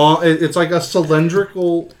basically tonight. a long. It's like a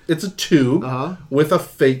cylindrical. It's a tube Uh-huh. with a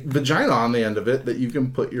fake vagina on the end of it that you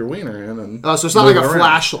can put your wiener in. And Oh, so it's not like move a it around.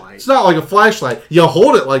 flashlight. It's not like a flashlight. You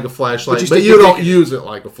hold it like a flashlight, But you but stick you your don't dick in. use it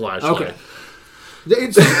like a flashlight. Okay.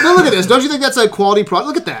 Now look at this. Don't you think that's a quality product?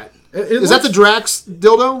 Look at that. It Is that looks- the Drax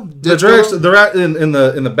dildo? The Ditch Drax? dildo? They're at in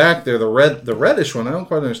the back there. The reddish one. I don't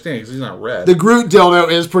quite understand because he's not red. The Groot dildo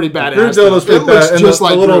is pretty badass. Groot dildo's though. pretty It looks bad, and just the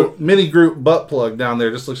like little Groot. mini Groot butt plug down there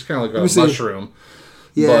just looks kind of like me a see. mushroom.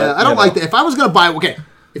 Yeah, But, I don't you like know. that. If I was gonna buy,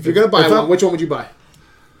 if you're gonna buy If I- one, which one would you buy?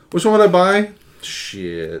 Which one would I buy?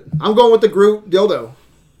 Shit. I'm going with the Groot dildo.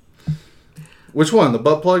 Which one? The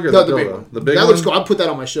butt plug or No, the the big dildo? one. The big that one. looks cool. I'll put that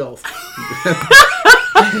on my shelf.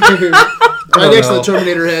 Right next to the know.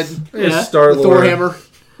 Terminator head. It's Star The Thor Lord. hammer.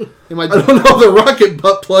 In my I don't know. The rocket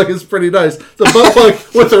butt plug is pretty nice. The butt plug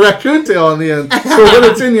with the raccoon tail on the end. So when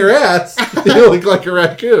it's in your ass, you look like a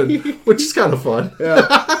raccoon, which is kind of fun.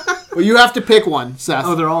 Well, you have to pick one, Seth.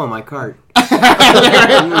 Oh, they're all in my cart. He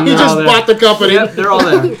just there. bought the company. Yep, they're all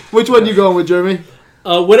there. Which one you going with, Jeremy?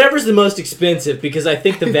 Whatever's the most expensive, because I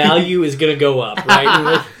think the value is going to go up,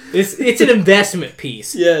 right? It's an investment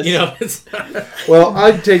piece. Yes. You know, it's, Well,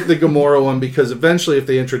 I'd take the Gamora one because eventually, if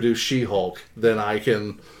they introduce She-Hulk, then I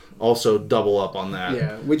can also double up on that.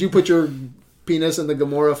 Yeah. Would you put your penis in the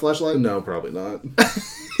Gamora fleshlight? No, probably not.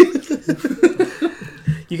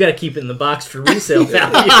 you got to keep it in the box for resale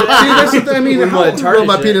value. See, that's the thing. I mean, Wouldn't how, want to Put tarnish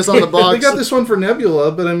my it. penis on the they box. got this one for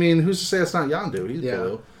Nebula, but I mean, who's to say it's not Yondu? He's Yeah.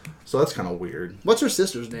 blue. So that's kind of weird. What's her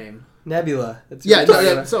sister's name? Nebula. That's Yeah, what no, I'm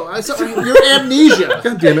yeah. talking So your amnesia.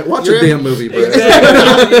 God damn it! Watch You're a damn movie, bro.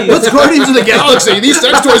 about. What's Guardians of the Galaxy? These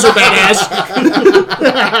sex toys are badass.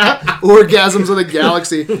 Orgasms of the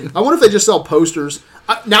Galaxy. I wonder if they just sell posters.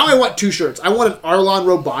 Now I want 2 shirts. I want an Arlon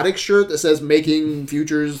Robotics shirt that says "Making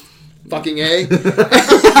Futures Fucking A," and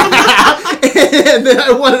then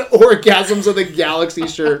I want an Orgasms of the Galaxy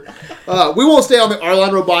shirt. We won't stay on the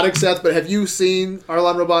Arlon Robotics, Seth, but have you seen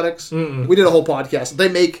Arlon Robotics? We did a whole podcast. They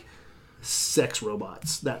make sex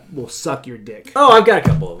robots that will suck your dick. Oh, I've got a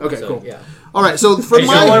couple of them. Okay, so, cool. Yeah. All right, so for There's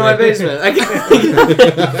one in my my, basement. I can't-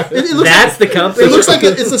 it looks That's the company. It looks like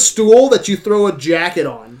it's a stool that you throw a jacket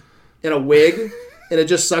on and a wig, and it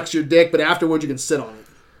just sucks your dick. But afterwards, you can sit on it.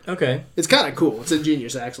 Okay. It's kind of cool. It's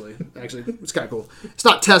ingenious, actually. It's kind of cool. It's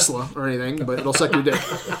not Tesla or anything, but it'll suck your dick.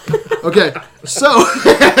 Okay, so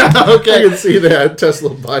I okay, can see that Tesla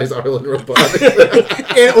buys Arlen Robotics.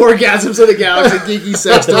 and Orgasms of the Galaxy,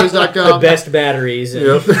 GeekySexToys.com. The best batteries.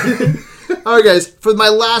 And, All right, guys, for my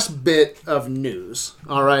last bit of news,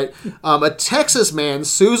 all right, a Texas man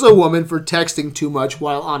sues a woman for texting too much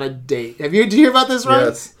while on a date. Did you hear about this, Ryan?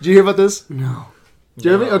 Yes. Did you hear about this? No.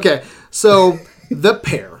 Jeremy? Okay, so the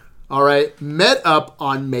pair, all right, met up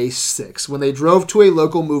on May 6th when they drove to a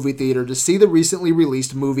local movie theater to see the recently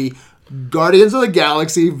released movie Guardians of the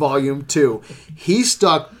Galaxy Volume 2. He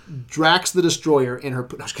stuck Drax the Destroyer in her...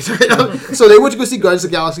 No, so they went to go see Guardians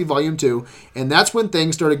of the Galaxy Volume 2, and that's when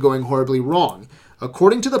things started going horribly wrong.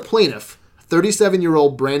 According to the plaintiff,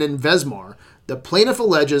 37-year-old Brandon Vesmar, the plaintiff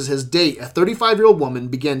alleges his date, a 35-year-old woman,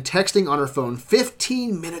 began texting on her phone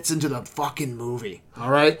 15 minutes into the fucking movie.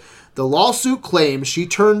 All right? The lawsuit claims she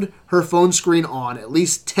turned her phone screen on at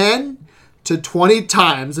least 10 to 20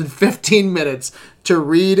 times in 15 minutes to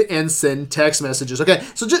read and send text messages. Okay,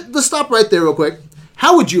 so just let's stop right there real quick.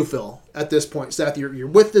 How would you feel at this point, Seth? You're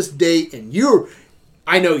with this date and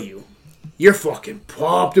I know you. You're fucking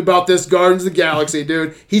pumped about this Guardians of the Galaxy,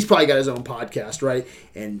 dude. He's probably got his own podcast, right?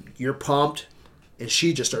 And you're pumped, and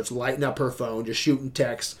she just starts lighting up her phone, just shooting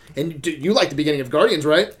texts. And you like the beginning of Guardians,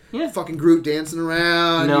 right? Yeah. Fucking Groot dancing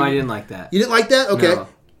around. No, I didn't like that. You didn't like that? Okay. No.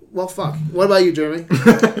 Well, fuck. What about you, Jeremy?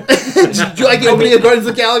 Did you like the opening of Guardians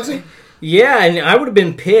of the Galaxy? Yeah, and I would have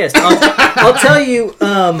been pissed. I'll tell you.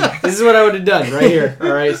 This is what I would have done right here.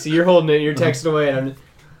 All right, so you're holding it, you're texting away, and I'm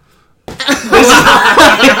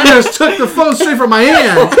I just took the phone straight from my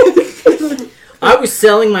hand. I was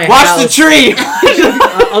selling my watch house. the tree.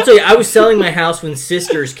 I'll tell you, I was selling my house when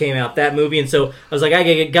Sisters came out, that movie, and so I was like,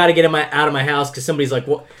 I got to get out of my house because somebody's like,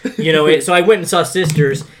 what, you know? So I went and saw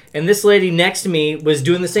Sisters, and this lady next to me was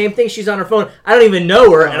doing the same thing. She's on her phone. I don't even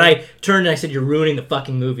know her, and I turned and I said, "You're ruining the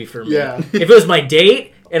fucking movie for me." Yeah. If it was my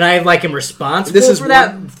date and I like am responsible This is for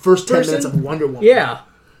that first 10 person? minutes of Wonder Woman. Yeah.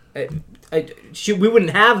 We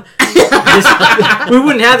wouldn't have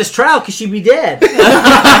this trial because she'd be dead.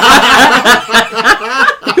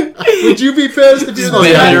 Would you be pissed if you Oh,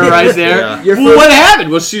 yeah, you're right there. Yeah. Your Well, first- what happened?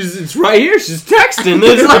 Well, it's right here. She's texting.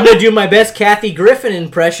 I'm gonna do my best Kathy Griffin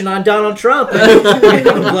impression on Donald Trump.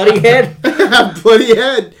 Bloody head. bloody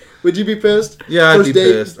head? Would you be pissed? Yeah, I'd First be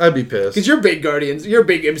date? pissed. I'd be pissed. Because you're big Guardians. You're a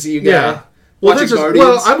big MCU guy. Yeah. Well, Watching that's just, Guardians.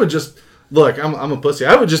 well, I would just look. I'm a pussy.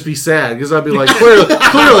 I would just be sad because I'd be like, clearly,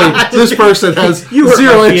 this person has You hurt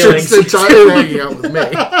zero my interest in feelings. hanging out with me.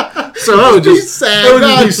 So I would Be just sad. I would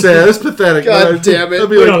God. just be sad. It's pathetic. God I'd- damn it. I'd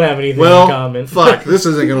be We like, don't have anything well, in common. fuck, this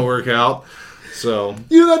isn't gonna work out. So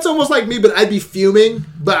You know, that's almost like me, but I'd be fuming,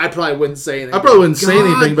 but I probably wouldn't say anything. I probably wouldn't say God.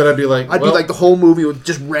 anything, but I'd be like, I'd well, be like the whole movie with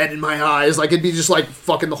just red in my eyes. Like it'd be just like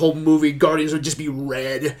fucking the whole movie. Guardians would just be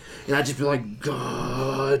red, and I'd just be like,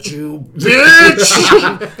 "God, you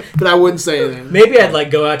bitch!" But I wouldn't say anything. Maybe I'd like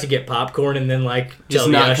go out to get popcorn and then like Just tell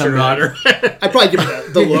the not usher come on back. her. I'd probably give her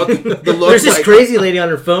the look. The look. There's this like, crazy lady on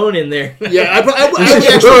her phone in there. Yeah, I would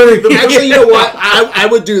actually, you know what? I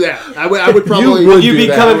would do that. I would probably. would. You'd do be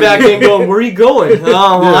that. coming back in going, where are you going?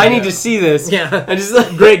 Oh, well, I need Yeah. to see this. Yeah. I just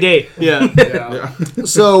Great date. yeah. Yeah.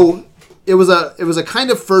 So it was a kind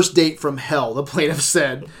of first date from hell. The plaintiff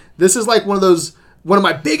said, "This is like one of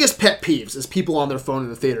my biggest pet peeves is people on their phone in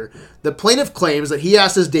the theater." The plaintiff claims that he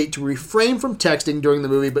asked his date to refrain from texting during the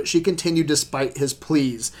movie, but she continued despite his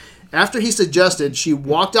pleas. After he suggested, she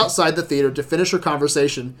walked outside the theater to finish her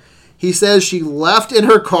conversation. He says she left in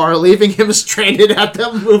her car, leaving him stranded at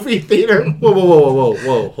the movie theater.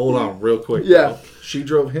 whoa, hold on, real quick. Yeah. though. She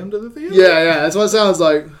drove him to the theater. Yeah, that's what it sounds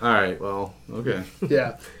like. All right. Well, okay,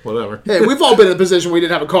 Yeah. whatever. Hey, we've all been in a position where we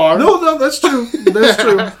didn't have a car. No, that's true. That's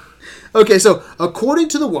true. Okay, so according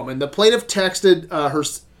to the woman, the plaintiff texted her.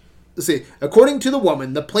 Let's see. According to the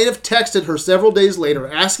woman, the plaintiff texted her several days later,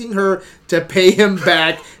 asking her to pay him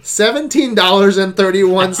back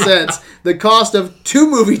 $17.31, the cost of 2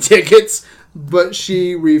 movie tickets, but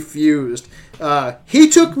she refused. He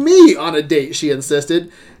took me on a date, she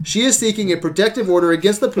insisted. She is seeking a protective order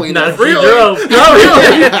against the plaintiff. Not if you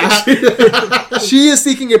drove. She is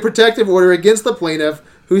seeking a protective order against the plaintiff,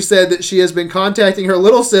 who said that she has been contacting her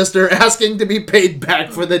little sister asking to be paid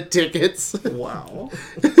back for the tickets. Wow.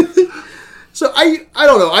 So I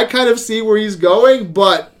don't know. I kind of see where he's going,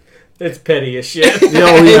 but It's petty as shit.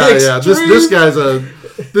 Yeah. Extreme.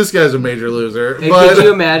 This guy's a major loser. Hey, but, could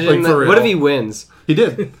you imagine? like, for What if real. he wins? He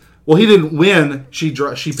did. Well, he didn't win. She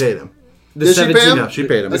paid him. The Did she pay him? Yeah, she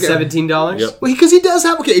paid him. The $17? Yep. well, because he does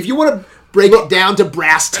have. Okay, if you want to break it down to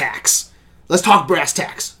brass tacks, let's talk brass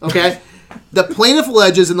tacks. Okay. The plaintiff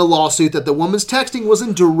alleges in the lawsuit that the woman's texting was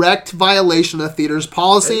in direct violation of the theater's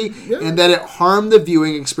policy Yeah. and that it harmed the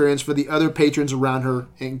viewing experience for the other patrons around her,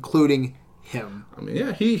 including him. I mean,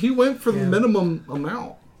 yeah, he went for the minimum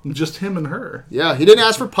amount. Just him and her. Yeah, he didn't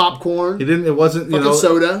ask for popcorn, He didn't. It wasn't. You fucking know.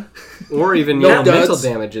 soda. Or even No duds. mental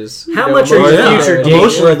damages. How You know, much are emotional your yeah. future damage. dates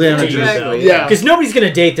Emotional worth to damages. you, though? Exactly. Yeah. Because nobody's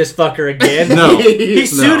gonna date this fucker again. No. He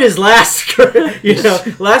sued his last,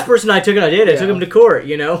 last person I took on a date. I took him to court.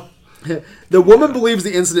 You know. The woman believes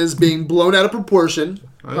the incident is being blown out of proportion.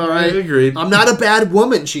 I All right, agreed. I'm not a bad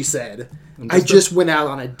woman, she said. I just went out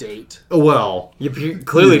on a date. Well, You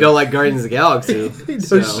clearly don't like Guardians of the Galaxy.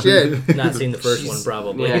 No shit. Not seen the first one,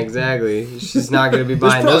 probably. Yeah, exactly. She's not going to be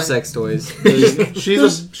buying probably- those sex toys.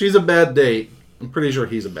 she's a bad date. I'm pretty sure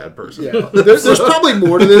he's a bad person. Yeah. There's probably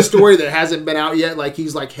more to this story that hasn't been out yet. Like,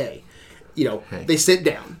 he's like, hey, they sit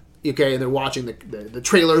down. Okay, and they're watching the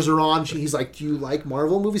trailers are on. He's like, "Do you like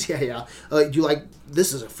Marvel movies?" Yeah. Do you like?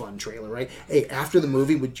 This is a fun trailer, right? Hey, after the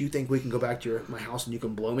movie, would you think we can go back to my house and you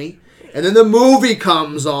can blow me? And then the movie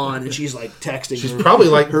comes on, and she's like texting. She's probably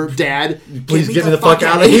like, her dad. "Please get me the fuck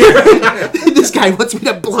out of here." This guy wants me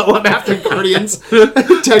to blow him after Guardians.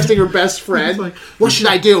 Texting her best friend. like, what should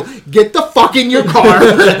I do? Get the fuck in your car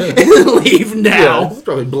and leave now. He's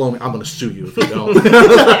probably blow me. I'm gonna sue you if you don't.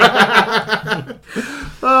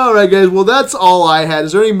 All right, guys. Well, that's all I had.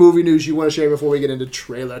 Is there any movie news you want to share before we get into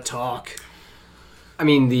trailer talk? I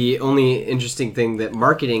mean, the only interesting thing that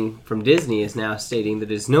marketing from Disney is now stating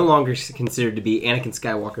that it is no longer considered to be Anakin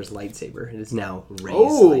Skywalker's lightsaber. It is now Rey's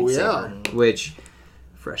lightsaber, which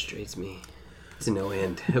frustrates me to no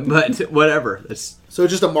end. But whatever. That's So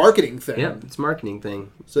it's just a marketing thing. yeah, it's a marketing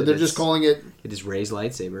thing. So But they're just calling it. it is Rey's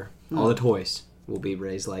lightsaber. All the toys will be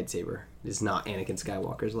Rey's lightsaber. It is not Anakin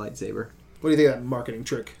Skywalker's lightsaber. What do you think of that marketing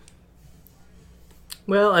trick?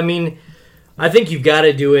 Well, I mean, I think you've got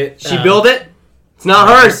to do it. She built it. It's not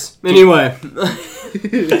hers anyway.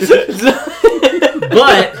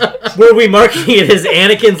 But were we marketing it as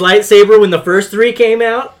Anakin's lightsaber when the first three came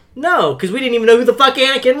out? No, because we didn't even know who the fuck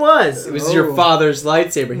Anakin was. It was your father's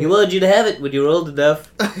lightsaber. He wanted you to have it when you were old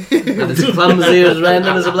enough. Not as clumsy as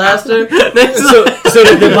random as a blaster. So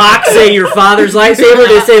did the box say your father's lightsaber? Or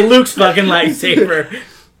did it say Luke's fucking lightsaber?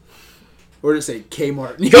 Or did it say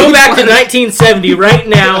Kmart? Go back to 1970 right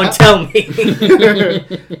now and tell me.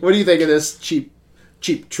 What do you think of this cheap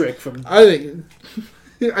trick from? I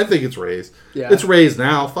think it's Ray's. Yeah. It's Ray's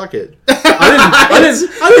now. Fuck it. I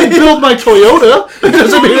didn't build my Toyota. It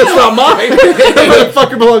doesn't mean it's not mine. That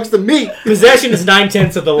motherfucker belongs to me. Possession is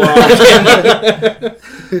 9/10 of the law.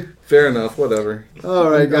 Fair enough. Whatever. All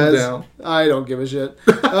right, I'm guys. down. I don't give a shit.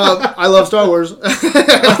 I love Star Wars.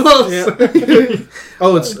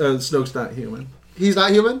 Oh, it's Snoke's not human. He's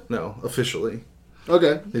not human. No, officially,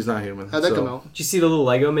 Okay. he's not human. How'd that come out? Did you see the little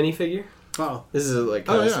Lego minifigure? Oh. This is like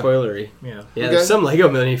Oh, kind of yeah. spoilery. Yeah. Yeah, Okay. there's some Lego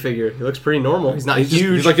minifigure. He looks pretty normal. He's not He's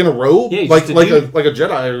huge. like in a robe, Yeah, he's like just a like dude. a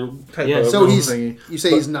Jedi type Yeah. of So robe he's. thingy. You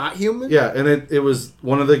say he's not human? Yeah, and it was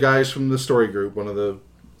one of the guys from the story group, one of the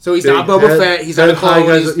So he's big not Boba head- Fett. He's not a head high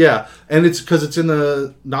clone. guys. Yeah, and it's because it's in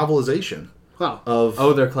the novelization Huh. of.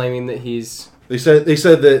 Oh, they're claiming that he's. They said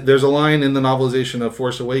that there's a line in the novelization of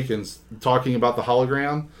Force Awakens talking about the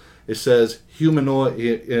hologram. It says humanoid.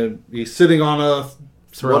 He's sitting on a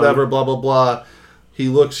Throne. whatever, blah blah blah. He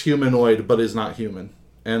looks humanoid, but is not human.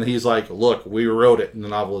 And he's like, "Look, we wrote it in the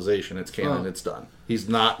novelization. It's canon. Oh. It's done. He's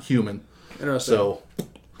not human." Interesting. So,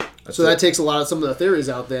 So that takes a lot of some of the theories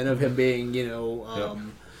out then of him being,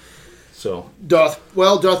 so Darth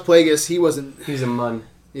Plagueis. He wasn't. He's a mun.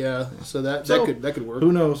 Yeah. So that So, that could work.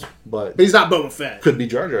 who knows? But But he's not Boba Fett. could be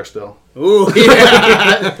Jar Jar still. Ooh,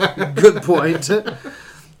 yeah. Good point.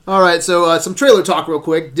 All right, so some trailer talk real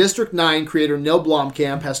quick. District 9 creator Neil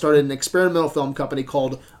Blomkamp has started an experimental film company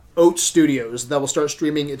called Oat Studios that will start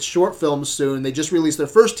streaming its short films soon. They just released their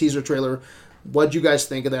first teaser trailer. What'd you guys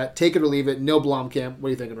think of that? Take it or leave it. Neil Blomkamp, what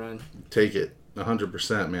are you thinking, Ryan? Take it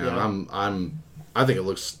 100%, man. Yeah. I think it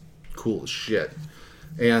looks cool as shit,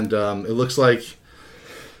 and it looks like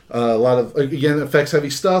a lot of, again, effects heavy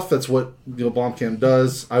stuff. That's what Neil Blomkamp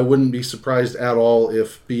does. I wouldn't be surprised at all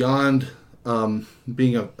if beyond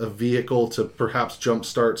being a vehicle to perhaps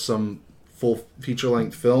jumpstart some full feature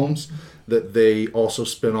length films, that they also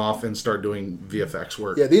spin off and start doing VFX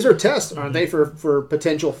work. Yeah, these are tests, aren't they, for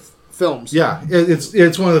potential films? Yeah,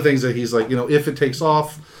 it's one of the things that he's like, if it takes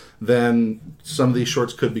off, then some of these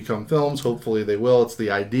shorts could become films. Hopefully they will. It's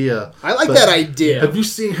the idea. I like But that idea. Have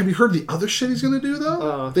you heard the other shit he's going to do,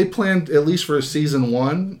 though? They planned, at least for season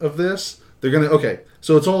 1 of this, they're going to, okay,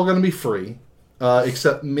 so it's all going to be free,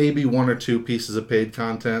 except maybe 1 or 2 pieces of paid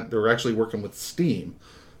content. They're actually working with Steam,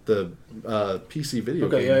 the PC video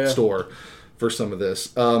game store, for some of this.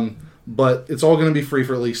 But it's all going to be free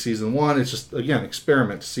for at least season 1. It's just, again,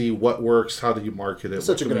 experiment to see what works, how do you market it,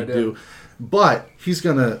 Such a what good can we idea. do. But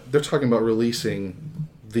they're talking about releasing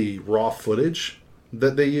the raw footage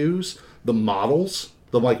that they use, the models,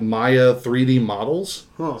 the Maya 3D models,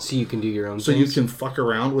 So you can do your own so things. you can fuck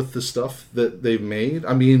around with the stuff that they've made.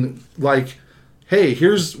 I mean, hey,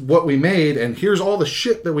 here's what we made, and here's all the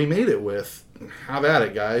shit that we made it with. Have at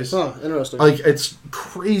it, guys. Huh, interesting. It's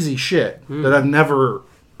crazy shit that I've never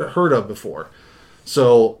heard of before.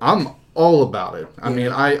 So I'm all about it. I mean,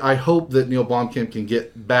 I hope that Neil Blomkamp can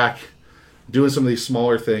get back doing some of these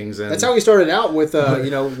smaller things. And That's how he started out with,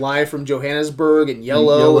 Live from Johannesburg and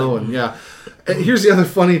Yellow. And yeah. And here's the other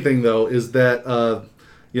funny thing, though, is that,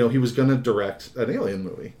 he was going to direct an Alien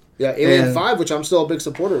movie. Yeah, Alien 5, which I'm still a big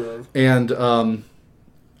supporter of. And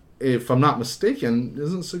if I'm not mistaken,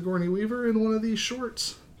 isn't Sigourney Weaver in one of these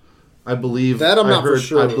shorts? I believe that I'm not for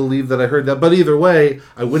sure. I believe that I heard that. But either way,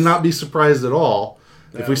 I would not be surprised at all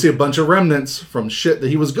if we see a bunch of remnants from shit that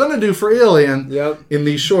he was going to do for Alien in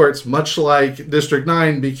these shorts, much like District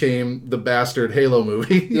 9 became the bastard Halo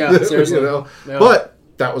movie. Yeah, seriously. Yeah. But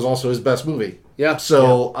that was also his best movie. Yeah.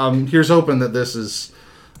 So here's hoping that this is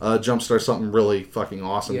jumpstart something really fucking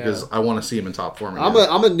awesome because I want to see him in top form again.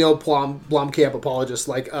 I'm a Neil Blomkamp apologist.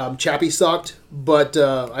 Like, Chappie sucked, but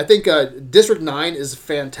I think District 9 is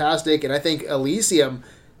fantastic, and I think Elysium,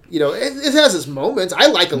 it has its moments. I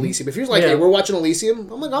like Elysium. If you're like, hey, we're watching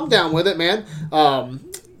Elysium, I'm like, I'm down with it, man.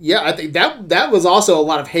 I think that was also a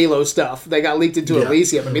lot of Halo stuff that got leaked into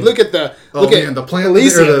Elysium. I mean, look at the planet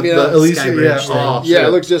Elysium. The Elysium, it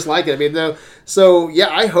looks just like it. I mean,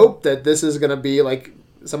 I hope that this is going to be like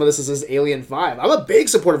some of this is his Alien 5. I'm a big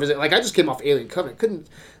supporter of his. Like, I just came off Alien Covenant.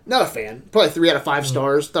 Not a fan. Probably 3 out of 5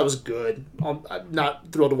 stars. That was good. I'm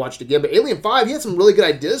not thrilled to watch it again. But Alien 5, he had some really good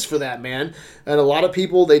ideas for that, man. And a lot of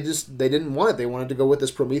people, they didn't want it. They wanted to go with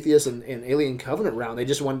this Prometheus and Alien Covenant round. They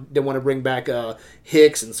just didn't want to bring back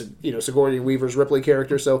Hicks and Sigourney Weaver's Ripley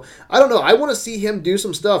character. So I don't know. I want to see him do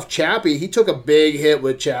some stuff. Chappie, he took a big hit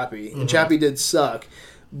with Chappie, and Chappie did suck.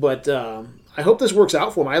 But I hope this works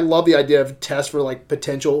out for him. I love the idea of tests for like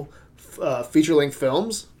potential feature-length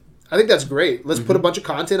films. I think that's great. Let's put a bunch of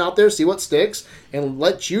content out there, see what sticks, and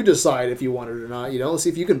let you decide if you want it or not. Let's see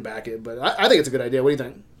if you can back it. But I think it's a good idea. What do you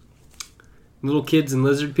think? Little kids and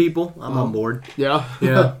lizard people, I'm on board. Yeah.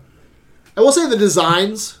 Yeah. I will say the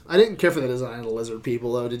designs. I didn't care for the design of the lizard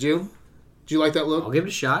people, though. Did you? Did you like that look? I'll give it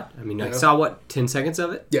a shot. I mean, I saw, 10 seconds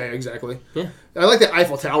of it? Yeah, exactly. Yeah. I like the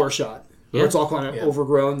Eiffel Tower shot. Where Yeah. it's all kind of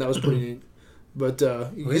overgrown. That was pretty neat. But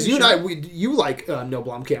because you and I, you like Neil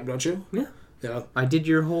Blomkamp, don't you? Yeah. Yeah. I did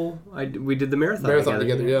we did the marathon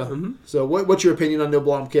together, yeah. Mm-hmm. So what's your opinion on Neil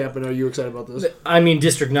Blomkamp, and are you excited about this? I mean,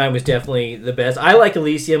 District 9 was definitely the best. I like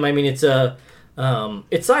Elysium. I mean, it's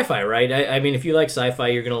it's sci-fi, right? I mean, if you like sci-fi,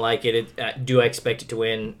 you're going to like it. Do I expect it to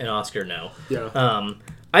win an Oscar? No. Yeah.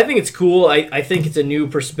 I think it's cool. I think it's a new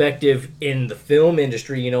perspective in the film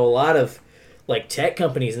industry. A lot of like tech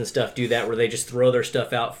companies and stuff do that where they just throw their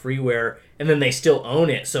stuff out freeware and then they still own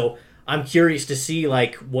it. So I'm curious to see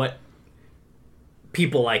like what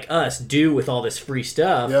people like us do with all this free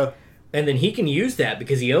stuff. Yeah. And then he can use that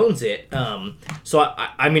because he owns it. So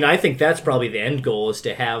I mean, I think that's probably the end goal is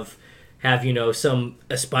to have some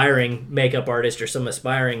aspiring makeup artist or some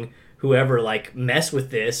aspiring whoever like mess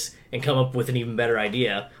with this and come up with an even better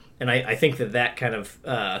idea. And I think that kind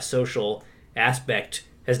of social aspect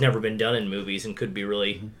has never been done in movies and could be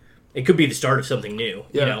really, it could be the start of something new.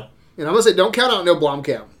 Yeah. And I'm gonna say, don't count out Neil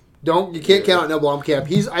Blomkamp. You can't count out Neil Blomkamp.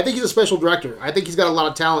 I think he's a special director. I think he's got a lot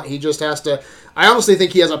of talent. He just has to. I honestly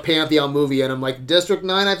think he has a Pantheon movie in him. Like District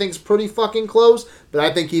 9, I think is pretty fucking close, but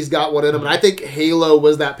I think he's got one in him. And I think Halo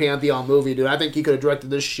was that Pantheon movie, dude. I think he could have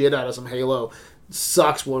directed this shit out of some Halo.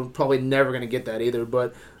 Sucks. We're probably never gonna get that either.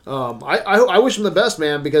 But I wish him the best,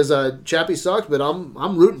 man, because Chappie sucked. But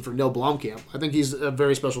I'm rooting for Neil Blomkamp. I think he's a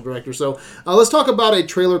very special director. So let's talk about a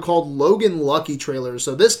trailer called Logan Lucky Trailer.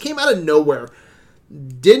 So this came out of nowhere.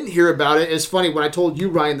 Didn't hear about it. It's funny when I told you,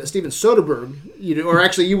 Ryan, that Steven Soderbergh, or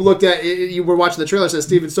actually you looked at, you were watching the trailer, says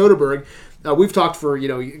Steven Soderbergh. We've talked for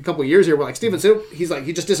a couple of years here. We're like, Steven Soderbergh, he's like,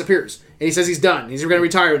 he just disappears and he says he's done. He's going to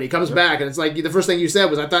retire and he comes back and it's like the first thing you said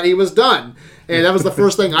was I thought he was done, and that was the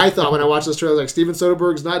first thing I thought when I watched this trailer. Like Steven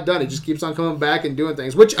Soderbergh's not done. He just keeps on coming back and doing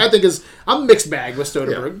things, which I think is I'm a mixed bag with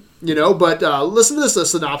Soderbergh, But listen to this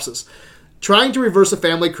synopsis. Trying to reverse a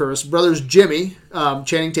family curse, brothers Jimmy,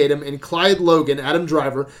 Channing Tatum, and Clyde Logan, Adam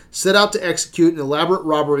Driver, set out to execute an elaborate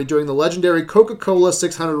robbery during the legendary Coca-Cola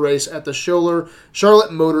 600 race at the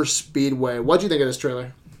Charlotte Motor Speedway. What'd you think of this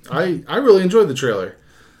trailer? I really enjoyed the trailer.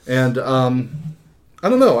 And I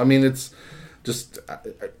don't know. I mean, it's just,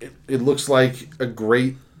 it looks like a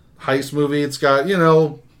great heist movie. It's got,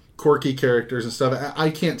 quirky characters and stuff. I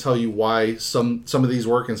can't tell you why some of these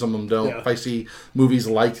work and some of them don't. Yeah. If I see movies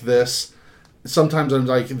like this, sometimes I'm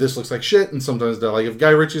like, this looks like shit, and sometimes they're like, if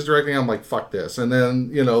Guy Ritchie's directing, I'm like, fuck this. And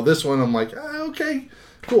then, this one, I'm like, okay,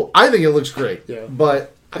 cool. I think it looks great. Yeah.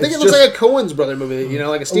 But I think it looks like a Coen's brother movie,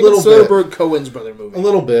 like a Steven little Soderbergh Coen's brother movie. A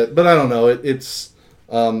little bit, but I don't know. It's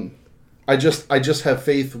I just have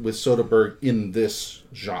faith with Soderbergh in this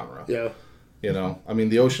genre. Yeah. You know, I mean,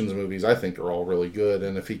 the Ocean's movies I think are all really good,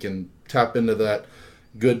 and if he can tap into that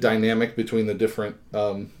good dynamic between the different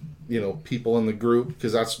people in the group,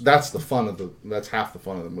 because that's the fun of that's half the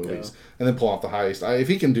fun of the movies, and then pull off the heist. If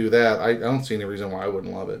he can do that, I don't see any reason why I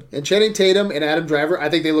wouldn't love it. And Channing Tatum and Adam Driver, I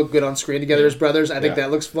think they look good on screen together as brothers. I think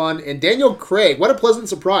that looks fun. And Daniel Craig, what a pleasant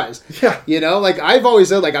surprise. Yeah. You know, like I've always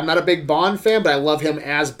said, like I'm not a big Bond fan, but I love him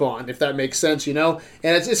as Bond, if that makes sense, you know?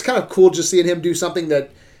 And it's kind of cool just seeing him do something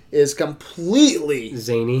that is completely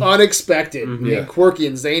Zany, unexpected, and quirky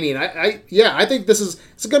and zany. And I think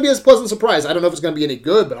it's going to be a pleasant surprise. I don't know if it's going to be any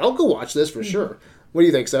good, but I'll go watch this for sure. What do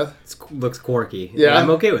you think, Seth? it looks quirky. Yeah. I'm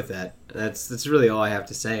okay with that. That's really all I have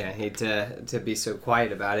to say. I hate to be so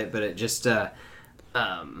quiet about it, but it just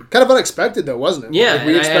Kind of unexpected, though, wasn't it? yeah. Like,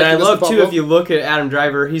 we and I expected this love to pop too up. if you look at Adam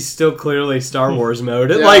Driver, he's still clearly Star Wars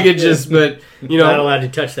mode. Yeah. Like it just, but you Not know. allowed to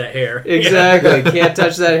touch that hair. Exactly, can't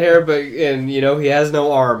touch that hair, but he has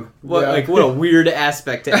no arm. What Yeah. what a weird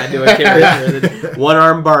aspect to add to a character. One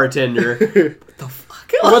arm bartender. What the fuck?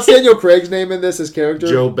 What's Daniel Craig's name in this? His character?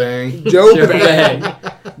 Joe Bang. Joe Joe Bang.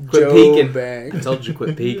 Quit Joe peeking. I Bang. told you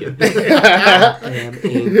quit peeking. I am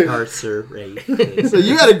incarcerated. So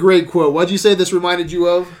you had a great quote. What'd you say this reminded you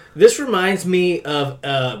of? This reminds me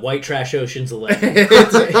of White Trash Ocean's 11.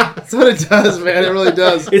 That's what it does, man. It really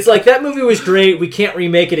does. It's like, that movie was great. We can't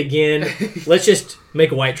remake it again. Let's just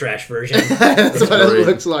make a white trash version. That's what great. it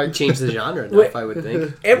looks like. Change the genre enough, I would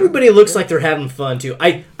think. Everybody looks like they're having fun, too.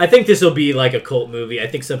 I think this will be like a cult movie. I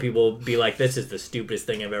think some people will be like, this is the stupidest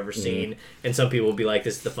thing I've ever seen. And some people will be like,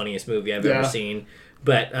 this is the funniest movie I've ever seen.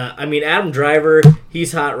 But, Adam Driver,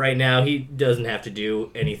 he's hot right now. He doesn't have to do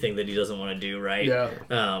anything that he doesn't want to do, right?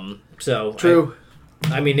 Yeah. So True.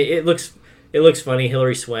 It looks funny.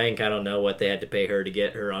 Hilary Swank, I don't know what they had to pay her to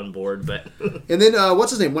get her on board, but And then, what's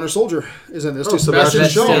his name? Winter Soldier is in this, too. Sebastian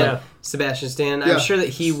Sebastian Shaw. Yeah. Sebastian Stan. Yeah. I'm sure that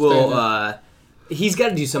he will. He's got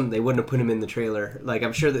to do something. They wouldn't have put him in the trailer. Like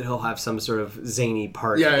I'm sure that he'll have some sort of zany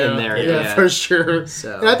part Yeah, in there. Yeah, for sure.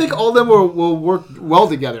 So- And I think all of them will work well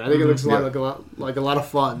together. I think it looks like a lot of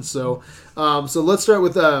fun. So, so let's start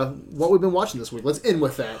with what we've been watching this week. Let's end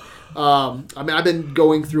with that. I've been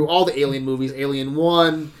going through all the Alien movies. Alien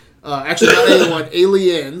 1, actually not Alien 1,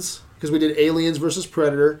 Aliens, because we did Aliens versus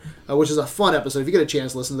Predator, which is a fun episode. If you get a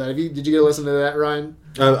chance to listen to that, did you get to listen to that, Ryan?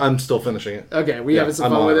 I'm still finishing it. Okay, we having some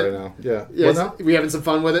I'm fun on with it it. right now. Yeah. Yeah, What now? we having some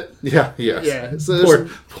fun with it. Yeah. Yes. Yeah. So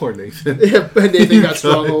there's Poor Nathan. Yeah, Nathan got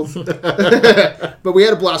struggled. But we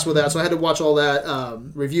had a blast with that, so I had to watch all that.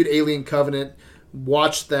 Reviewed Alien Covenant,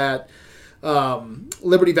 watched that.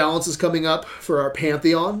 Liberty Valance is coming up for our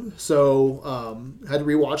Pantheon, so had to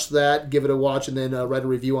rewatch that, give it a watch, and then write a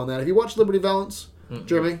review on that. Have you watched Liberty Valance?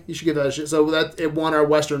 Jeremy, you should give that a shit. So it won our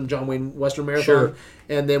John Wayne Western Marathon,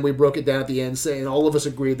 and then we broke it down at the end, saying all of us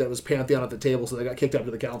agreed that it was Pantheon at the table, so they got kicked up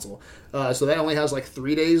to the council. So that only has like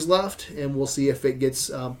 3 days left, and we'll see if it gets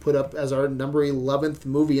put up as our number 11th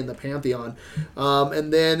movie in the Pantheon.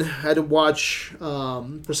 And then had to watch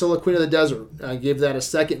Priscilla, Queen of the Desert. I gave that a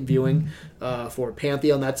second viewing for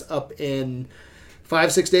Pantheon. That's up in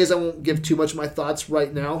 5-6 days. I won't give too much of my thoughts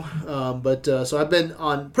right now, but so I've been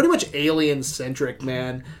on pretty much Alien centric,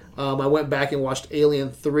 man. I went back and watched Alien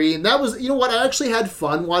 3, and that was, you know what, I actually had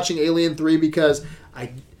fun watching Alien 3 because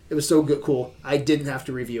it was so good, cool. I didn't have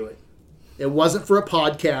to review it. It wasn't for a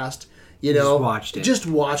podcast, you know. Just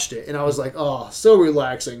watched it, and I was like, oh, so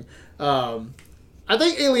relaxing. I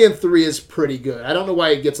think Alien 3 is pretty good. I don't know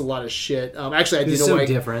why it gets a lot of shit. Actually, I do It's know so why.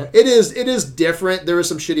 different. It is different. There is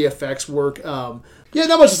some shitty effects work. Yeah,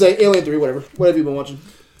 not much to say. Alien 3, whatever. What have you been watching?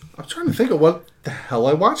 I'm trying to think of what the hell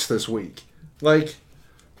I watched this week. Like,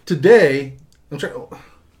 today, I'm trying.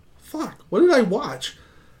 Fuck, what did I watch?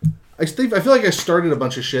 I feel like I started a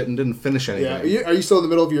bunch of shit and didn't finish anything. Yeah, are you still in the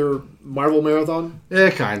middle of your Marvel marathon? Yeah,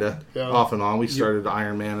 kinda. Yeah. Off and on. We started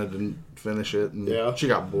Iron Man and didn't finish it, and Yeah. she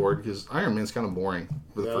got bored because Iron Man's kind of boring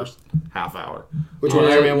for the Yeah. first half hour. Which one?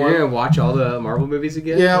 Iron Man You're 1? gonna watch all the Marvel movies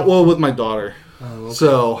again? Yeah, well, with my daughter. Oh, okay.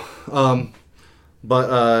 So,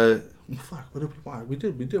 fuck, what did we watch? We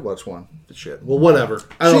did watch one. The shit. Well, whatever.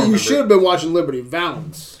 I don't You remember. should have been watching Liberty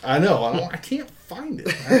Valance. I know. I can't find it.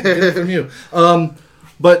 I have to get it from you.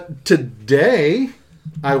 But today,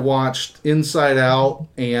 I watched Inside Out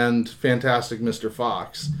and Fantastic Mr.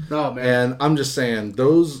 Fox. Oh, man. And I'm just saying,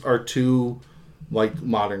 those are two, like,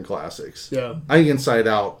 modern classics. Yeah. I think Inside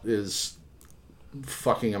Out is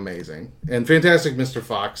fucking amazing. And Fantastic Mr.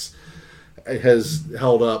 Fox has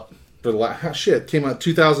held up for the last... Shit, came out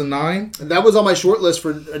 2009? And that was on my short list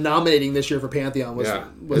for nominating this year for Pantheon was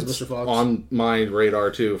it's Mr. Fox. on my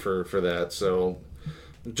radar, too, for that. So,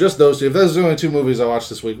 just those two. If those are the only two movies I watched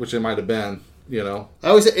this week, which it might have been, you know. I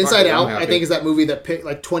always say Inside Fuck it, I'm Out, I happy. think, is that movie that,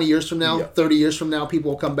 like, 20 years from now, Yeah. 30 years from now, people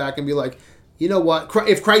will come back and be like, you know what?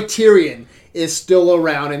 If Criterion is still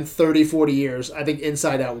around in 30, 40 years, I think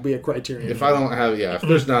Inside Out will be a Criterion. If I don't have, if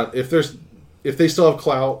there's not, if they still have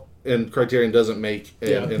clout and Criterion doesn't make an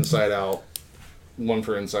Yeah. Inside Out, one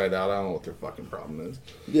for Inside Out, I don't know what their fucking problem is.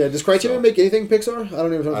 Yeah, does Criterion make anything Pixar? I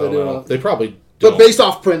don't even know if I they don't do or know. not. They probably But don't. based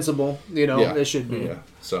off principle, you know, Yeah. it should be. Yeah,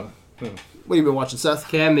 so. What have you been watching, Seth?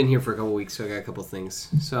 Okay, I've been here for a couple weeks, so I got a couple things.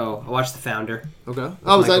 So I watched The Founder. Okay.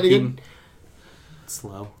 Oh, was that Michael any good? Keaton. It's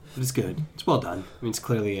slow, but it's good. It's well done. I mean, it's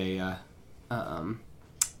clearly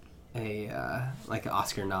like an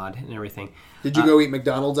Oscar nod and everything. Did you go eat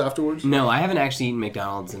McDonald's afterwards? No, I haven't actually eaten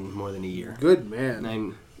McDonald's in more than a year. Good man.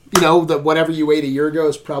 I'm You know that whatever you ate a year ago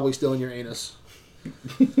is probably still in your anus.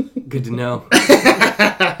 good to know.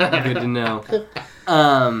 Good to know.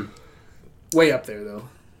 Way up there though.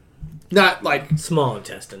 Not like Small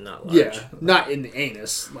intestine, not large. yeah, not in the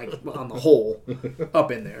anus, like on the hole,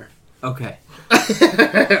 up in there. Okay.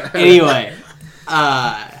 Anyway,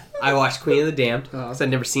 I watched Queen of the Damned because I'd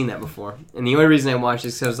never seen that before, and the only reason I watched it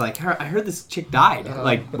is because I was like, I heard this chick died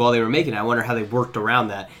like while they were making it. I wonder how they worked around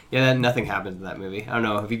that. Yeah, nothing happened in that movie. I don't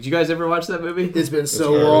know. Did you guys ever watch that movie? It's been It's so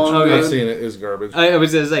garbage. long. Okay. I've dude. seen it. It's garbage. I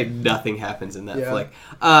was gonna say nothing happens in that Yeah.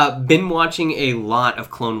 flick. Been watching a lot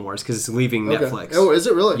of Clone Wars because it's leaving Okay. Netflix. Oh, is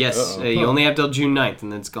it really? Yes, Uh-oh. you only have till June 9th,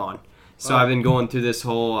 and then it's gone. So I've been going through this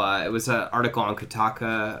whole. It was an article on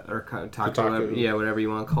Kotaku or Kotaku, Kotaku. whatever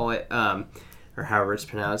you want to call it, or however it's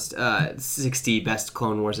pronounced. 60 best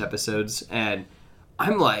Clone Wars episodes, and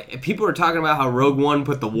I'm like, people are talking about how Rogue One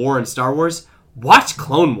put the war in Star Wars. Watch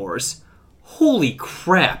Clone Wars. Holy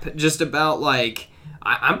crap! Just about like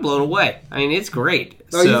I'm blown away. I mean, it's great.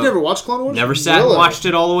 No, you've never watched Clone Wars? Never sat and Really? watched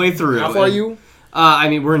it all the way through. How far are you? I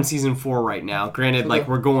mean, we're in season 4 right now. Granted, like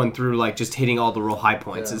Okay. we're going through like just hitting all the real high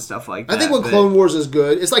points and stuff like that. I think when but- Clone Wars is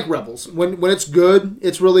good, it's like Rebels. When it's good,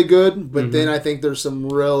 it's really good. But then I think there's some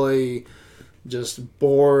really just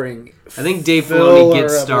boring. I think Dave filler Filoni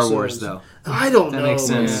gets Star episodes. Wars though. I don't That know, makes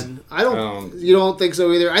sense. man. I don't. You don't think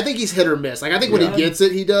so either? I think he's hit or miss. Like I think when Yeah. he gets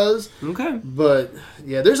it, he does. Okay. But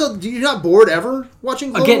yeah, you're not bored ever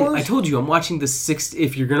watching Clone Again, Wars? I told you I'm watching the 60.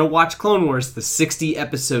 If you're gonna watch Clone Wars, the 60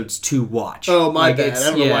 episodes to watch. Oh my Like, bad! it's- I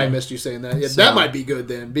don't know why I yeah. missed you saying that. Yeah, So- that might be good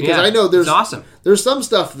then because Yeah, I know there's it's awesome. There's some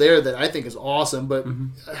stuff there that I think is awesome, but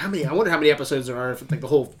Mm-hmm. how many? I wonder how many episodes there are. If like the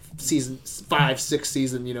whole season 5, 6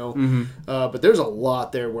 season, you know. Mm-hmm. But there's a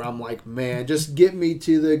lot there where I'm like, man, just get me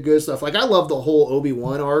to the good stuff. Like I love the whole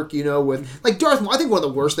Obi-Wan arc, you know, with like Darth Maul. I think one of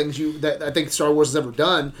the worst things that I think Star Wars has ever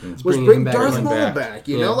done was bringing bring him back. Darth Bring him Maul back. back.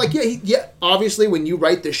 You Yeah. know, like yeah. Obviously, when you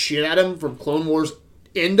write the shit at him from Clone Wars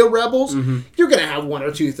into Rebels, you're gonna have one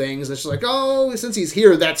or two things that's just like, oh, since he's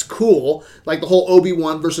here, that's cool. Like the whole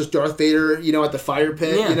Obi-Wan versus Darth Vader, you know, at the fire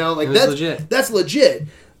pit, Yeah, you know, like it was that's legit. That's legit.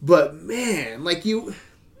 But man, like you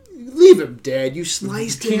leave him dead. You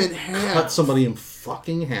sliced him in half. Cut somebody in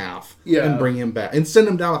fucking half Yeah. and bring him back. And send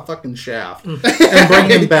him down a fucking shaft and bring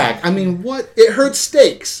him back. I mean, what? It hurts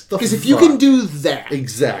stakes The because if you fuck? can do that,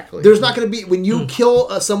 Exactly. there's not going to be when you kill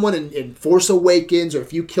someone in Force Awakens or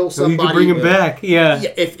if you kill So you somebody. can bring him back. Yeah.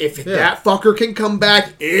 Yeah, if that fucker can come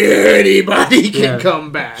back, anybody can Yeah.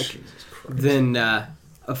 come back. Then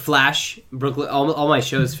a Flash, Brooklyn. All my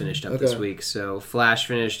shows finished up this Okay. week. So Flash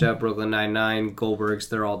finished up, Brooklyn Nine-Nine, Goldberg's.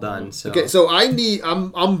 They're all done. So Okay, so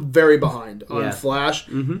I'm very behind on Yeah. Flash.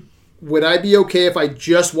 Mm-hmm. Would I be okay if I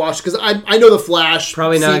just watched? Because I know the Flash.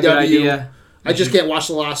 probably not a good CW, idea. I just can't watch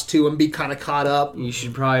the last two and be kind of caught up. You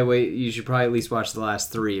should probably wait. You should probably at least watch the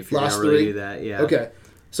last 3 if you're Last gonna really 3? do that. Yeah. Okay,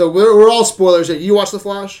 so we're all spoilers. You watch the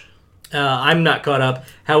Flash? I'm not caught up.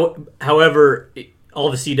 However,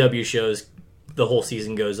 all the CW shows, the whole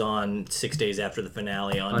season goes on 6 days after the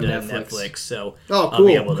finale on Netflix. Netflix. So Oh, I'll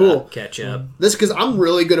be cool, able cool. to catch up. This because I'm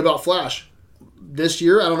really good about Flash. This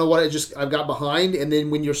year, I don't know what I've got behind, and then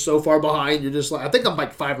when you're so far behind, you're just like I think I'm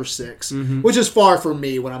like 5 or 6, which is far from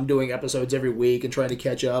me when I'm doing episodes every week and trying to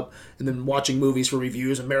catch up, and then watching movies for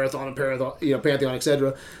reviews and marathon and Pantheon,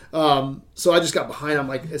 etc. So I just got behind. I'm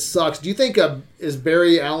like, it sucks. Do you think is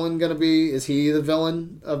Barry Allen gonna be? Is he the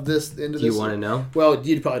villain of this? Into Do you this? want to know? Well,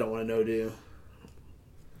 you probably don't want to know, do you?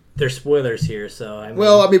 There's spoilers here, so I mean,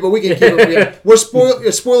 Well, I mean, but we can keep it. We're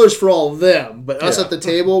spoilers for all of them, but us Yeah. at the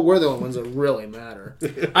table, we're the only ones that really matter.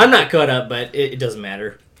 I'm not caught up, but it doesn't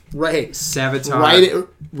matter. Right. Savitar.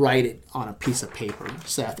 Write it on a piece of paper,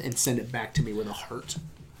 Seth, and send it back to me with a heart.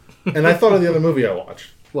 And I thought of the other movie I watched.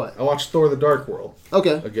 What? I watched Thor: The Dark World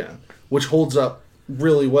Okay. again, which holds up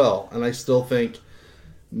really well, and I still think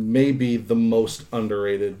maybe the most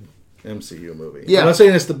underrated MCU movie. Yeah. I'm not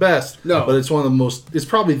saying it's the best, No. but it's one of the most. It's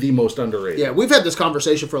probably the most underrated. Yeah, we've had this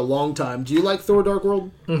conversation for a long time. Do you like Thor: Dark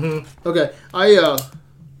World? Mm-hmm. Okay,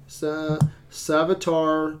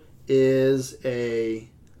 Savitar is a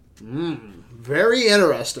very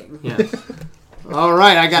interesting. Yeah. All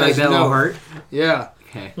right, I got Like his that little note. heart. Yeah.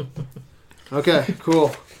 Okay. Okay.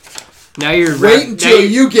 Cool. Now you're Wait until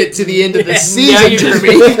you get to the end of the Now season, you're,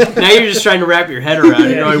 Jeremy. now you're just trying to wrap your head around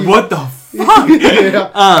it. You're like, what the fuck?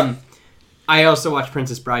 Yeah. I also watched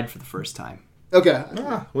Princess Bride for the first time. Okay.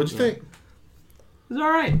 What'd you think? It was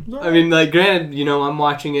alright. I mean, like, granted, I'm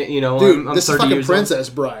watching it, Dude, I'm this is 30 fucking years Princess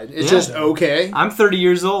Bride. It's Yeah. just okay. old. I'm 30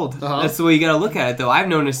 years old. Uh-huh. That's the way you gotta look at it, though. I have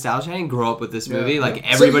no nostalgia. I didn't grow up with this movie like So,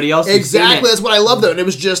 everybody else who's exactly. seen it. That's what I love, though. And it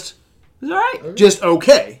was just It was alright.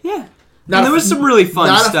 okay. Yeah. Not And a- there was some really fun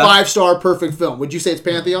Not stuff. a 5-star perfect film. Would you say it's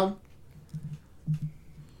Pantheon?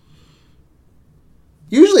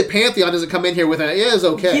 Usually Pantheon doesn't come in here with it's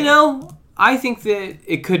okay. I think that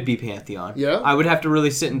it could be Pantheon. Yeah? I would have to really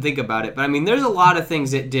sit and think about it. But, I mean, there's a lot of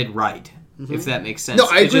things it did right, if that makes sense. No,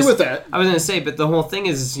 I It agree with that. I was going to say, but the whole thing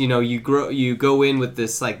is, you go in with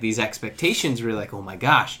this, like, these expectations where you're like, oh my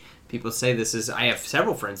gosh, people say this is, I have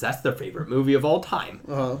several friends, that's their favorite movie of all time.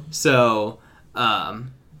 Uh-huh. So,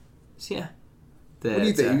 yeah. What do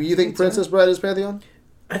you think? You think Princess Bride is Pantheon?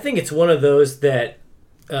 I think it's one of those that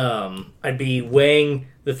I'd be weighing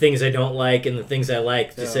the things I don't like and the things I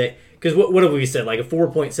like to say. Because what have we said? Like a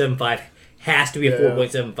 4.75 has to be a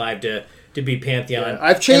 4.75 to be Pantheon. Yeah.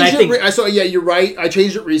 I've changed it. You're right. I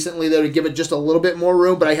changed it recently though to give it just a little bit more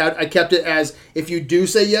room. But I kept it as if you do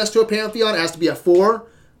say yes to a Pantheon, it has to be a 4.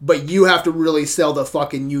 But you have to really sell the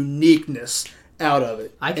fucking uniqueness out of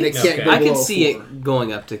it. I and it could, can't go I could below see 4. it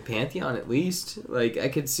going up to Pantheon at least. Like, I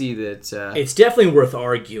could see that. It's definitely worth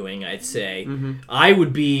arguing, I'd say. I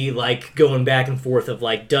would be like going back and forth of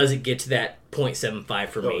like, does it get to that 0.75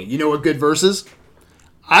 for me? You know what good versus?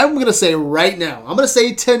 I'm going to say right now. I'm going to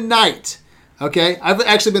say tonight. Okay? I've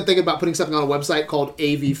actually been thinking about putting something on a website called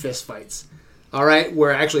AV Fistfights. All right?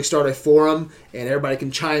 Where I actually start a forum and everybody can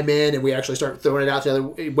chime in and we actually start throwing it out to other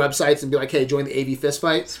websites and be like, hey, join the AV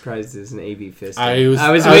Fistfight. Surprised there's an AV fist. I was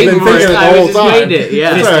waiting been for it. thinking it the I whole was just time. waiting it.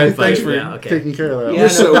 Yeah. That's all right. Fight, Thanks for yeah, okay. taking care of that.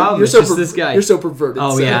 Yeah, no problem. It's just this guy. You're so perverted.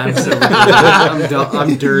 Oh so. yeah, I'm so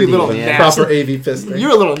I'm dirty, You little man. nasty. Proper AV fist thing.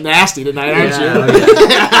 You're a little nasty tonight, aren't you?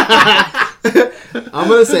 Yeah, I'm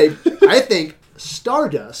going to say, I think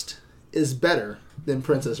Stardust is better than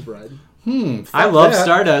Princess Bride. I love that.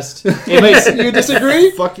 Stardust. Anyways, You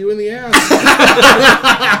disagree? Fuck you in the ass.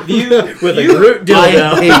 With a Groot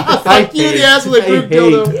dildo. Fuck you in the ass with a Groot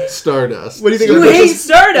dildo. Stardust. What do you think you of hate Princess?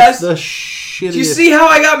 Stardust. The shittiest. Did you see how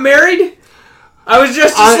I got married? I was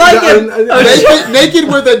just like him. Naked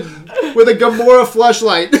with a Gamora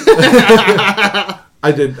fleshlight.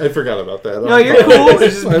 I forgot about that. No, you're cool.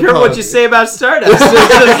 Just be careful what you say about Stardust.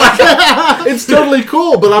 It's totally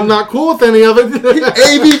cool, but I'm not cool with any of it.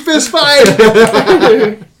 AV fist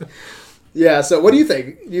fight. Yeah. So, what do you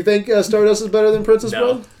think? Do you think Stardust is better than Princess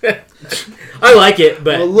No. Bride? I like it,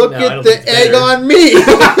 but Well, look no, I at don't the think it's egg better. on me.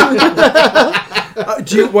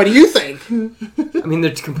 What do you think? I mean,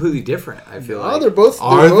 they're completely different. I feel Oh, like they're both.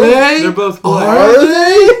 Are they? they're both. Are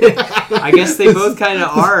they? I guess they both kind of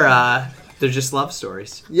are. They're just love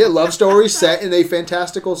stories. Yeah, love story set in a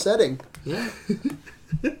fantastical setting. Yeah.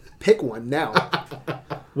 Pick one now.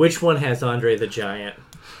 Which one has Andre the Giant?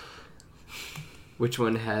 Which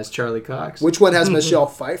one has Charlie Cox? Which one has Michelle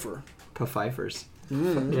Pfeiffer Pfeiffers.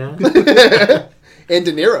 Mm. Yeah. and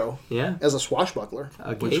De Niro Yeah. as a swashbuckler?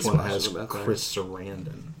 A gay Which one has swashbuckler. Chris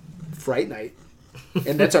Sarandon? Fright Night.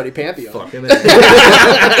 And that's already Pantheon. Fucking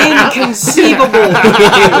Inconceivable.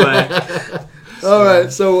 Anyway. All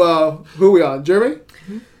right, so who are we on? Jeremy?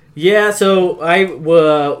 Yeah, so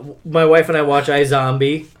my wife and I watch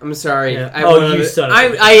iZombie. I'm sorry. Yeah. I have Oh, one you other- son of I,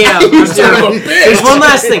 a- I am. You I'm son of a terrible. bitch. There's one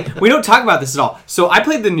last thing. We don't talk about this at all. So I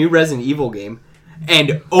played the new Resident Evil game,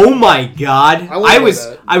 and oh my god, I wanna play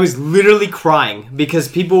that. I was literally crying because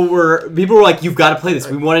people were like, "You've got to play this.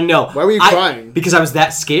 We want to know." Why were you crying? Because I was that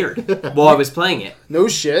scared while I was playing it. No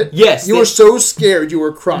shit. Yes, You were so scared you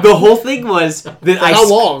were crying. The whole thing was that How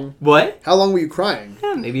long? What? How long were you crying?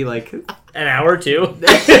 Yeah, maybe like An hour or two.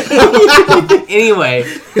 anyway,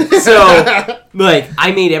 so like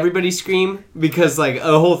I made everybody scream because like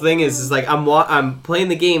the whole thing is like I'm playing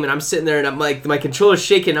the game and I'm sitting there and I'm like my controller's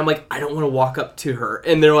shaking. I'm like I don't want to walk up to her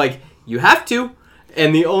and they're like you have to.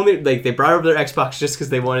 And the only like they brought over their Xbox just because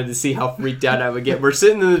they wanted to see how freaked out I would get. We're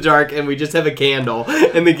sitting in the dark and we just have a candle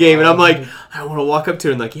in the game and I'm like I don't want to walk up to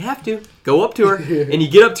her and like you have to go up to her and you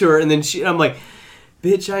get up to her and then I'm like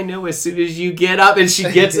bitch, I know as soon as you get up. And she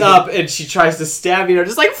gets up and she tries to stab me. And I'm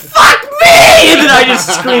just like, fuck me! And then I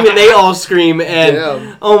just scream and they all scream. And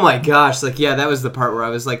Damn. oh my gosh. Like, yeah, that was the part where I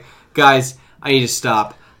was like, guys, I need to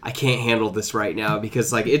stop. I can't handle this right now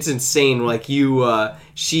because like it's insane. Like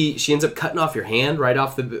she ends up cutting off your hand right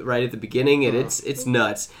at the beginning, and it's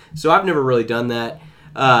nuts. So I've never really done that.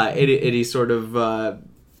 Any sort of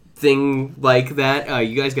thing like that.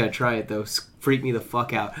 You guys gotta try it though. Freak me the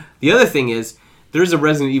fuck out. The other thing is there's a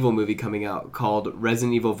Resident Evil movie coming out called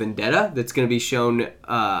Resident Evil Vendetta that's going to be shown.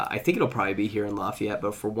 I think it'll probably be here in Lafayette,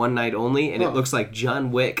 but for one night only, and it looks like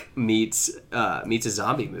John Wick meets a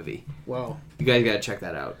zombie movie. Wow. You guys gotta check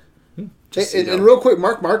that out. And real quick,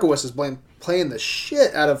 Mark Markowitz is playing the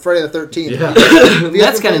shit out of Friday the 13th. Yeah.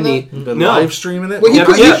 That's kind of neat. Been No. live streaming it. Well, he Yeah,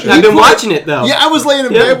 put- yeah, he I've been put- watching it though. Yeah, I was laying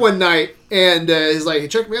in Yeah. bed one night, and he's like,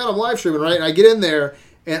 check me out, I'm live streaming, right? And I get in there,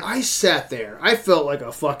 and I sat there. I felt like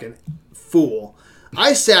a fucking fool.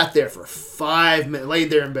 I sat there for 5 minutes, laid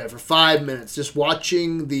there in bed for 5 minutes, just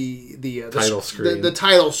watching the Title screen. the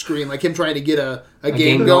title screen, like him trying to get a game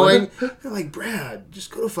game going. I'm like, Brad, just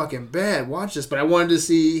go to fucking bed, watch this. But I wanted to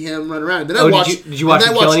see him run around. Then I Oh, did watched. you watch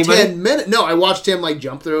and then him I kill watched anybody? 10 minutes. No, I watched him like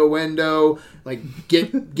jump through a window, like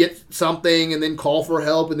get something, and then call for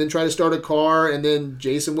help, and then try to start a car, and then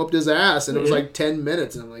Jason whooped his ass, and it was like 10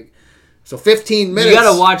 minutes, and I'm like, so 15 minutes. You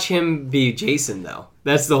gotta watch him be Jason though.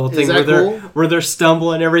 That's the whole thing that cool? where they're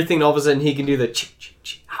stumbling and everything. And all of a sudden he can do the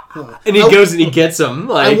Huh. and he goes and he gets them.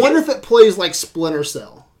 Like I wonder if it plays like Splinter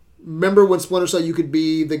Cell. Remember when Splinter Cell, you could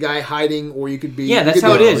be the guy hiding, or you could be... Yeah, you that's could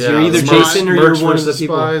how be- it is. You're either Spies. Jason or Mercs you're one of the versus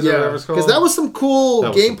people. Spies, or Yeah, whatever it's called. because that was some cool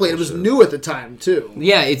That was some gameplay, and it was bullshit. new at the time, too.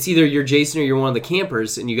 Yeah, it's either you're Jason or you're one of the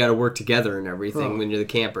campers, and you got to work together and everything Huh. when you're the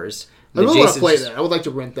campers. I really want to Jason's play just- that. I would like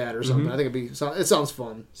to rent that or something. I think it sounds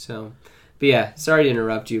fun. So, but yeah, sorry to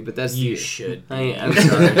interrupt you, but that's You the, should. I'm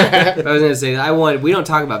sorry. But I was gonna say we don't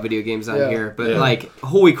talk about video games on Yeah. here, but Yeah. like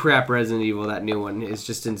holy crap, Resident Evil, that new one is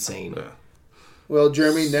just insane. Yeah. Well,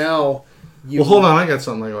 Jeremy, now... You, Well, hold on, I got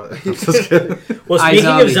something like that. I'm just kidding. Well, speaking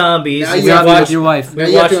iZombie. of zombies, Now we you have Zombie watched, with your wife. Now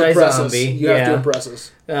we you have watched to impress us. iZombie. You have to Yeah. impress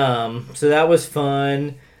us. So that was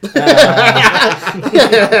fun.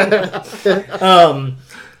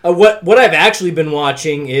 What I've actually been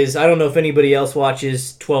watching is, I don't know if anybody else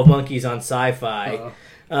watches 12 Monkeys on Sci-Fi.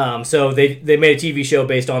 So they made a TV show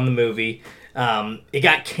based on the movie. It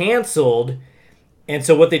got canceled, and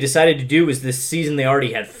so what they decided to do is this season they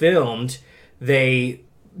already had filmed, they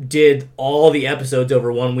did all the episodes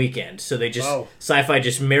over one weekend. So they just Wow. Sci-Fi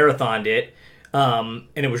just marathoned it, and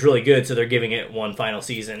it was really good. So they're giving it one final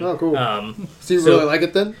season. Oh, cool. So you so- really like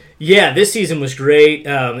it then? Yeah, this season was great.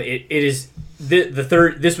 It is the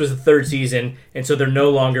third. This was the third season, and so they're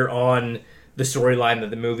no longer on the storyline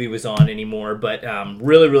that the movie was on anymore. But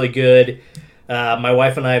really, really good. My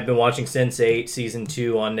wife and I have been watching Sense8 season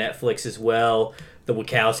 2 on Netflix as well. The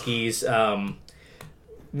Wachowskis.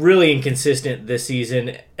 Really inconsistent this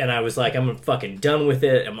season, and I was like, I'm fucking done with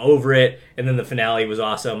it. I'm over it. And then the finale was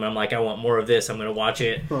awesome. And I'm like, I want more of this. I'm gonna watch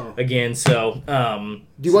it again. So,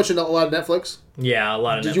 Do you watch a lot of Netflix? yeah, a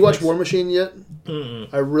lot of. Did Netflix. you watch War Machine yet?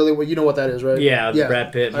 I really... You know what that is, right? Yeah, the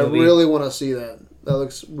Brad Pitt movie. I really want to see that. That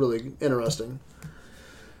looks really interesting.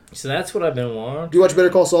 So that's what I've been watching. Do you watch Better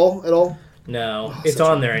Call Saul at all? No, it's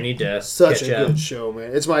on there. I need to Such catch a up. good show,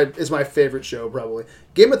 man. It's my favorite show, probably.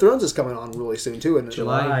 Game of Thrones is coming on really soon, too, isn't it?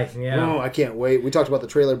 July, yeah. Oh, I can't wait. We talked about the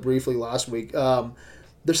trailer briefly last week.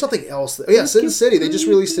 There's something else. Oh, yeah, Sin City. They just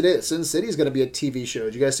released today that Sin City is going to be a TV show.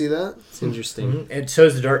 Did you guys see that? It's interesting. And so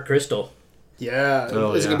is the Dark Crystal. Yeah.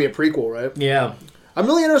 Oh, it's yeah. going to be a prequel, right? Yeah. I'm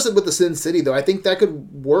really interested with the Sin City, though. I think that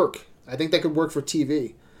could work. I think that could work for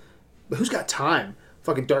TV. But who's got time?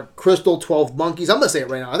 Fucking Dark Crystal, 12 Monkeys. I'm going to say it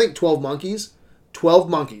right now. I think 12 Monkeys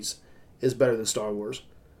is better than Star Wars.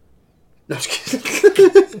 No, I'm just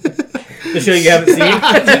kidding. The show you haven't seen?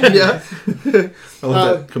 Yeah. I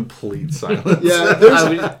love that complete silence. Yeah.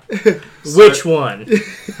 There's Which one?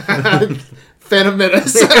 Phantom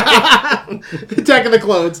Menace. Attack of the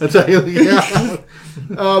Clones. That's how yeah.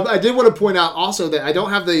 I did want to point out also that I don't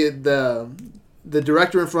have the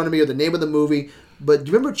director in front of me or the name of the movie, but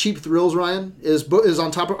do you remember Cheap Thrills, Ryan? Is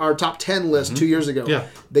on top of our top 10 list 2 years ago. Yeah.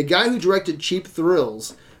 The guy who directed Cheap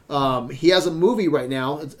Thrills, he has a movie right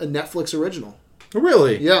now. It's a Netflix original.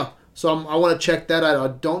 Really? Yeah. So I want to check that out.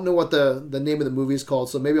 I don't know what the name of the movie is called,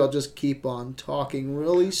 so maybe I'll just keep on talking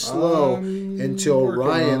really slow until working on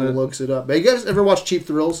Ryan it. looks it up. But you guys ever watch Cheap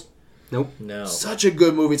Thrills? No. Such a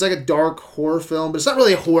good movie. It's like a dark horror film, but it's not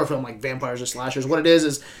really a horror film like vampires or slashers. What it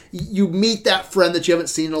is you meet that friend that you haven't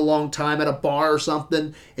seen in a long time at a bar or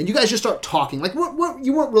something, and you guys just start talking. Like, what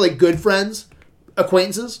you weren't really good friends,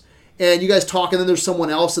 acquaintances, and you guys talk, and then there's someone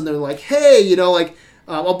else, and they're like, hey,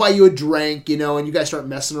 I'll buy you a drink, you know, and you guys start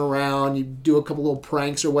messing around. You do a couple little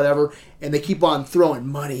pranks or whatever, and they keep on throwing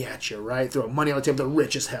money at you, right? Throwing money on the table. They're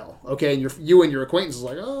rich as hell, okay? And you and your acquaintance is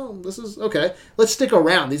like, oh, this is okay. Let's stick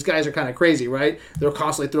around. These guys are kind of crazy, right? They're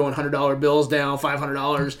constantly throwing $100 bills down,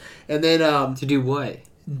 $500, and then To do what?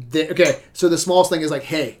 okay, so the smallest thing is like,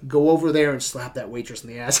 hey, go over there and slap that waitress in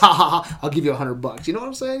the ass. Ha ha ha! I'll give you $100. You know what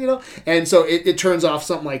I'm saying? You know, and so it turns off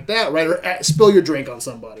something like that, right? Or spill your drink on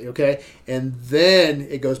somebody, okay? And then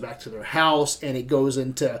it goes back to their house, and it goes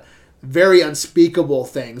into very unspeakable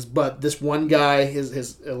things. But this one guy,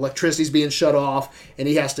 his electricity's being shut off, and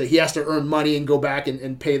he has to earn money and go back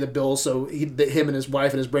and pay the bills, so him and his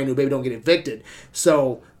wife and his brand new baby don't get evicted.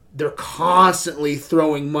 So they're constantly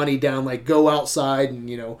throwing money down, like go outside and,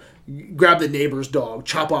 you know, grab the neighbor's dog,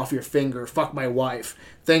 chop off your finger, fuck my wife,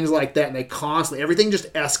 things like that. And they constantly, everything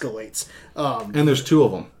just escalates. And there's two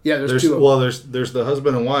of them. Yeah, there's two of them. Well, there's the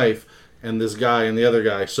husband and wife, and this guy and the other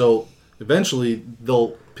guy. So eventually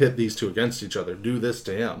they'll pit these two against each other. Do this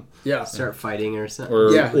to him. Yeah. Start fighting or something.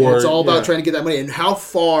 Or It's all about trying to get that money. And how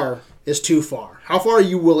far is too far? How far are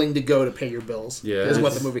you willing to go to pay your bills? Yeah, is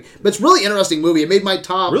what the movie. But it's a really interesting movie. It made my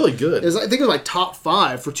top. Really good. I think it was like top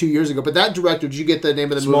 5 for 2 years ago. But that director, did you get the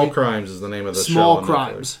name of the Small movie? Crimes is the name of the show. Small on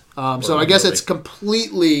Crimes. Netflix. So Or I guess movie. it's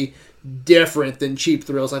completely different than Cheap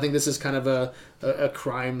Thrills. I think this is kind of a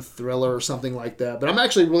crime thriller or something like that. But I'm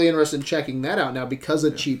actually really interested in checking that out now because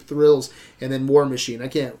of Cheap Thrills and then War Machine. I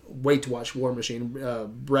can't wait to watch War Machine.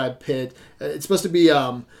 Brad Pitt. It's supposed to be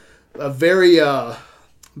a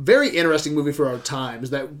very interesting movie for our times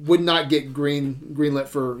that would not get greenlit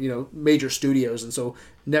for, you know, major studios, and so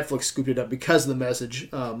Netflix scooped it up because of the message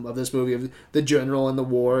of this movie of the general and the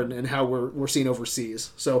war and how we're seen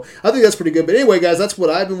overseas. So I think that's pretty good. But anyway, guys, that's what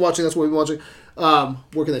I've been watching. That's what we've been watching.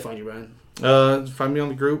 Where can they find you, Ryan? Find me on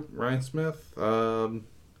the group, Ryan Smith. Find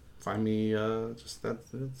me. That's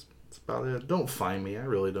about it. Don't find me. I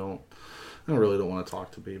really don't want to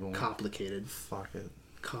talk to people. Complicated. Fuck it.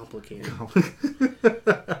 Complicated.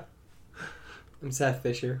 I'm Seth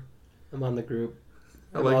Fisher. I'm on the group.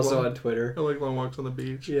 I'm like also long- on Twitter. I like long walks on the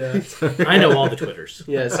beach. Yeah. I know all the Twitters.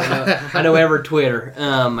 Yes, I know every Twitter.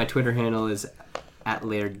 My Twitter handle is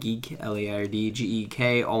 @LairdGeek,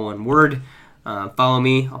 LairdGeek, all one word. Follow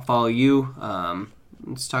me. I'll follow you.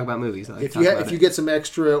 Let's talk about movies. I like If to talk about you it. get some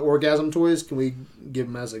extra orgasm toys, can we give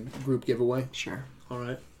them as a group giveaway? Sure. All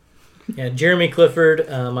right. Yeah, Jeremy Clifford.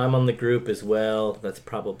 I'm on the group as well. That's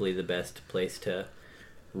probably the best place to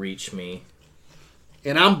reach me.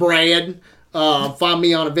 And I'm Brad. Find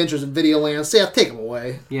me on Adventures in Videoland. Seth, take them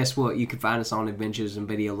away. Guess what? You can find us on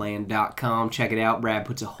adventuresinvideoland.com. Check it out. Brad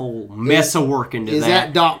puts a whole mess of work into Is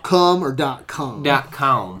that .com or .com?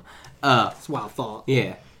 .com. That's what I thought.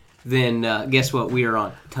 Yeah. Then guess what? We are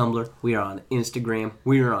on Tumblr. We are on Instagram.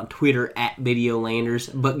 We are on Twitter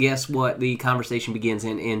 @Videolanders. But guess what? The conversation begins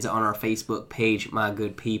and ends on our Facebook page, my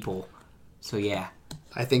good people. So yeah.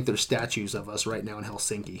 I think there's statues of us right now in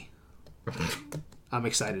Helsinki. I'm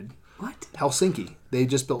excited. What? Helsinki. They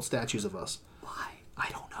just built statues of us. Why? I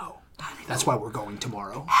don't know. That's why we're going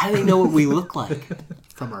tomorrow. How do they know what we look like?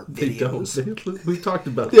 From our They don't. videos. We talked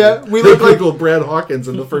about Yeah, that. we They look like- Google Brad Hawkins,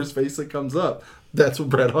 and the first face that comes up, that's what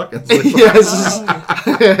Brad Hawkins looks like.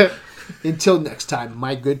 Yes. Until next time,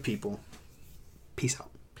 my good people. Peace out.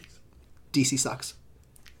 DC sucks.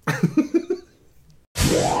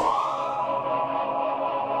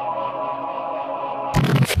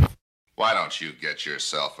 Why don't you get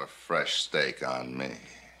yourself a fresh steak on me?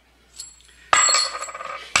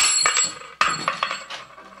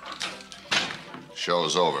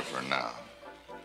 Show's over for now.